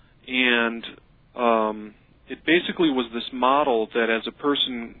 And it basically was this model that as a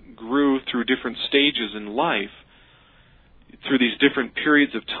person grew through different stages in life, through these different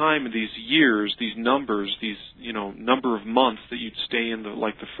periods of time and these years, these numbers, these, number of months that you'd stay in the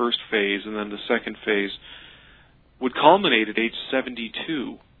first phase and then the second phase would culminate at age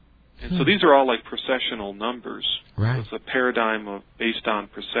 72. And so these are all like processional numbers. Right. It's a paradigm based on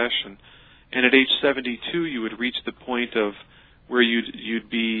procession. And at age 72, you would reach the point of where you'd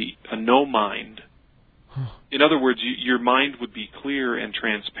be a no mind. In other words, your mind would be clear and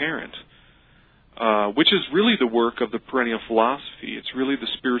transparent. Which is really the work of the perennial philosophy. It's really the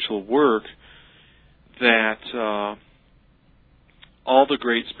spiritual work that all the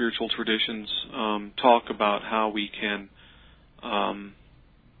great spiritual traditions talk about how we can,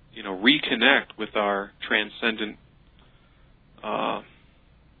 reconnect with our transcendent,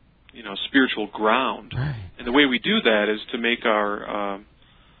 spiritual ground. Right. And the way we do that is to make our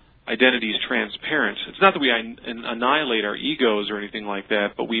identities transparent. It's not that we annihilate our egos or anything like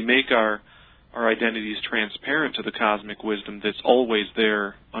that, but we make our identities transparent to the cosmic wisdom that's always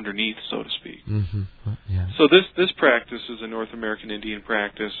there underneath, so to speak. Mm-hmm. Yeah. So this practice is a North American Indian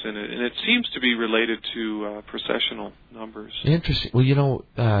practice, and it seems to be related to processional numbers. Interesting. Well,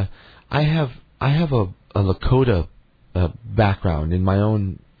 I have a Lakota background in my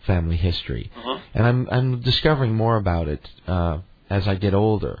own family history, and I'm discovering more about it as I get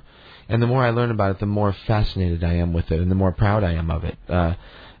older. And the more I learn about it, the more fascinated I am with it, and the more proud I am of it.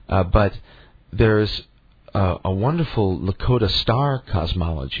 But there's a wonderful Lakota star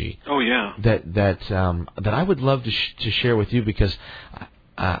cosmology. Oh yeah. That I would love to share with you, because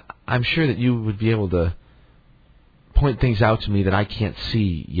I'm sure that you would be able to point things out to me that I can't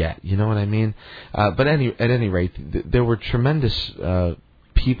see yet. You know what I mean? But at any rate, there were tremendous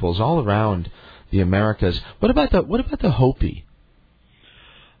peoples all around the Americas. What about the Hopi?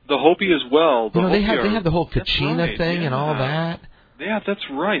 The Hopi as well. They have the whole Kachina thing and all that. Yeah, that's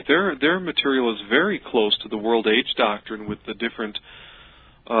right. Their material is very close to the World Age Doctrine with the different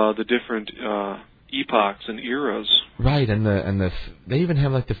epochs and eras. Right, and they even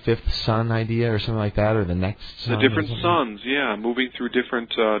have like the fifth sun idea or something like that, or the next sun. The different suns, yeah, moving through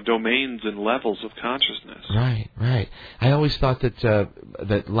different domains and levels of consciousness. Right. I always thought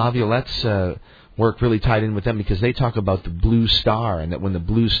that La Violette's work really tied in with them, because they talk about the blue star, and that when the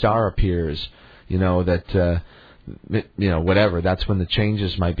blue star appears, whatever, that's when the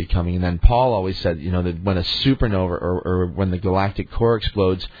changes might be coming. And then Paul always said, that when a supernova or when the galactic core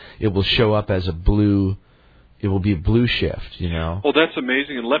explodes, it will show up as it will be a blue shift, Well, that's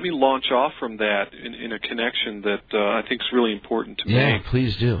amazing. And let me launch off from that in a connection that I think is really important to make. Yeah,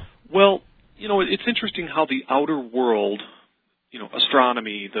 please do. Well, it's interesting how the outer world,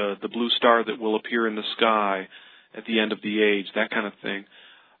 astronomy, the blue star that will appear in the sky at the end of the age, that kind of thing,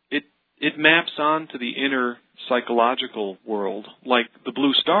 it maps on to the inner psychological world. Like the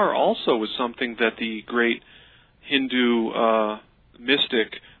blue star also is something that the great Hindu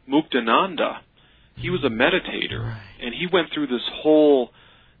mystic Muktananda, he was a meditator, and he went through this whole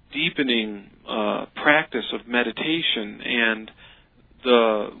deepening practice of meditation, and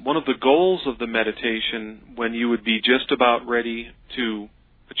one of the goals of the meditation, when you would be just about ready to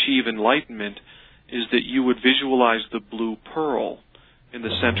achieve enlightenment, is that you would visualize the blue pearl in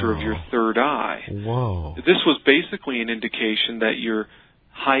the center of your third eye. Whoa. This was basically an indication that your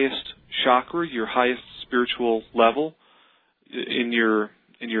highest chakra, your highest spiritual level in your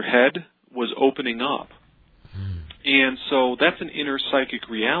head was opening up. And so that's an inner psychic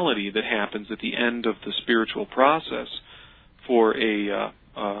reality that happens at the end of the spiritual process for a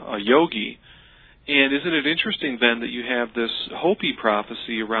yogi. And isn't it interesting then that you have this Hopi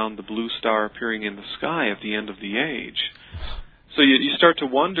prophecy around the blue star appearing in the sky at the end of the age? So you start to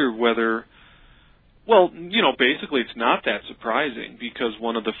wonder whether, basically it's not that surprising, because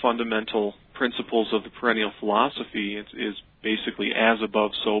one of the fundamental principles of the perennial philosophy is basically as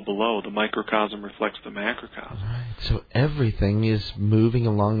above, so below. The microcosm reflects the macrocosm. Right. So everything is moving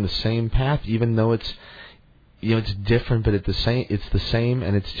along the same path, even though it's different, but it's the same,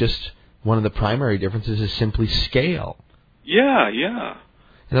 and it's just one of the primary differences is simply scale. Yeah.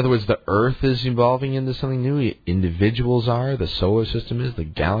 In other words, the Earth is evolving into something new. Individuals are. The solar system is. The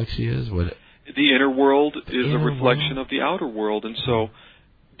galaxy is. The inner world is a reflection of the outer world. And so,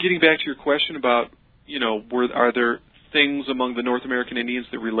 getting back to your question about, are there things among the North American Indians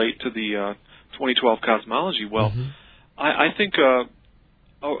that relate to the 2012 cosmology? Well, I think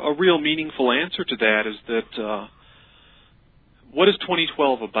a real meaningful answer to that is that what is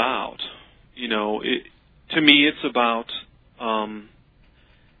 2012 about? To me, it's about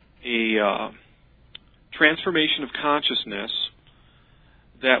a transformation of consciousness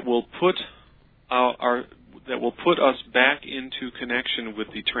that will put us back into connection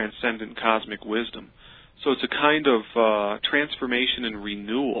with the transcendent cosmic wisdom. So it's a kind of transformation and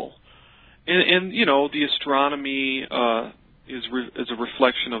renewal, and the astronomy is a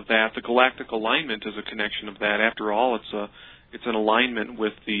reflection of that. The galactic alignment is a connection of that. After all, it's an alignment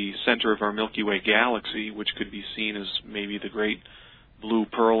with the center of our Milky Way galaxy, which could be seen as maybe the great blue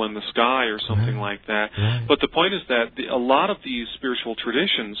pearl in the sky or something like that. Right. But the point is that a lot of these spiritual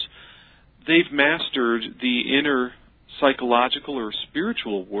traditions, they've mastered the inner psychological or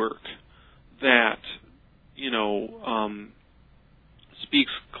spiritual work that,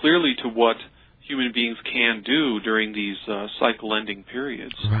 speaks clearly to what human beings can do during these cycle-ending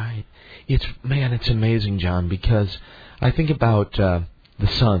periods. Right. It's amazing, John, because I think about the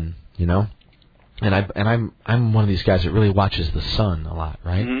sun, you know, and I'm one of these guys that really watches the sun a lot,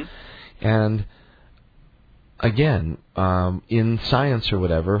 right? Mm-hmm. And again, in science or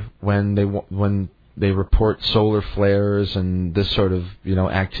whatever, when they report solar flares and this sort of, you know,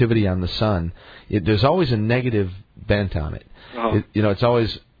 activity on the sun, there's always a negative bent on it. Uh-huh. It's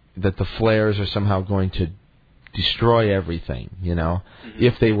always that the flares are somehow going to destroy everything, you know, mm-hmm.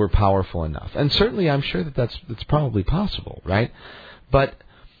 if they were powerful enough. And certainly I'm sure that's probably possible, right? But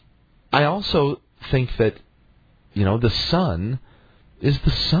I also think that, you know, the sun is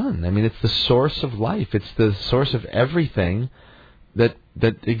the sun. I mean, it's the source of life. It's the source of everything that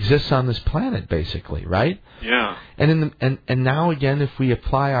exists on this planet, basically, right? Yeah. And and now again, if we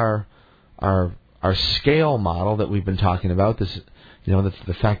apply our scale model that we've been talking about, this, you know,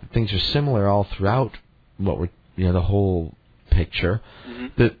 the fact that things are similar all throughout what we're, you know, the whole picture,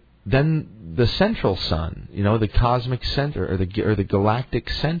 mm-hmm. then the central sun, you know, the cosmic center or the galactic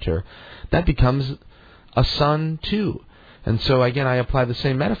center, that becomes a sun too. And so again, I apply the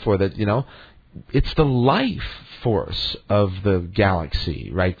same metaphor that, you know, it's the life force of the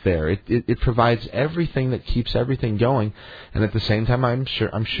galaxy right there. It provides everything that keeps everything going, and at the same time, I'm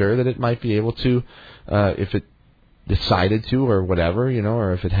sure that it might be able to, if it decided to or whatever, you know,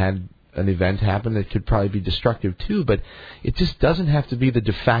 or if it had an event happen, it could probably be destructive too. But it just doesn't have to be the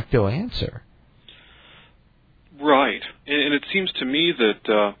de facto answer. Right, and it seems to me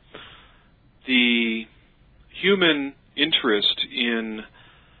that the human interest in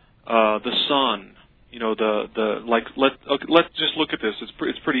the sun, you know, let's just look at this.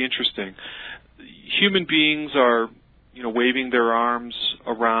 It's pretty interesting. Human beings are, you know, waving their arms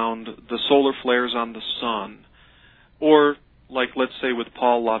around the solar flares on the sun, or like, let's say with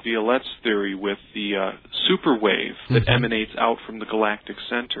Paul LaViollette's theory with the super wave that mm-hmm. emanates out from the galactic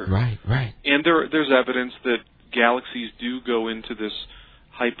center. Right. And there's evidence that galaxies do go into this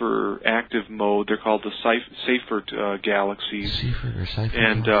hyperactive mode. They're called the Seyfert galaxies. Seyfert or Seyfert.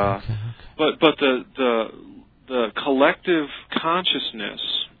 And okay. but the collective consciousness,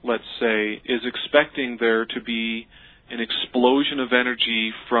 let's say, is expecting there to be an explosion of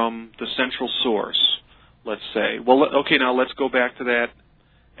energy from the central source. Let's say. Well, okay, now let's go back to that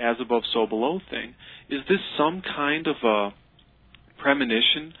as above, so below thing. Is this some kind of a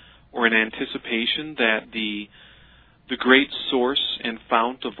premonition or an anticipation that the great source and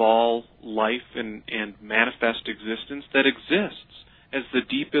fount of all life and manifest existence that exists as the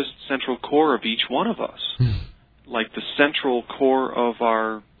deepest central core of each one of us, like the central core of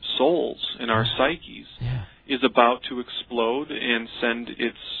our souls and our psyches, is about to explode and send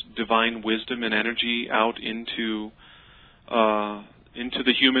its divine wisdom and energy out into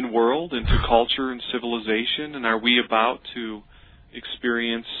the human world, into culture and civilization, and are we about to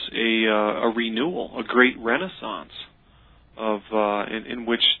experience a renewal, a great renaissance of in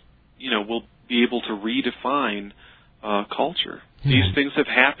which, you know, we'll be able to redefine culture. These things have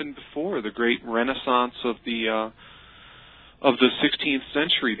happened before. The great renaissance of the 16th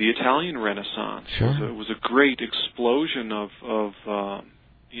century, the Italian Renaissance, was a great explosion of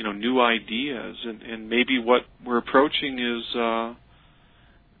you know, new ideas, and maybe what we're approaching is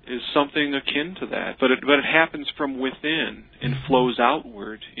something akin to that. But it happens from within and flows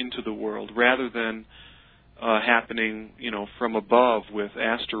outward into the world rather than happening, you know, from above with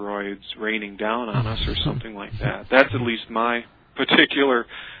asteroids raining down on us or something like that. That's at least my particular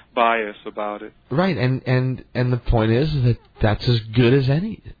bias about it. Right, and the point is that that's as good as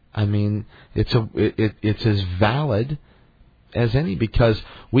any. I mean, it's as valid as any, because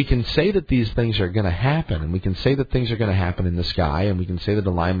we can say that these things are going to happen, and we can say that things are going to happen in the sky, and we can say that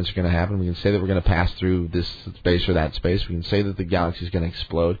alignments are going to happen, we can say that we're going to pass through this space or that space, we can say that the galaxy is going to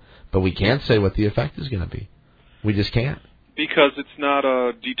explode, but we can't say what the effect is going to be. We just can't. Because it's not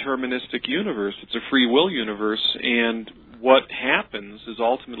a deterministic universe, it's a free will universe, and what happens is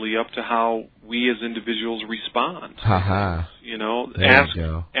ultimately up to how we as individuals respond. You know, ask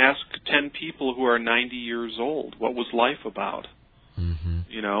 10 people who are 90 years old, what was life about?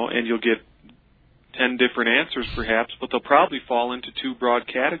 You know, and you'll get 10 different answers perhaps, but they'll probably fall into two broad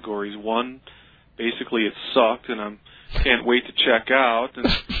categories. One, basically it sucked and I can't wait to check out, and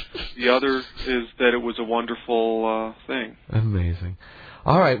the other is that it was a wonderful thing. Amazing.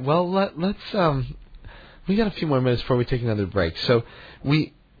 All right, well, let's we got a few more minutes before we take another break. So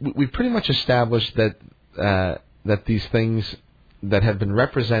we pretty much established that these things that have been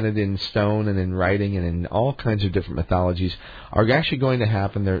represented in stone and in writing and in all kinds of different mythologies are actually going to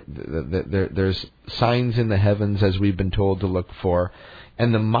happen. There's signs in the heavens, as we've been told to look for,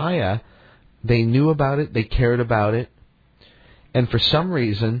 and the Maya they knew about it, they cared about it, and for some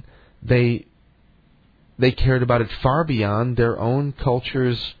reason they cared about it far beyond their own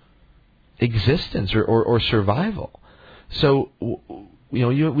culture's existence or survival. So,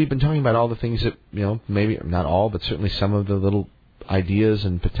 we've been talking about all the things that, maybe not all, but certainly some of the little ideas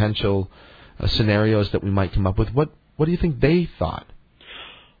and potential scenarios that we might come up with. What do you think they thought?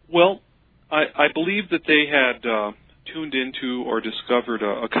 Well, I believe that they had tuned into or discovered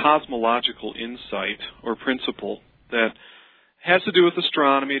a cosmological insight or principle that has to do with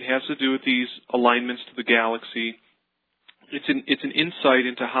astronomy. It has to do with these alignments to the galaxy. It's an insight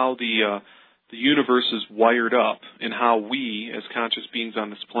into how the universe is wired up and how we, as conscious beings on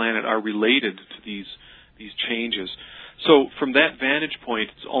this planet, are related to these changes. So from that vantage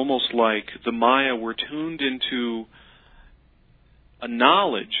point, it's almost like the Maya were tuned into a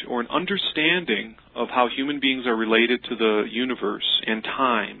knowledge or an understanding of how human beings are related to the universe and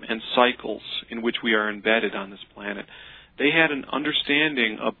time and cycles in which we are embedded on this planet. They had an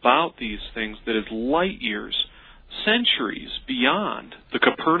understanding about these things that is light years, centuries beyond the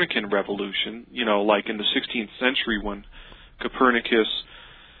Copernican revolution, like in the 16th century when Copernicus,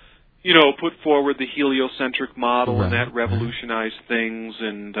 put forward the heliocentric model, right, and that revolutionized things,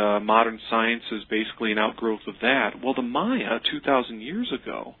 and modern science is basically an outgrowth of that. Well, the Maya, 2,000 years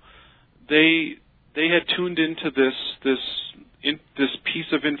ago, they had tuned into this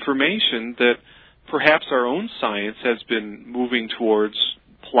piece of information that perhaps our own science has been moving towards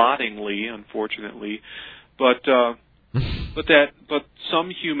ploddingly, unfortunately, but some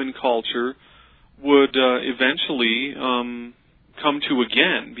human culture would eventually come to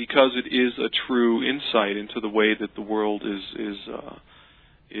again, because it is a true insight into the way that the world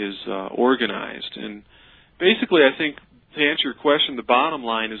is organized. And basically, I think, to answer your question, the bottom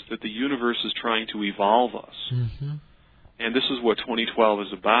line is that the universe is trying to evolve us. Mm-hmm. And this is what 2012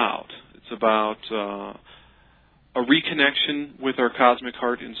 is about. It's about a reconnection with our cosmic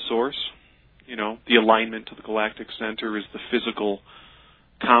heart and source. The alignment to the galactic center is the physical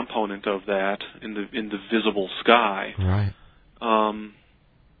component of that in the visible sky. Right.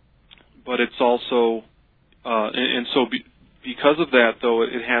 But it's also, because of that, though,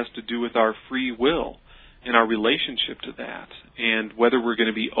 it has to do with our free will and our relationship to that, and whether we're going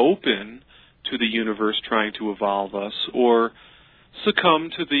to be open to the universe trying to evolve us, or succumb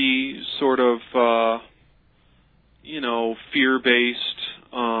to the sort of, fear-based,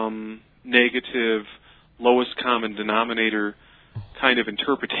 negative, lowest common denominator kind of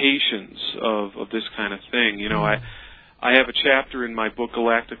interpretations of this kind of thing. I have a chapter in my book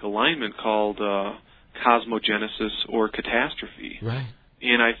Galactic Alignment called Cosmogenesis or Catastrophe. Right.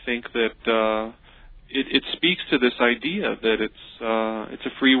 And I think that it speaks to this idea that it's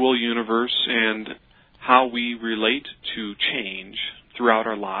a free will universe, and how we relate to change throughout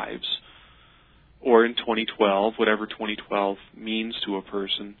our lives, or in 2012, whatever 2012 means to a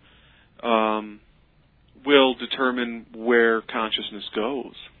person, will determine where consciousness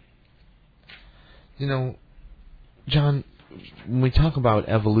goes. John, when we talk about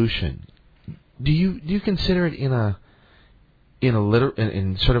evolution, do you consider it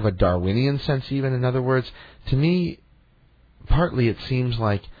in sort of a Darwinian sense, even? In other words, to me, partly it seems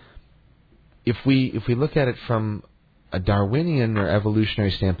like if we look at it from a Darwinian or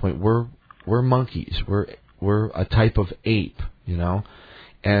evolutionary standpoint, we're monkeys. We're a type of ape,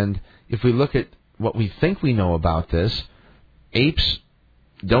 And if we look at what we think we know about this, apes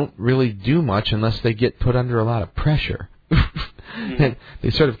don't really do much unless they get put under a lot of pressure. And they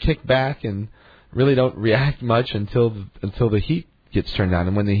sort of kick back and really don't react much until the heat gets turned on.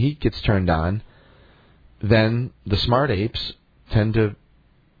 And when the heat gets turned on, then the smart apes tend to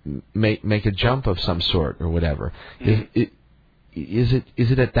make a jump of some sort or whatever. Is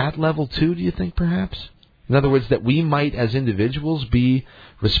it at that level too, do you think, perhaps? In other words, that we might as individuals be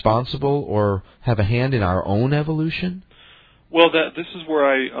responsible or have a hand in our own evolution? Well, this is where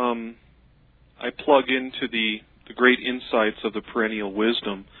I plug into the great insights of the perennial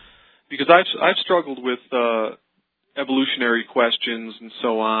wisdom, because I've struggled with evolutionary questions and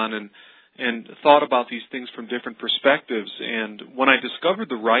so on, and thought about these things from different perspectives. And when I discovered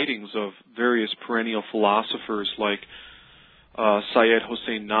the writings of various perennial philosophers, like Syed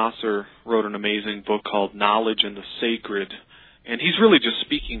Hossein Nasr wrote an amazing book called Knowledge and the Sacred, and he's really just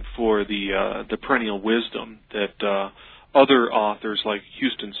speaking for the perennial wisdom that other authors like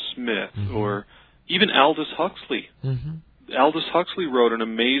Houston Smith or even Aldous Huxley. Aldous Huxley wrote an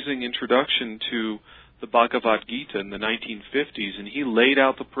amazing introduction to the Bhagavad Gita in the 1950s, and he laid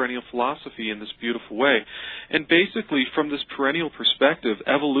out the perennial philosophy in this beautiful way. And basically, from this perennial perspective,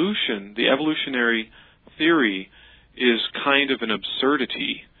 evolution, the evolutionary theory, is kind of an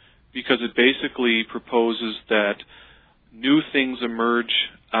absurdity, because it basically proposes that new things emerge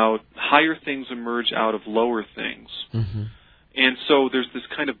out, higher things emerge out of lower things. Mm-hmm. And so there's this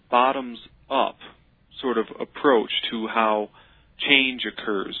kind of bottoms-up sort of approach to how change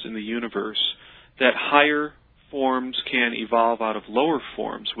occurs in the universe, that higher forms can evolve out of lower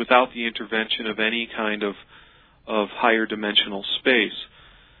forms without the intervention of any kind of higher dimensional space,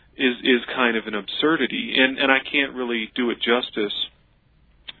 is kind of an absurdity. And I can't really do it justice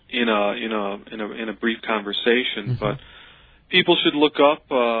in a brief conversation, but people should look up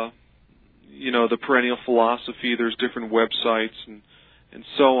the perennial philosophy. There's different websites and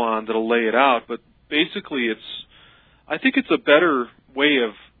so on that'll lay it out, but basically I think it's a better way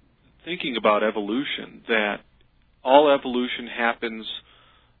of thinking about evolution, that all evolution happens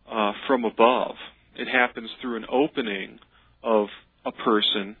from above. It happens through an opening of a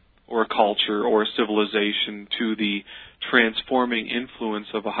person or a culture or a civilization to the transforming influence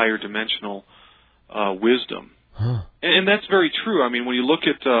of a higher dimensional wisdom. Huh. And that's very true. I mean, when you look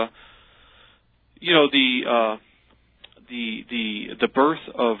at the birth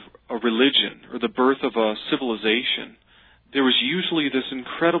of a religion or the birth of a civilization, there was usually this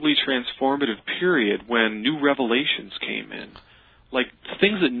incredibly transformative period when new revelations came in, like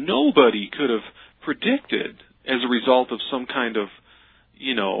things that nobody could have predicted as a result of some kind of,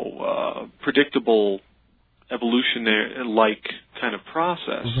 predictable evolutionary-like kind of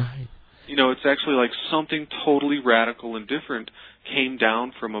process. Right. It's actually like something totally radical and different came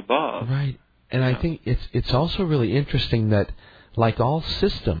down from above. Right. And I think it's also really interesting that, like all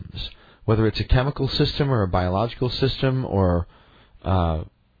systems, whether it's a chemical system or a biological system or a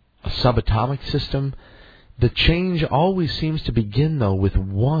subatomic system, the change always seems to begin, though, with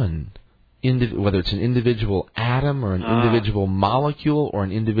one, whether it's an individual atom or an individual molecule or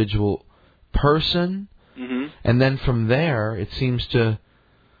an individual person. Mm-hmm. And then from there, it seems to,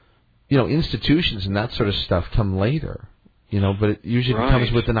 institutions and that sort of stuff come later, but it usually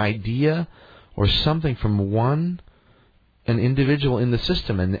comes with an idea or something from an individual in the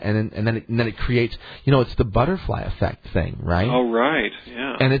system, and then it creates, it's the butterfly effect thing, right? Oh, right,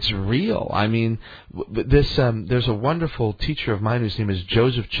 yeah. And it's real. I mean, there's a wonderful teacher of mine whose name is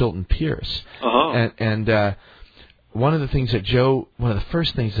Joseph Chilton Pierce, and one of the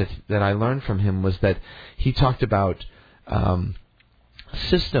first things that I learned from him was that he talked about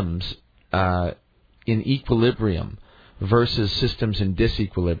systems in equilibrium versus systems in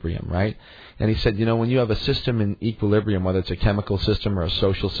disequilibrium, right? And he said, when you have a system in equilibrium, whether it's a chemical system or a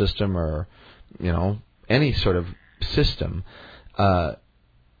social system or, any sort of system,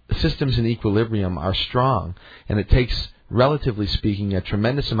 systems in equilibrium are strong, and it takes, relatively speaking, a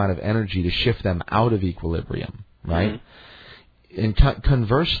tremendous amount of energy to shift them out of equilibrium, right? Mm-hmm. And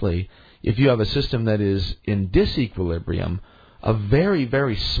conversely, if you have a system that is in disequilibrium, a very,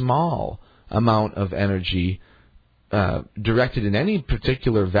 very small amount of energy directed in any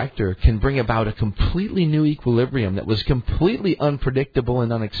particular vector can bring about a completely new equilibrium that was completely unpredictable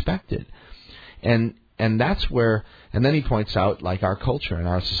and unexpected. And that's where, and then he points out, like, our culture and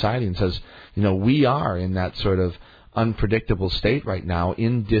our society, and says, we are in that sort of unpredictable state right now,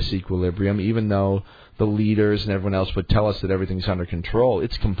 in disequilibrium, even though the leaders and everyone else would tell us that everything's under control.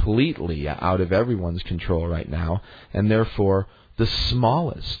 It's completely out of everyone's control right now, and therefore the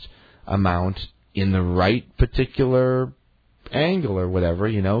smallest amount in the right particular angle or whatever,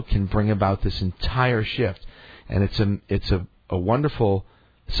 can bring about this entire shift. And it's a wonderful,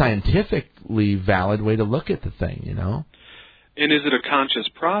 scientifically valid way to look at the thing, And is it a conscious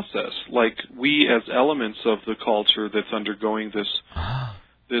process? Like, we as elements of the culture that's undergoing this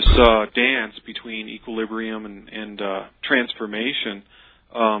dance between equilibrium and transformation,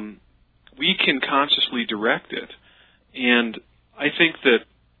 we can consciously direct it. And I think that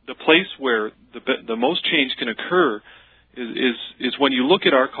the place where the most change can occur is when you look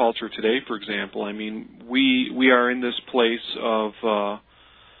at our culture today, for example. I mean, we are in this place of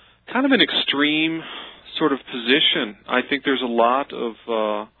kind of an extreme sort of position. I think there's a lot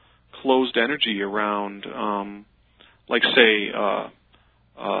of closed energy around,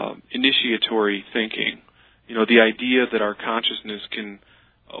 initiatory thinking. The idea that our consciousness can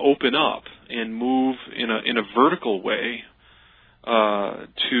open up and move in a vertical way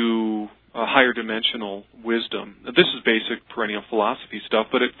to a higher dimensional wisdom. This is basic perennial philosophy stuff,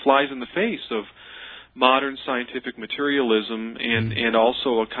 but it flies in the face of modern scientific materialism and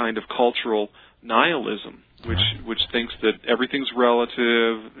also a kind of cultural nihilism, which thinks that everything's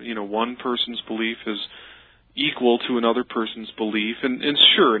relative. One person's belief is equal to another person's belief, and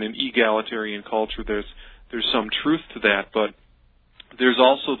sure, in an egalitarian culture, there's some truth to that, but there's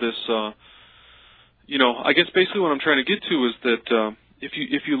also this. I guess basically what I'm trying to get to is that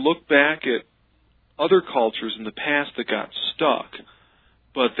if you look back at other cultures in the past that got stuck,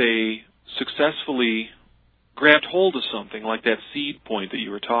 but they successfully grabbed hold of something, like that seed point that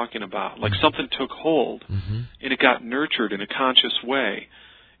you were talking about, like something took hold and it got nurtured in a conscious way,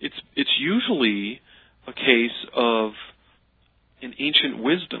 it's usually a case of an ancient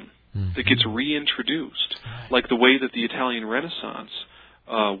wisdom that gets reintroduced, like the way that the Italian Renaissance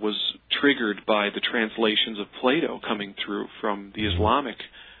was triggered by the translations of Plato coming through from the Islamic,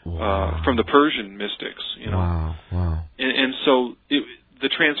 from the Persian mystics, Wow. And so the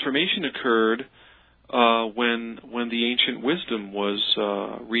transformation occurred when the ancient wisdom was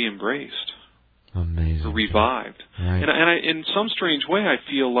re-embraced. Amazing. Or revived. Right. And I, in some strange way, I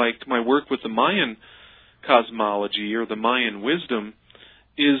feel like my work with the Mayan cosmology or the Mayan wisdom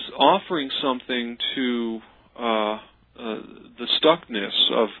is offering something to the stuckness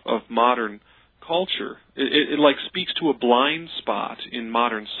of modern culture. It like speaks to a blind spot in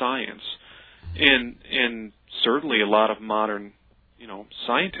modern science, and certainly a lot of modern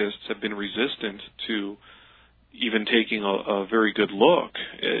scientists have been resistant to even taking a very good look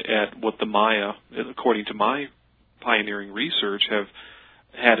at what the Maya, according to my pioneering research,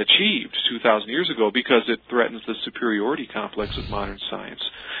 had achieved 2,000 years ago, because it threatens the superiority complex of modern science.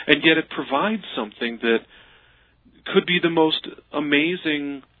 And yet it provides something that could be the most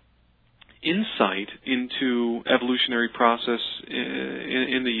amazing insight into evolutionary process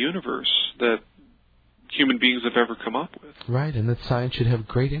in the universe that human beings have ever come up with. Right, and that science should have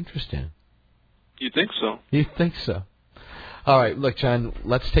great interest in. You'd think so. You think so? All right, look, John,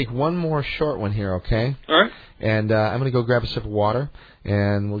 let's take one more short one here, okay? All right. And I'm going to go grab a sip of water,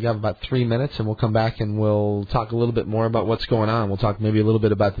 and we'll have about 3 minutes, and we'll come back and we'll talk a little bit more about what's going on. We'll talk maybe a little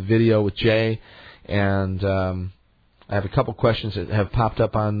bit about the video with Jay, and I have a couple questions that have popped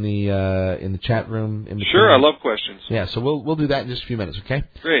up on the in the chat room. In between. Sure, I love questions. Yeah, so we'll do that in just a few minutes, okay?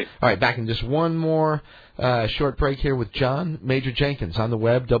 Great. All right, back in just one more short break here with John Major Jenkins on the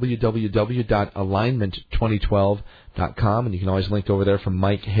web, www.alignment2012.com, and you can always link over there from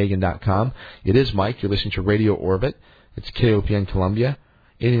MikeHagan.com. It is Mike. You're listening to Radio Orbit. It's KOPN Columbia,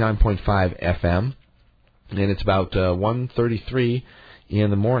 89.5 FM, and it's about 1:33 in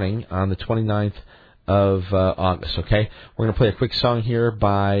the morning on the 29th of August, okay? We're going to play a quick song here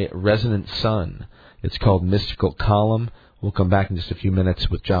by Resonant Sun. It's called Mystical Column. We'll come back in just a few minutes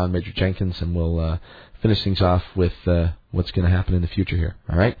with John Major Jenkins, and we'll finish things off with what's going to happen in the future here,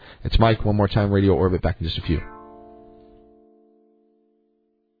 all right? It's Mike, one more time, Radio Orbit, back in just a few.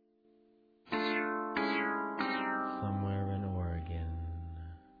 Somewhere in Oregon,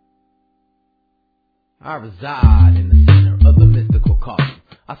 I reside in the center of the mystical column.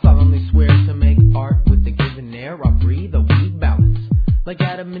 I solemnly swear to make art with the given air. I breathe a weed balance. Like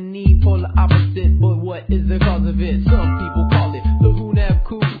Adam and Eve, polar opposite, but what is the cause of it? Some people call it the Hunab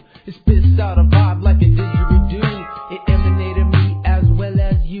coup. It spits out a vibe like a didgeridoo. It emanated me as well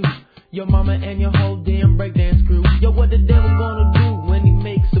as you, your mama and your whole damn breakdance crew. Yo, what the devil gonna do when he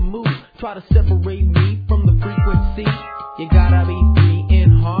makes a move? Try to separate me from the frequency. You gotta be free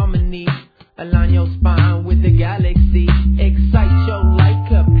in harmony. Align your spine with the galaxy. Excite your light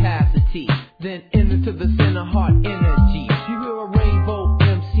capacity. Then enter the center heart energy. You hear a rainbow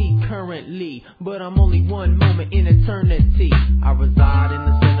MC currently, but I'm only one moment in eternity. I reside in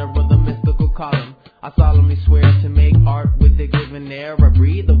the center of the mystical column. I solemnly swear to make art with the given air. I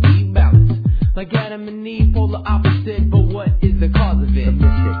breathe a weed balance. Like Adam and Eve, polar opposite, but what is the cause of it? The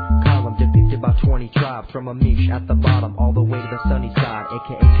mystic column depicted by 20 tribes, from Amish at the bottom all the way to the sunny side,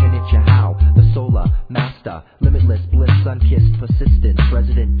 aka Kenichi How, the solar master, limitless bliss, sun-kissed persistence,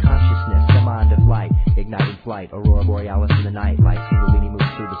 resident consciousness, the mind of light, igniting flight, aurora borealis in the night, light kundalini moves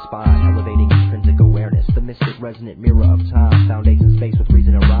through the spine, elevating intrinsic awareness, the mystic resonant mirror of time, foundation space with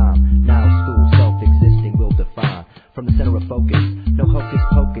reason and rhyme, now school, self-existing will define, from the center of focus, no hocus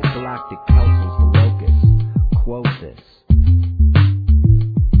pocus, galactic councils, the locus, quote this.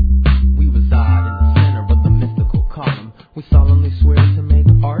 We reside in the center of the mystical column. We solemnly swear to make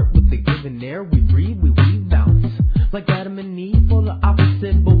art with the given air. We breathe, we weave balance. Like Adam and Eve, polar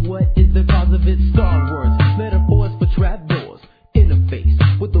opposite, but what is the cause of it? Star Wars, metaphors for trapdoors. Interface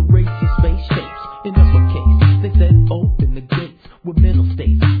with the race of space shapes. In uppercase, they said open the gates with mental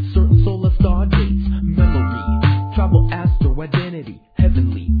states. Certain solar star dates, memory, tribal astro identity,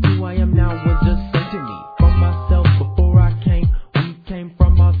 heavenly. Who I am now was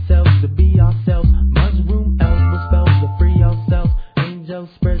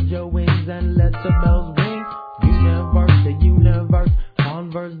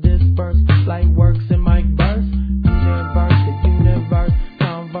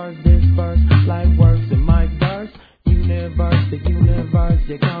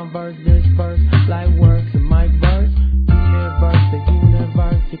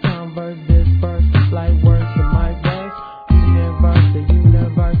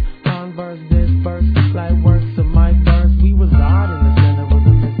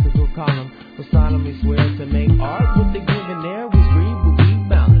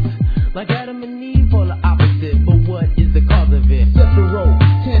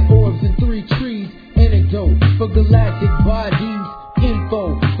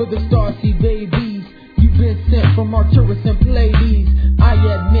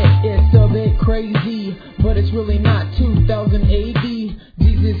crazy, but it's really not 2000 AD.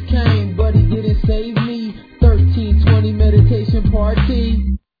 Jesus came, but he didn't save me. 1320 meditation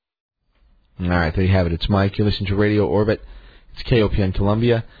party. All right, there you have it. It's Mike. You're listening to Radio Orbit. It's KOPN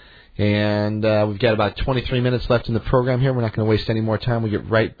Columbia. And we've got about 23 minutes left in the program here. We're not going to waste any more time. We'll get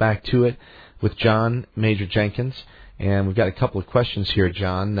right back to it with John Major Jenkins. And we've got a couple of questions here,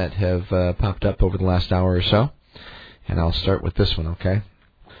 John, that have popped up over the last hour or so. And I'll start with this one, okay?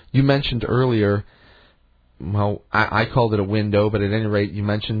 You mentioned earlier, well, I called it a window, but at any rate, you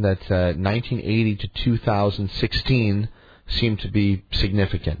mentioned that 1980 to 2016 seemed to be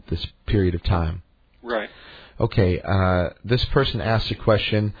significant, this period of time. Right. Okay, this person asked a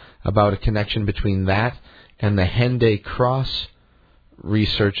question about a connection between that and the Henday Cross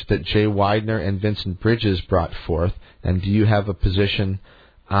research that Jay Widener and Vincent Bridges brought forth. And do you have a position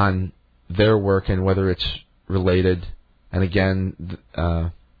on their work and whether it's related? And again,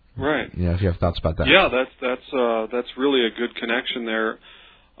 right. You know, if you have thoughts about that. Yeah, that's really a good connection there.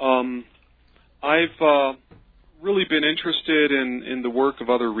 I've really been interested in the work of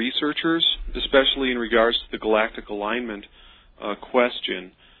other researchers, especially in regards to the galactic alignment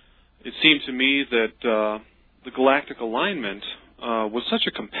question. It seemed to me that the galactic alignment was such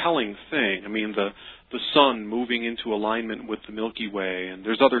a compelling thing. I mean, the sun moving into alignment with the Milky Way, and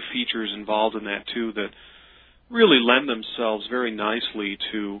there's other features involved in that too that really lend themselves very nicely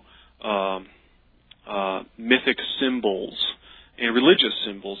to mythic symbols and religious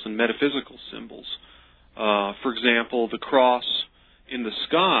symbols and metaphysical symbols. For example, the cross in the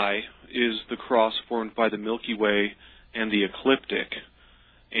sky is the cross formed by the Milky Way and the ecliptic.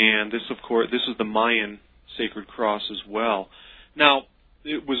 And this, of course, this is the Mayan sacred cross as well. Now,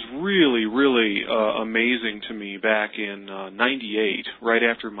 it was really, really amazing to me back in 98, right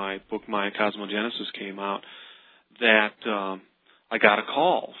after my book, Maya Cosmogenesis, came out, that I got a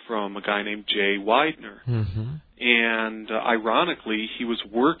call from a guy named Jay Widener. Mm-hmm. And ironically, he was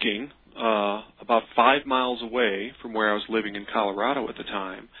working about 5 miles away from where I was living in Colorado at the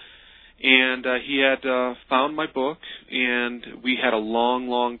time. And he had found my book, and we had a long,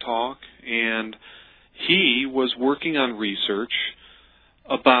 long talk. And he was working on research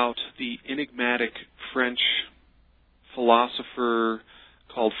about the enigmatic French philosopher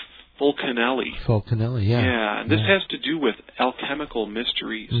called Fulcanelli. Fulcanelli, yeah. Yeah, and this has to do with alchemical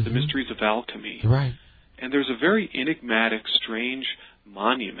mysteries, the mysteries of alchemy. Right. And there's a very enigmatic, strange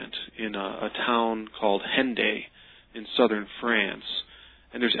monument in a town called Henday in southern France.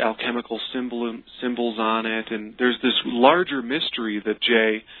 And there's alchemical symbols on it, and there's this larger mystery that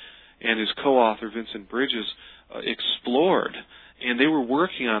Jay and his co-author Vincent Bridges explored. And they were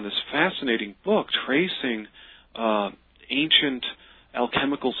working on this fascinating book tracing ancient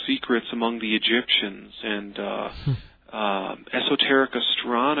alchemical secrets among the Egyptians and esoteric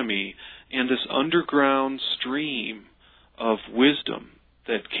astronomy and this underground stream of wisdom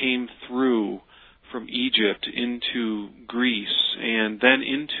that came through from Egypt into Greece and then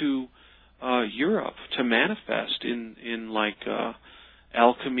into Europe to manifest in like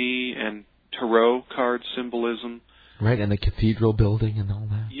alchemy and tarot card symbolism. Right, and the cathedral building and all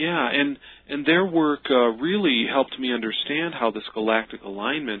that. Yeah, and their work really helped me understand how this galactic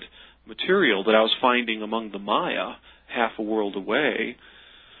alignment material that I was finding among the Maya, half a world away,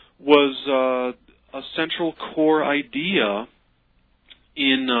 was a central core idea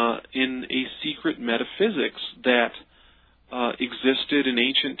in a secret metaphysics that existed in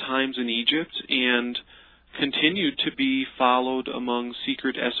ancient times in Egypt and continued to be followed among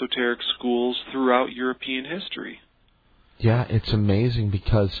secret esoteric schools throughout European history. Yeah, it's amazing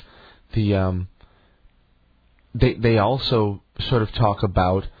because the they also sort of talk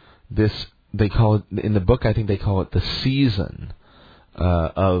about this. They call it in the book. I think they call it the season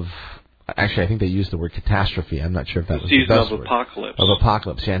of. Actually, I think they use the word catastrophe. I'm not sure if that was the best season of word. apocalypse. Of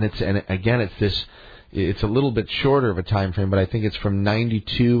apocalypse, yeah, and again, it's this. It's a little bit shorter of a time frame, but I think it's from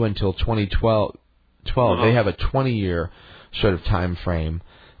 92 until 2012. They have a 20-year sort of time frame,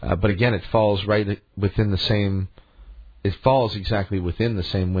 but again, it falls right within the same. It falls exactly within the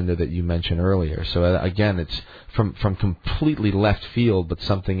same window that you mentioned earlier. So again, it's from completely left field, but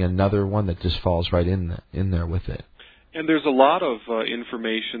another one that just falls right in there with it. And there's a lot of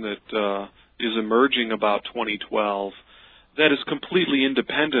information that is emerging about 2012 that is completely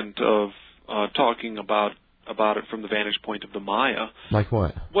independent of talking about it from the vantage point of the Maya. Like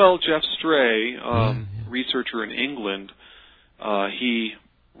what? Well, Jeff Stray, researcher in England, he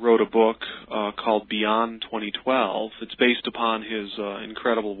wrote a book called Beyond 2012. It's based upon his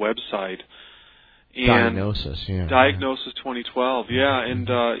incredible website. And Diagnosis, yeah. Diagnosis 2012, yeah. And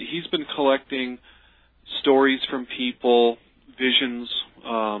he's been collecting stories from people, visions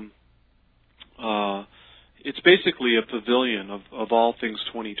it's basically a pavilion of all things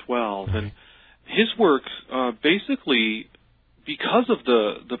 2012. Right. And his work, basically, because of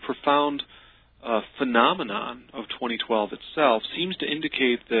the profound phenomenon of 2012 itself, seems to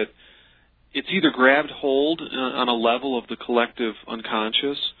indicate that it's either grabbed hold on a level of the collective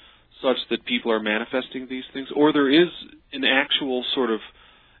unconscious, such that people are manifesting these things, or there is an actual sort of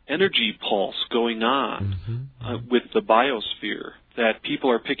energy pulse going on with the biosphere, that people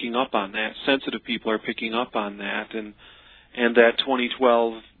are picking up on that, sensitive people are picking up on that, and that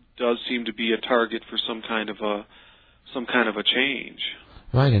 2012 does seem to be a target for some kind of a change.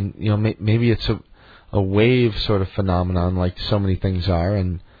 Right, and maybe it's a wave sort of phenomenon, like so many things are,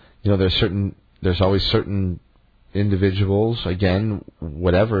 and there's always certain individuals, again,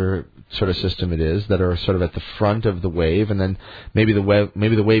 whatever sort of system it is, that are sort of at the front of the wave, and then maybe the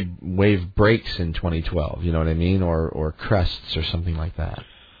wave breaks in 2012. You know what I mean, or crests or something like that.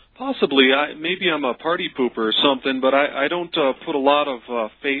 Possibly. Maybe I'm a party pooper or something, but I don't put a lot of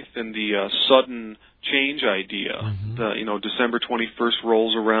faith in the sudden change idea. December 21st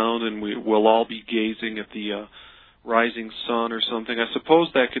rolls around and we'll all be gazing at the rising sun or something. I suppose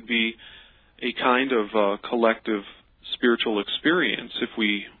that could be a kind of collective spiritual experience if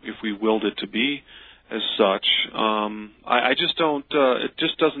we willed it to be as such. I just don't. It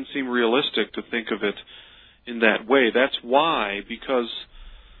just doesn't seem realistic to think of it in that way. That's why, because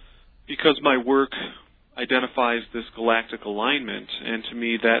my work identifies this galactic alignment, and to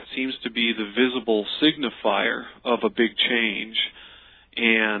me that seems to be the visible signifier of a big change,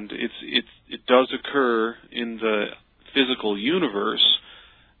 and it does occur in the physical universe.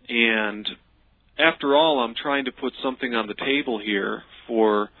 And after all, I'm trying to put something on the table here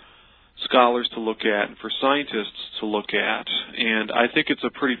for scholars to look at and for scientists to look at, and I think it's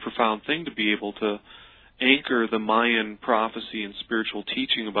a pretty profound thing to be able to anchor the Mayan prophecy and spiritual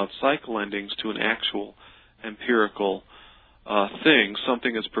teaching about cycle endings to an actual empirical thing,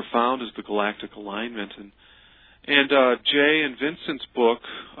 something as profound as the galactic alignment. And Jay and Vincent's book,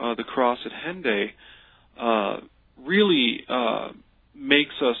 The Cross at Hendaye, really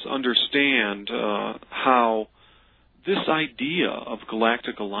makes us understand how this idea of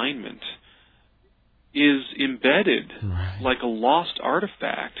galactic alignment is embedded like a lost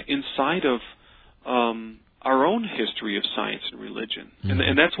artifact inside of our own history of science and religion.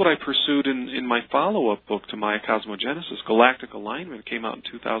 And that's what I pursued in my follow-up book to Maya Cosmogenesis, Galactic Alignment. It came out in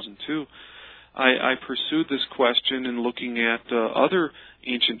 2002. I pursued this question in looking at other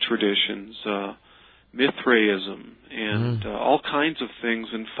ancient traditions, Mithraism, and all kinds of things,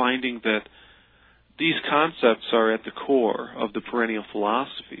 and finding that these concepts are at the core of the perennial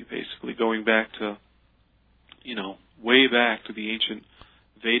philosophy, basically going back to, way back to the ancient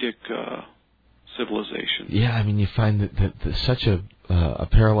Vedic civilization. Yeah, I mean, you find that there's such a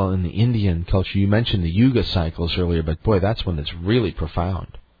parallel in the Indian culture. You mentioned the Yuga cycles earlier, but boy, that's one that's really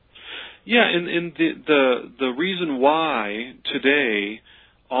profound. Yeah, and the reason why today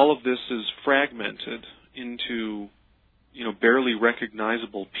all of this is fragmented into, barely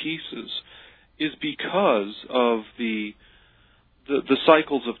recognizable pieces is because of the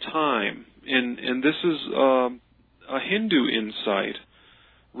cycles of time. And this is a Hindu insight,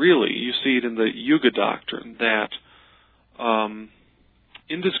 really. You see it in the Yuga doctrine that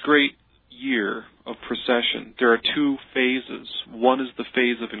in this great year of precession, there are two phases. One is the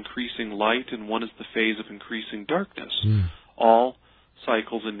phase of increasing light, and one is the phase of increasing darkness. All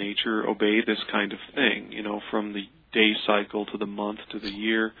cycles in nature obey this kind of thing, from the day cycle to the month to the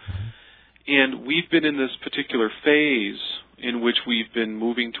year. And we've been in this particular phase in which we've been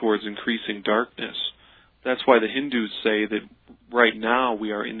moving towards increasing darkness. That's why the Hindus say that right now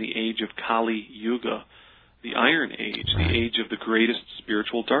we are in the age of Kali Yuga, the Iron Age, the age of the greatest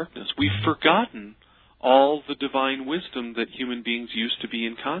spiritual darkness. We've forgotten all the divine wisdom that human beings used to be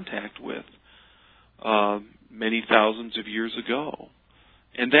in contact with many thousands of years ago.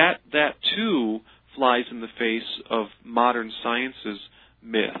 And that too flies in the face of modern science's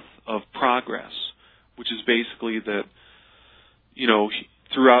myth of progress, which is basically that,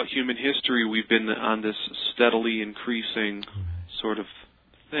 throughout human history we've been on this steadily increasing sort of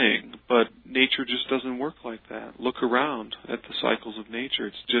thing. But nature just doesn't work like that. Look around at the cycles of nature.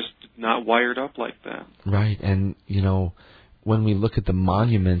 It's just not wired up like that. Right, and, when we look at the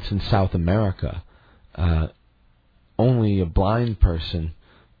monuments in South America, only a blind person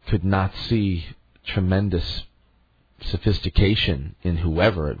could not see tremendous sophistication in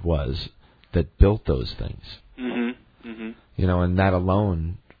whoever it was that built those things. And that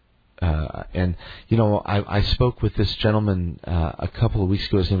alone, I spoke with this gentleman a couple of weeks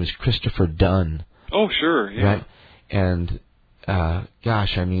ago. His name was Christopher Dunn. Oh, sure, yeah. Right? And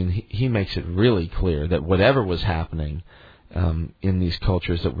gosh, I mean, he makes it really clear that whatever was happening in these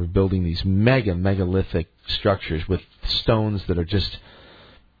cultures that were building these megalithic structures with stones that are just,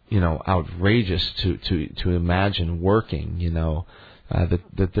 outrageous to imagine working,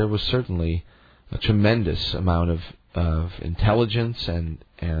 that there was certainly a tremendous amount of intelligence and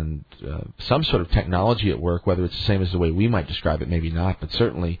some sort of technology at work, whether it's the same as the way we might describe it, maybe not, but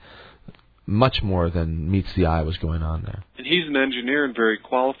certainly much more than meets the eye was going on there. And he's an engineer and very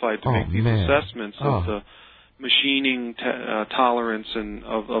qualified to make these assessments of the machining tolerance and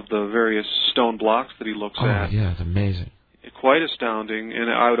of the various stone blocks that he looks at. Oh, yeah, it's amazing. Quite astounding. And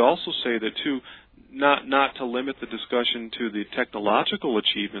I would also say that, too, not to limit the discussion to the technological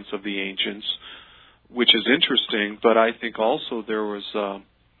achievements of the ancients, which is interesting, but I think also there was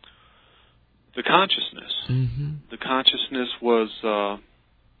the consciousness. Mm-hmm. The consciousness was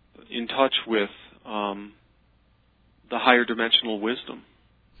in touch with the higher dimensional wisdom.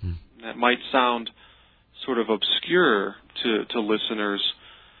 That might sound sort of obscure to listeners,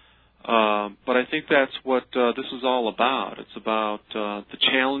 but I think that's what this is all about. It's about the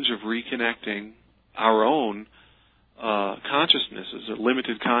challenge of reconnecting our own consciousnesses, a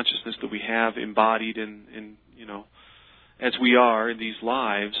limited consciousness that we have embodied in as we are in these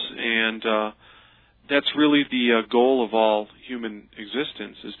lives, and that's really the goal of all human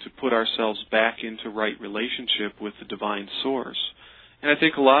existence, is to put ourselves back into right relationship with the divine source. And I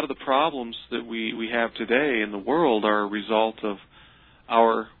think a lot of the problems that we have today in the world are a result of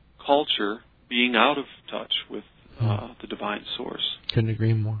our culture being out of touch with the divine source. Couldn't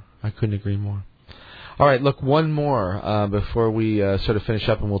agree more. I couldn't agree more. All right, look, one more before we sort of finish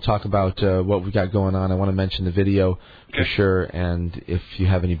up, and we'll talk about what we've got going on. I want to mention the video for sure, and if you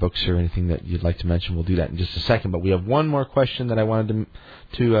have any books or anything that you'd like to mention, we'll do that in just a second. But we have one more question that I wanted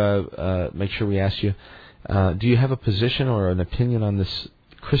to make sure we ask you. Do you have a position or an opinion on this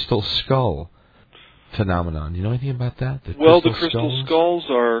crystal skull phenomenon? Do you know anything about that? The crystal skulls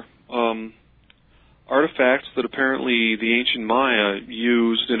are artifacts that apparently the ancient Maya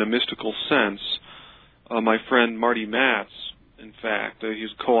used in a mystical sense. My friend Marty Matz, in fact, he's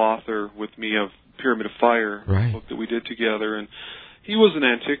co-author with me of Pyramid of Fire, a book that we did together, and he was an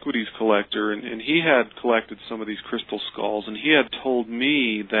antiquities collector, and he had collected some of these crystal skulls, and he had told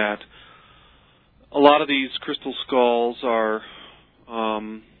me that a lot of these crystal skulls are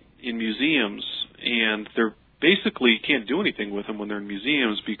in museums, and they're basically, you can't do anything with them when they're in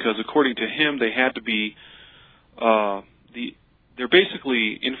museums, because according to him, they had to be, they're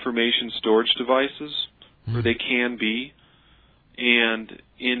basically information storage devices, or they can be, and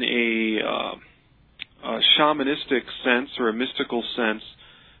in a shamanistic sense or a mystical sense,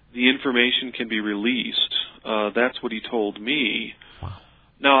 the information can be released. That's what he told me. Wow.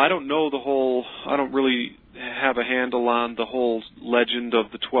 Now, I don't really have a handle on the whole legend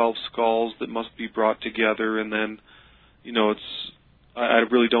of the 12 skulls that must be brought together, and then, I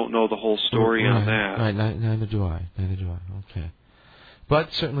really don't know the whole story on that. Right, neither do I. Okay.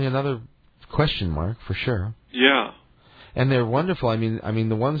 But certainly another question mark, for sure. Yeah. And they're wonderful. I mean,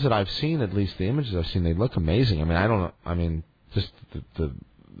 the ones that I've seen, at least the images I've seen, they look amazing. Just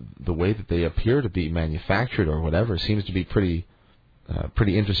the way that they appear to be manufactured or whatever seems to be pretty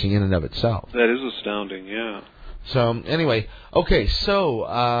interesting in and of itself. That is astounding, yeah. So, anyway, okay, so,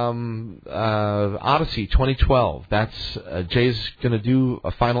 Odyssey 2012, that's, Jay's going to do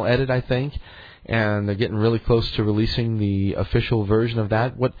a final edit, I think, and they're getting really close to releasing the official version of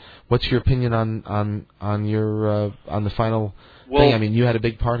that. What's your opinion on the final thing? I mean, you had a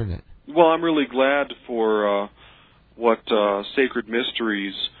big part in it. Well, I'm really glad for what Sacred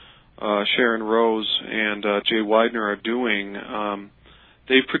Mysteries, Sharon Rose and Jay Widener are doing.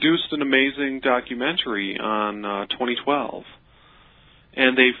 They've produced an amazing documentary on 2012,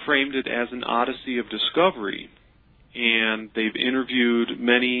 and they framed it as an odyssey of discovery. And they've interviewed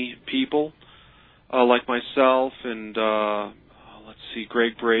many people, like myself and,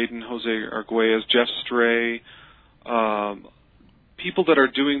 Greg Braden, Jose Arguelles, Jeff Stray, people that are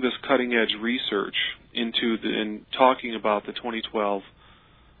doing this cutting-edge research and talking about the 2012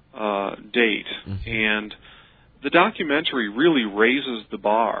 date. Mm-hmm. And the documentary really raises the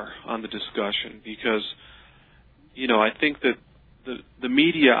bar on the discussion because, I think that the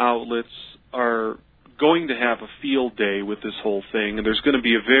media outlets are going to have a field day with this whole thing, and there's going to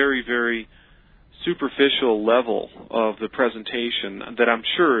be a very, very superficial level of the presentation that I'm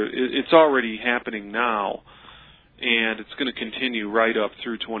sure it's already happening now, and it's going to continue right up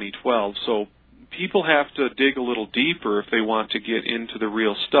through 2012. So people have to dig a little deeper if they want to get into the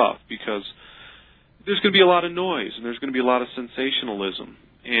real stuff, because there's going to be a lot of noise and there's going to be a lot of sensationalism.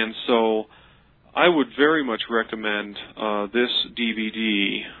 And so I would very much recommend this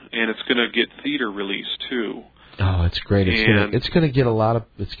DVD, and it's going to get theater release too. Oh, it's great! It's going to get a lot of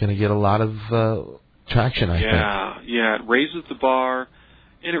traction. I think. Yeah, it raises the bar,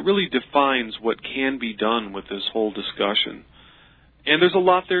 and it really defines what can be done with this whole discussion. And there's a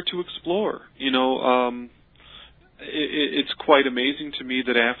lot there to explore. It's quite amazing to me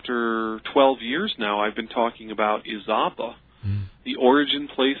that after 12 years now, I've been talking about Izapa, the origin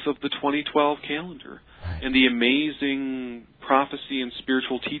place of the 2012 calendar, and the amazing prophecy and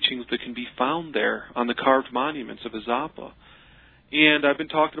spiritual teachings that can be found there on the carved monuments of Izapa. And I've been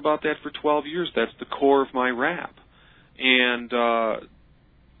talking about that for 12 years. That's the core of my rap. And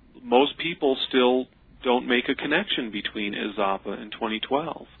most people still don't make a connection between Izapa and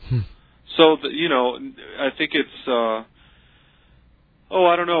 2012. So, I think it's, I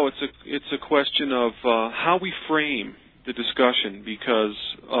don't know, it's a question of how we frame the discussion, because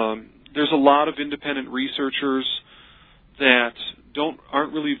there's a lot of independent researchers that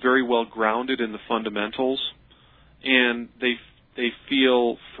aren't really very well grounded in the fundamentals, and they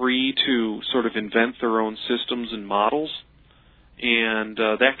feel free to sort of invent their own systems and models, and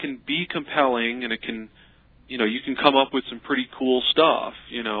that can be compelling, and it can, you can come up with some pretty cool stuff,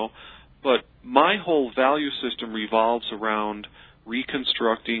 but my whole value system revolves around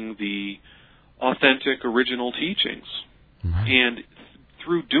reconstructing the authentic original teachings. And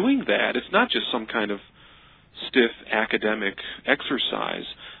through doing that, it's not just some kind of stiff academic exercise.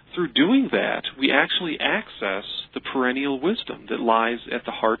 Through doing that, we actually access the perennial wisdom that lies at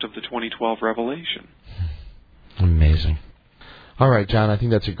the heart of the 2012 revelation. Amazing. All right, John, I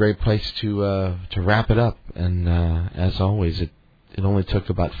think that's a great place to wrap it up. And as always, it only took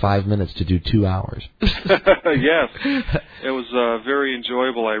about 5 minutes to do 2 hours. Yes, it was very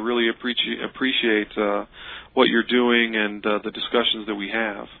enjoyable. I really appreciate what you're doing and the discussions that we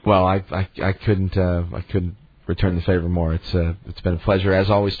have. Well, I couldn't return the favor more. It's been a pleasure as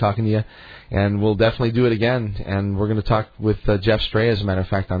always talking to you, and we'll definitely do it again. And we're going to talk with Jeff Stray, as a matter of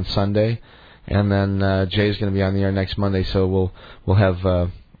fact, on Sunday, and then Jay's going to be on the air next Monday. So we'll have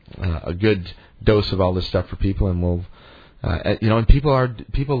a good dose of all this stuff for people, and we'll. And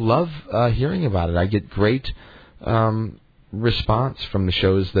people love hearing about it. I get great response from the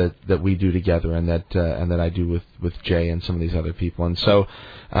shows that we do together, and that I do with Jay and some of these other people. And so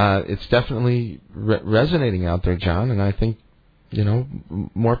it's definitely resonating out there, John. And I think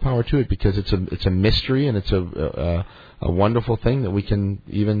more power to it, because it's a mystery, and it's a wonderful thing that we can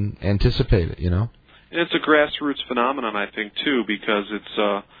even anticipate it. And it's a grassroots phenomenon, I think, too, because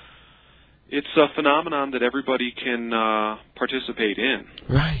it's a phenomenon that everybody can participate in.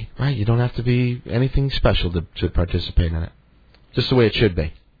 Right. You don't have to be anything special to participate in it. Just the way it should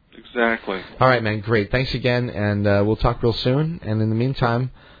be. Exactly. All right, man. Great. Thanks again, and we'll talk real soon. And in the meantime,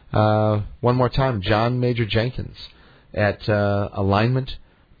 one more time, John Major Jenkins at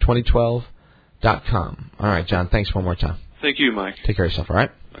alignment2012.com. All right, John. Thanks one more time. Thank you, Mike. Take care of yourself, all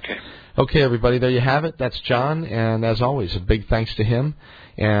right? Okay. Okay, everybody, there you have it. That's John, and as always, a big thanks to him,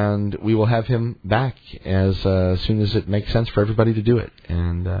 and we will have him back as soon as it makes sense for everybody to do it.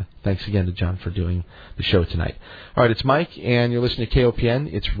 And thanks again to John for doing the show tonight. All right, it's Mike, and you're listening to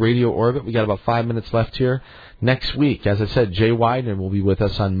KOPN. It's Radio Orbit. We got about 5 minutes left here. Next week, as I said, Jay Widener will be with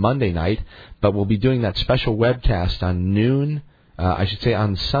us on Monday night, but we'll be doing that special webcast on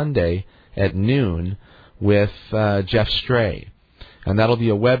on Sunday at noon with Jeff Stray. And that'll be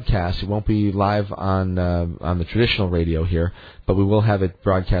a webcast. It won't be live on the traditional radio here, but we will have it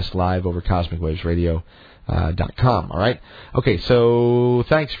broadcast live over CosmicWavesRadio.com. All right? Okay, so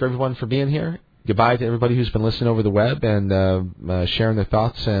thanks for everyone for being here. Goodbye to everybody who's been listening over the web and sharing their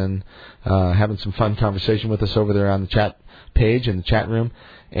thoughts and having some fun conversation with us over there on the chat page and the chat room.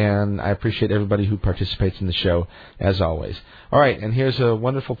 And I appreciate everybody who participates in the show, as always. All right, and here's a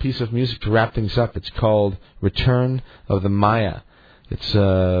wonderful piece of music to wrap things up. It's called Return of the Maya. It's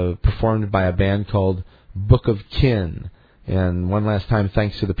performed by a band called Book of Kin. And one last time,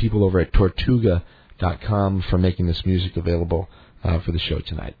 thanks to the people over at Tortuga.com for making this music available for the show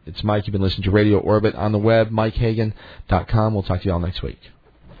tonight. It's Mike. You've been listening to Radio Orbit on the web, MikeHagan.com. We'll talk to you all next week.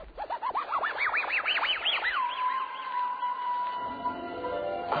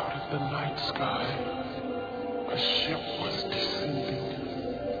 Out of the night sky, a ship was descending,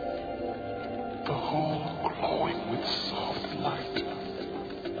 the hull glowing with soft light,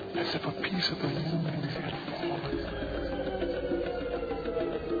 as if a piece of the moon had fallen.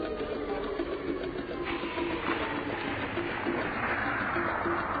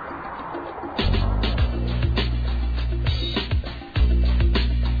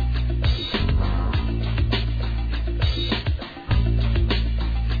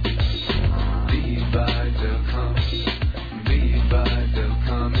 The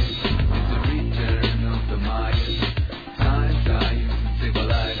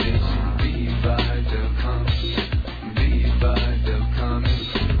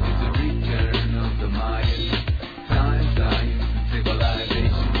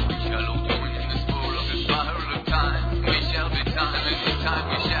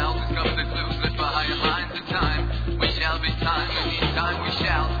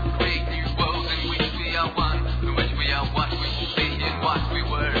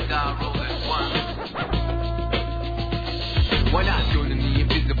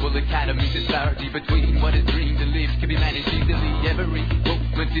invisible academy. Disparity between what is dreamed and lived can be managed easily. Every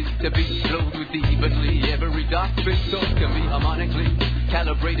movement is to be flowed with evenly. Every dark space thought can be harmonically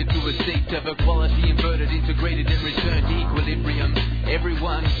calibrated to a state of equality, inverted, integrated, and returned to equilibrium.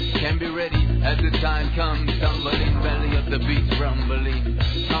 Everyone can be ready as the time comes, tumbling, belly of the beast rumbling,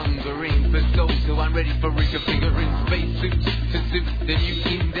 hungering for souls who aren't ready for reconfiguring spacesuits to suit the new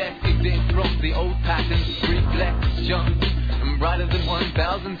index, exempt from the old patterns, reflections, and brighter than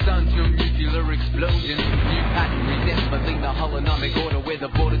 1,000 suns from nuclear explosion. New pattern resembling the holonomic order where the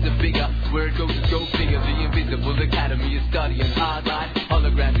borders are bigger, where it goes to go figure. The invisible academy is studying hard light.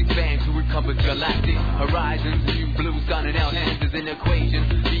 Holograms expand to encompass galactic horizons. New blue sun in our hands is an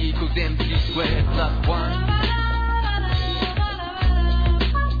equation. V equals mc squared plus 1.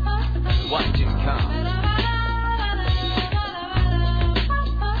 Watch him come.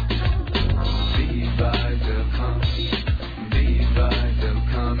 The advisor comes. The advisor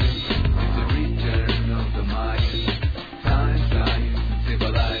coming. It's the return of the Mayan. Time, science, and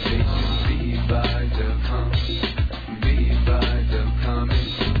civilization. The advisor comes. The advisor coming.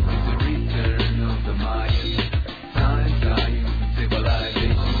 It's the return of the Mayan. Time, science, and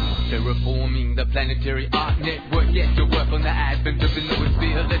civilization. Terraforming the planetary art network. Get to work on the advent of the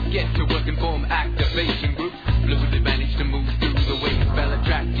noosphere. Let's get to work and form activation groups. Fluidly manage to move through the waves. Spell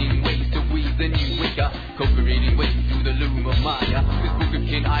attracting ways to weave the new wicker. Co-creating ways through the loom of Maya. This book of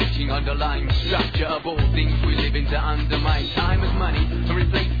Kin I Ching underlying structure of all things we live in to undermine time as money. And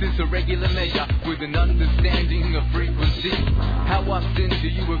replace this irregular measure with an understanding of frequency. How often do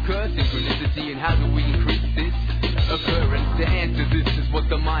you occur synchronicity and how do we increase this occurrence? To answer this is what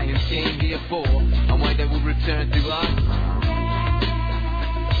the Mayans came here for, and why they will return to us.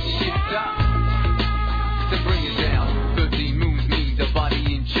 Shift up to bring it down. 13 moons means a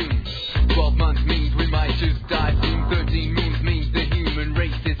body in tune. 12 months means we might just die soon. 13 moons means the human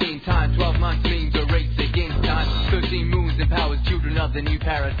race is in time. 12 months means a race against time. 13 moons empowers children of the new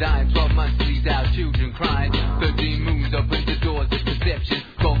paradigm. 12 months leaves our children crying. 13 moons opens the doors of perception.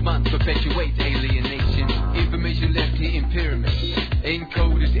 12 months perpetuates alienation. Information left here in pyramids,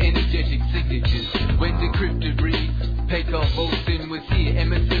 encoded energetic signatures. When decrypted read, Pekoff Olsen was here,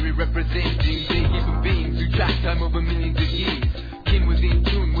 emissary representing the human beings who track time over millions of years. Kin within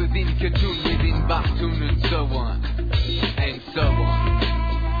tune, within Katun, within Baktun, and so on, and so on.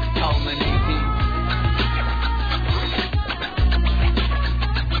 Culminating.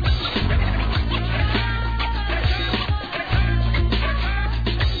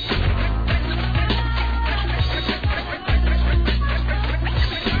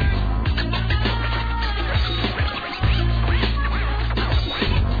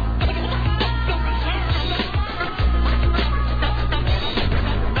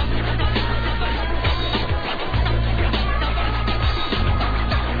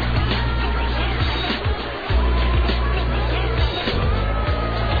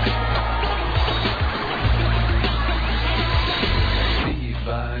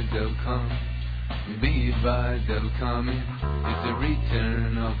 It's the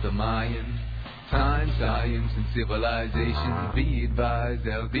return of the Mayan. Time, science, and civilization. Be advised,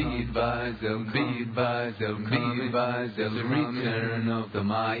 they'll be advised, they'll be advised, they'll be advised. It's the return of the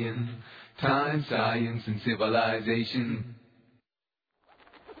Mayan. Time, science, and civilization.